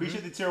 Eric.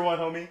 Appreciate the tier 1,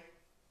 homie.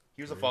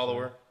 He was a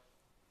follower.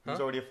 He was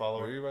already a What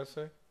follower. were you about to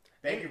say?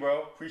 Thank you,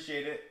 bro.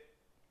 Appreciate it.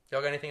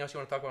 Y'all got anything else you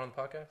want to talk about on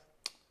the podcast?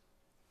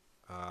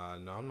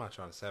 No, I'm not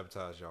trying to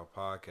sabotage y'all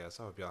podcast.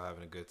 I hope y'all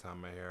having a good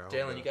time out here.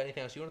 Jalen, you got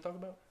anything else you want to talk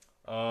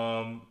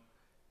about?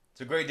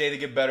 It's a great day to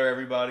get better,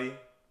 everybody.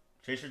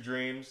 Chase your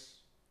dreams.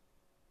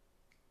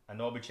 I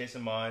know I'll be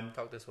chasing mine.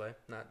 Talk this way,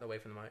 not away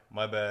from the mic.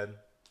 My bad.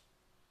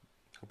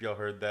 Hope y'all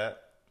heard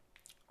that.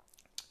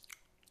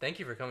 Thank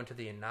you for coming to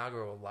the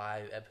inaugural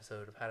live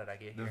episode of How Did I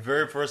Get The Here?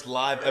 very first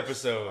live First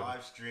episode.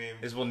 live stream.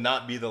 This will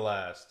not be the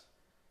last.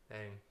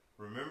 Dang.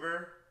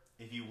 Remember,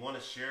 if you want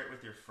to share it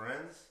with your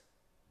friends,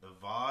 the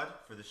VOD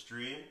for the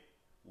stream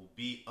will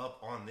be up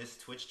on this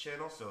Twitch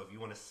channel. So if you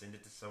want to send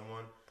it to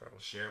someone,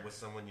 share it with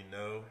someone you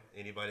know,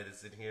 anybody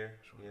that's in here,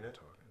 you know,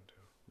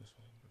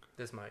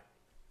 This mic.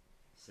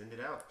 send it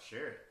out,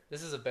 share it.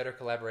 This is a better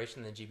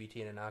collaboration than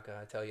GBT and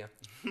Anaka, I tell you.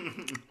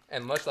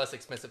 And much less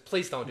expensive.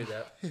 Please don't do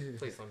that.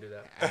 Please don't do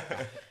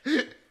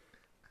that.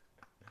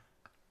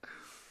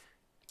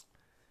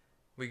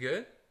 We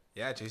good?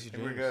 Yeah, chase your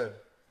dreams. We're good.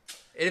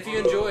 And if you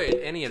enjoyed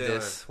any of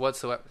this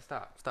whatsoever,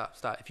 stop.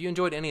 If you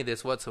enjoyed any of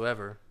this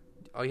whatsoever,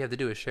 all you have to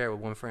do is share it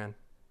with one friend.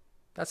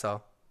 That's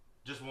all.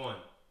 Just one.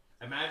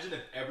 Imagine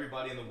if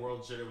everybody in the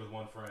world shared it with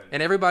one friend.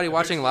 And everybody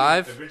watching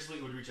live, Eventually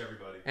it would reach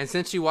everybody. and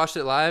since you watched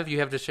it live, you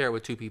have to share it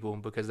with 2 people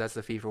because that's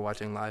the fee for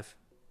watching live.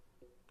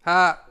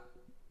 Ha!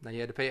 Now you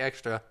had to pay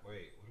extra.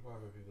 Wait, what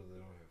about the people that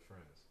don't have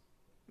friends?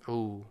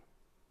 Ooh.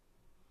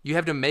 You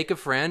have to make a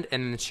friend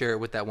and then share it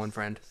with that one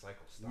friend. Cycle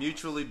stop.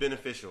 Mutually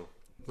beneficial.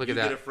 Look you at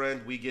that. get a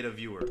friend, we get a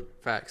viewer.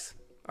 Facts.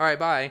 All right,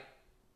 bye.